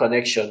seeing the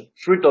connection?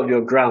 Fruit of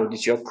your ground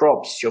is your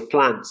crops, your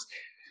plants.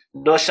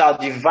 Nor shall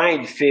the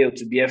vine fail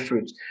to bear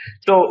fruit.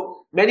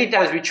 So many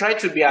times we try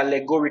to be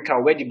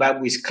allegorical when the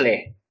Bible is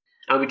clear.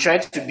 And we try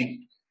to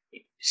be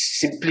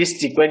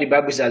simplistic when the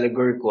Bible is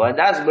allegorical. And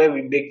that's where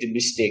we make the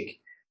mistake.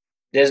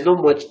 There's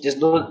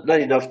not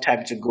enough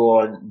time to go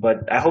on, but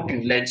I hope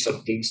you've learned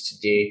some things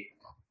today.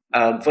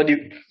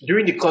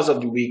 During the course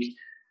of the week,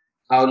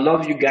 I would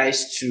love you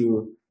guys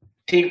to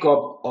think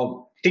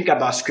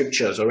about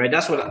scriptures. All right,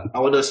 that's what I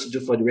want us to do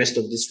for the rest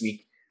of this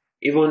week,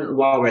 even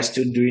while we're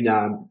still doing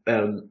our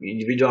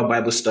individual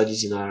Bible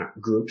studies in our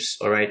groups.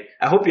 All right,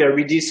 I hope you are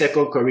reading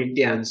 2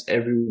 Corinthians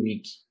every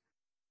week.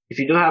 If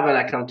you don't have an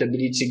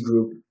accountability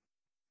group,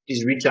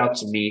 please reach out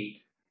to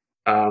me.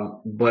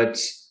 But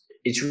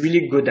it's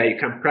really good that you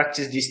can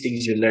practice these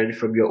things you learn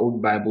from your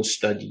own Bible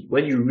study.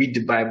 When you read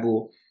the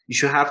Bible, you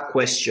should have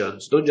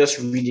questions. Don't just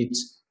read it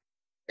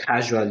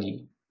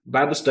casually.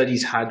 Bible study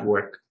is hard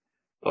work,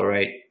 all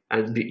right?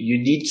 And you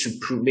need to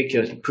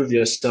prove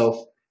yourself.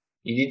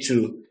 You need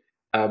to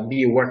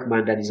be a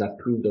workman that is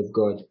approved of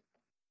God,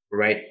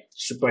 right?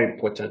 Super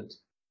important.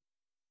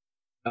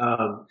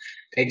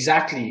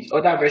 Exactly.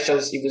 Other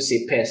versions even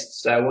say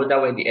pest. So I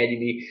wonder when the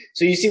enemy.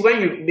 So you see,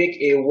 when you make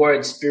a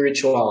word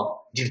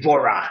spiritual,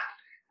 devourer,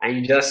 and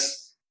you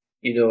just,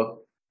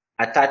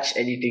 attach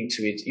anything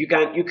to it, you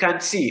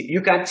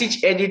can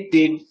teach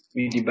anything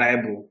with the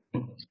Bible.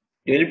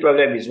 The only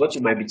problem is what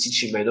you might be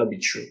teaching might not be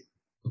true.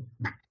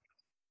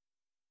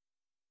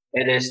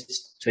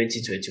 Ernest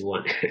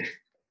 2021.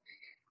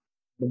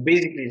 But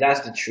basically,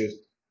 that's the truth.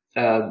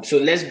 So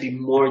let's be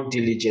more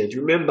diligent.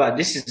 Remember,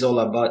 this is all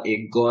about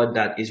a God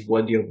that is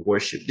worthy of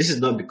worship. This is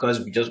not because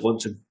we just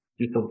want to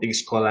do something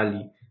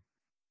scholarly.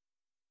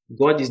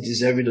 God is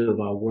deserving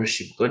of our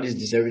worship. God is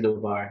deserving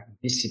of our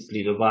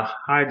discipline, of our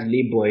hard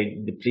labor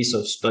in the place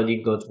of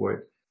studying God's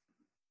word.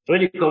 So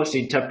when it comes to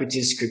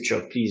interpreting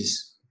scripture,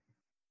 please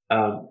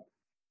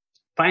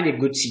find a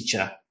good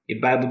teacher, a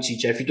Bible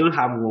teacher. If you don't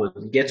have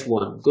one, get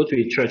one. Go to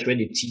a church where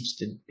they teach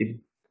the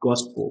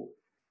gospel.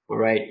 All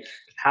right.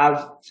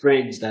 Have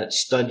friends that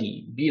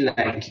study. Be in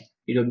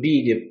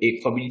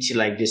a community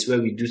like this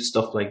where we do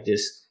stuff like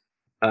this.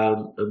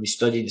 And we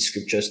study the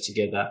scriptures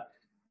together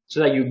so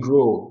that you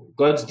grow.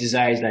 God's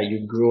desire is that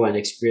you grow and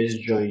experience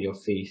joy in your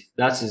faith.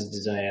 That's his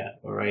desire.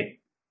 All right.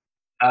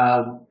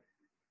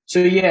 So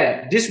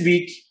yeah, this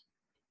week,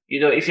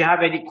 if you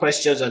have any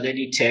questions on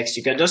any text,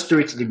 you can just throw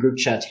it in the group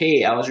chat.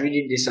 Hey, I was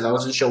reading this and I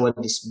wasn't sure what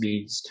this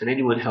means. Can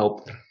anyone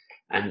help?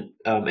 And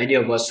any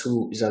of us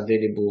who is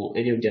available,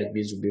 any of the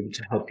admins will be able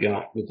to help you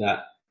out with that.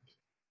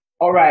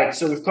 All right,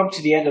 so we've come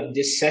to the end of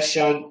this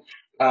session.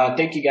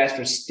 Thank you guys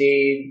for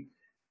staying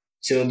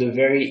till the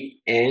very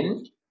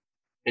end.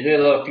 I know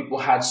a lot of people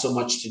had so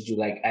much to do.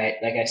 Like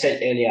I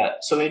said earlier,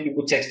 so many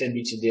people texted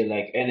me today,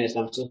 like, Ernest,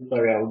 I'm so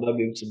sorry, I will not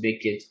be able to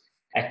make it.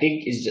 I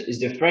think it's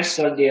the first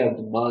Sunday of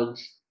the month.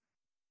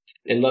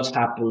 A lot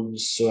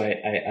happens, so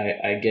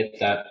I get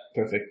that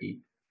perfectly.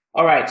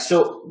 All right,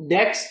 so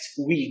next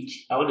week,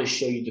 I want to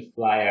show you the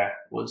flyer.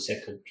 1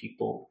 second,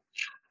 people.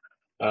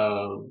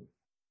 But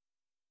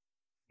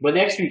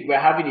next week, we're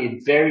having a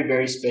very,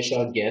 very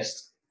special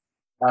guest.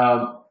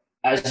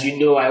 As you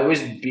know, I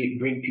always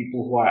bring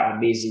people who are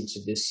amazing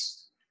to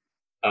this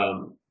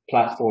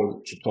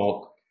platform to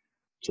talk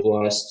to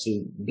us,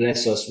 to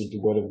bless us with the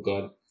word of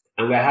God.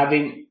 And we're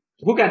having,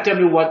 who can tell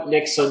me what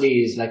next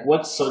Sunday is? Like,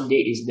 what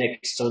Sunday is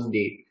next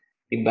Sunday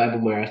in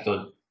Bible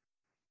Marathon?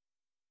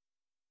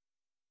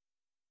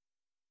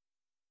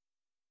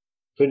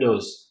 Who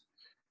knows?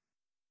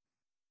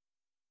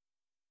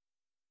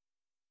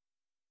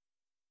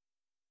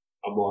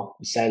 Amor,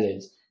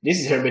 silence. This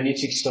is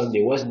Hermeneutics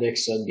Sunday. What's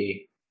next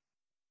Sunday?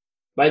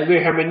 By the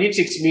way,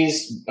 hermeneutics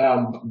means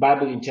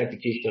Bible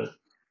interpretation.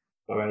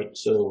 All right,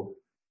 so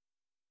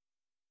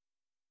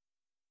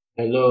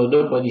hello,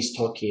 nobody's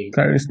talking.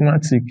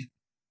 Charismatic.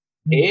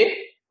 Eh?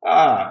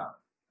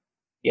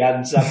 Yeah,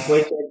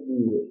 disappointed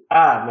me.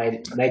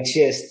 My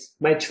chest,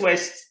 my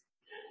chest.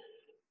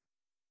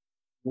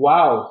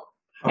 Wow.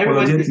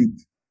 Apologetic.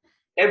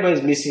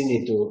 Everybody's missing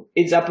it though.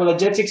 It's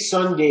Apologetic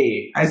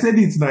Sunday. I said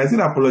it now. I said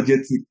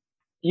apologetic.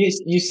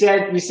 You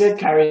said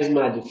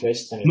charisma the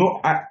first time. No,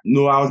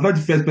 I was not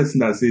the first person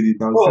that said it.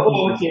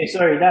 Okay.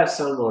 Sorry, that's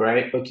Samuel,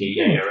 right? Okay,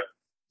 yeah, you're right.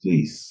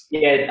 Please.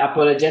 Yeah,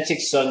 Apologetic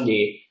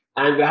Sunday.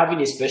 And we're having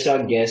a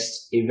special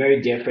guest, a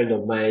very dear friend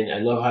of mine. I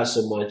love her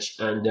so much.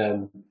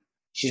 And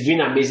she's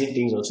doing amazing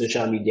things on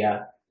social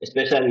media,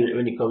 especially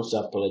when it comes to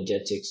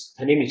apologetics.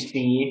 Her name is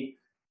Fini.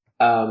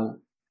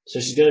 So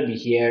she's going to be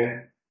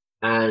here.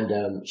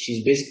 And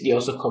she's basically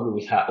also coming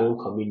with her own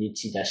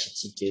community that she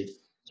teaches.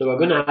 So we're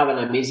going to have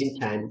an amazing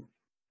time.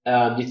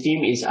 The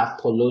theme is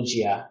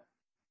Apologia.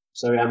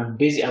 Sorry, I'm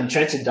busy. I'm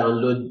trying to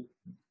download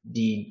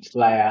the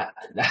flyer.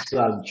 That's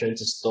what I'm trying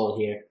to stall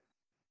here.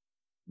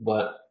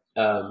 But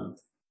the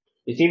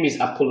theme is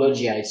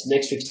Apologia. It's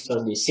next week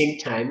Sunday, same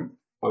time.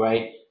 All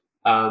right.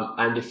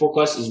 And the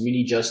focus is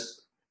really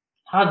just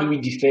how do we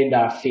defend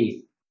our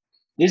faith?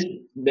 This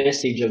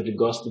message of the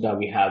gospel that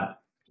we have,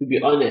 to be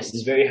honest,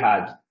 is very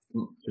hard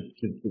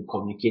to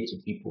communicate to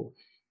people.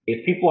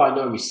 If people are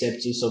not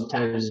receptive,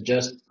 sometimes it's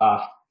just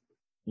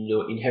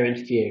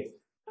inherent fear.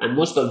 And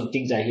most of the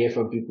things I hear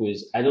from people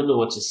is, I don't know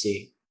what to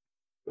say,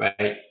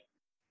 right?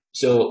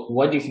 So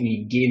what if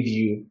we gave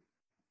you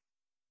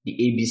the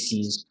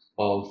ABCs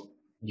of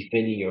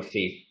defending your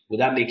faith? Would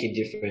that make a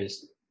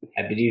difference?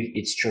 I believe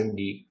it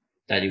strongly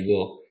that it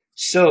will.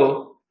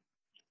 So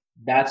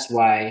that's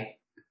why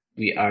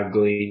we are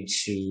going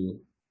to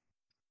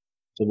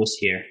almost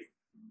here.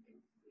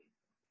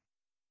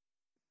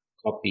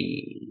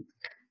 Copy.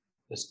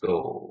 Let's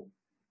go.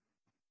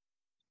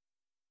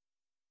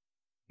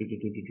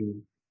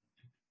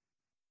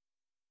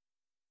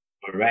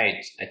 All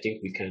right. I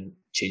think we can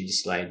change the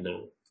slide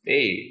now.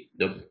 Hey,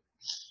 nope.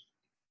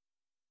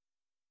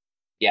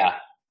 Yeah.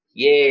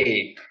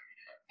 Yay.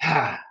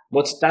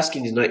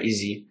 Multitasking is not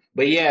easy.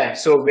 But yeah,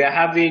 so we are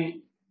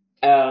having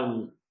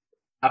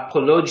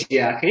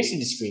Apologia. Can you see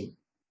the screen?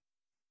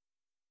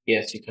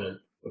 Yes, you can.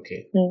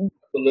 Okay.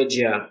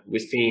 Apologia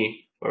with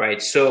me. All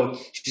right. So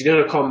she's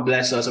going to come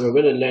bless us and we're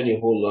going to learn a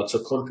whole lot. So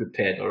come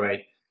prepared. All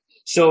right.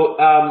 So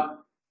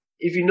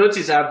if you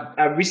notice,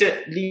 I've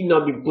recently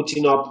not been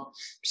putting up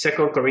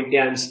 2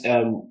 Corinthians,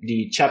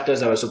 the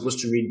chapters I was supposed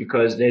to read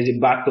because there's a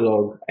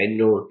backlog. I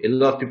know a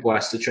lot of people are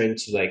still trying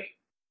to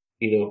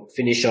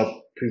finish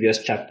up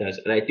previous chapters.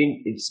 And I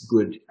think it's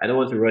good. I don't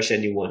want to rush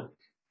anyone.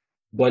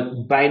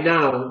 But by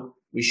now,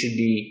 we should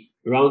be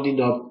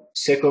rounding up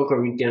 2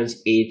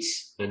 Corinthians 8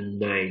 and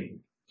 9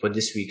 for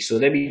this week. So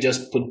let me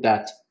just put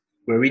that.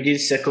 We're reading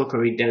 2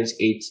 Corinthians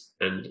 8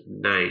 and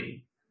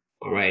 9.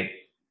 All right.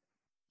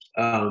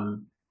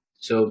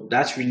 So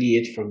that's really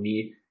it from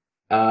me.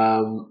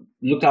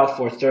 Look out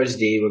for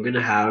Thursday. We're going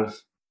to have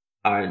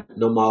our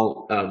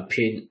normal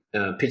pit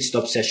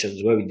stop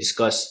sessions where we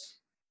discuss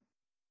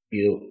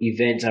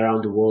events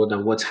around the world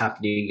and what's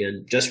happening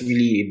and just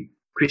really a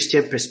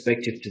Christian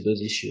perspective to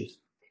those issues.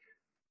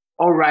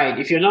 All right.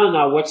 If you're not in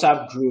our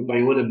WhatsApp group and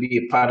you want to be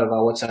a part of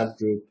our WhatsApp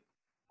group,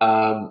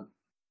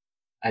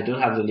 I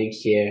don't have the link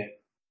here.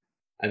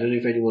 I don't know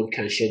if anyone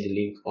can share the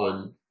link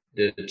on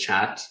the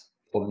chat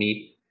for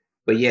me.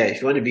 But yeah, if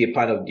you want to be a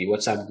part of the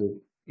WhatsApp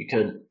group, you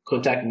can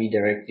contact me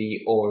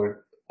directly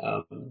or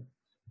the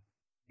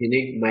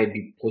link might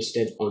be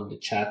posted on the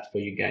chat for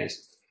you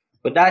guys.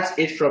 But that's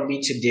it from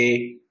me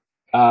today.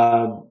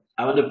 I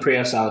want to pray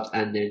us out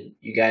and then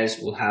you guys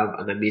will have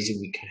an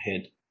amazing week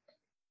ahead.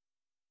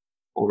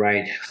 All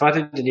right. Father,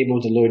 in the name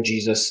of the Lord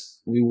Jesus,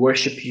 we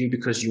worship you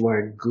because you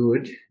are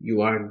good.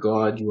 You are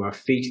God. You are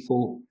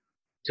faithful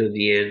till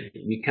the end.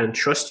 We can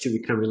trust you. We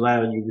can rely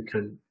on you. We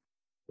can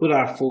put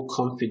our full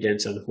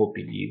confidence and hope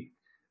in you.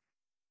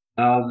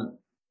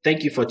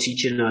 Thank you for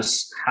teaching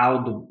us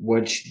how the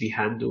word should be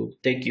handled.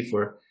 Thank you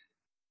for,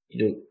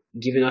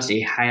 giving us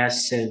a higher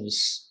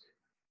sense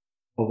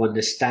of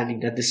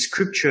understanding that the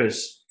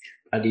scriptures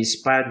are the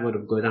inspired word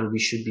of God and we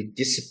should be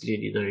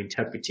disciplined in our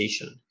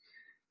interpretation.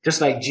 Just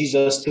like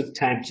Jesus took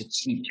time to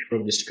teach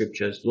from the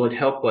scriptures, Lord,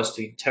 help us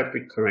to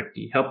interpret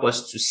correctly. Help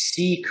us to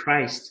see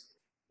Christ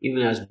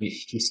even as He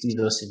sees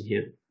us in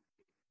Him.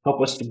 Help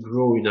us to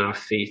grow in our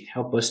faith.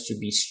 Help us to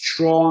be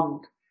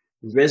strong,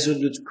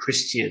 resolute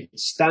Christians,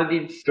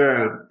 standing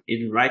firm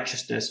in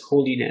righteousness,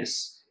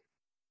 holiness,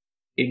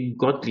 in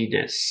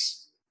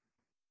godliness.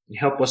 And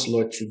help us,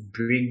 Lord, to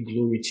bring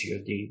glory to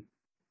your name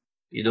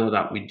in all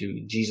that we do.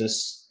 In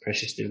Jesus'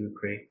 precious name we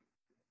pray.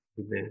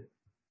 Amen.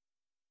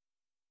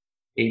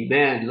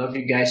 Amen. Love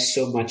you guys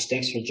so much.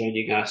 Thanks for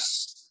joining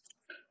us.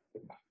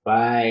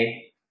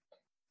 Bye.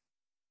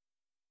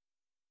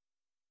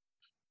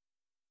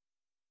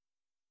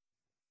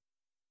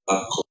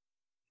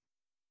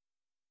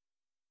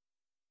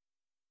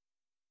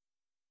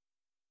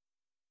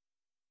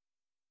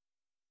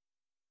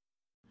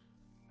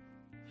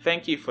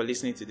 Thank you for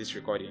listening to this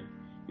recording.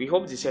 We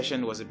hope the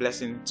session was a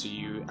blessing to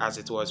you as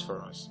it was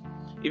for us.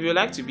 If you'd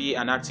like to be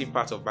an active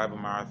part of Bible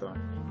Marathon,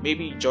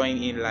 maybe join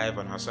in live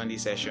on our Sunday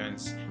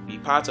sessions, be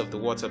part of the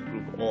WhatsApp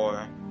group,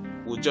 or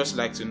would just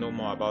like to know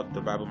more about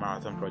the Bible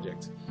Marathon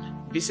project,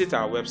 visit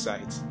our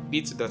website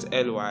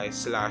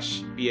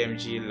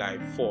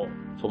bit.ly/bmglive4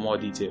 for more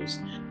details.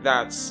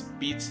 That's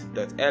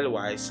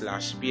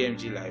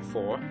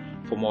bit.ly/bmglive4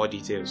 for more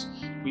details.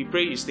 We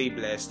pray you stay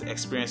blessed,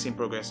 experiencing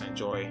progress and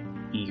joy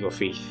in your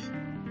faith.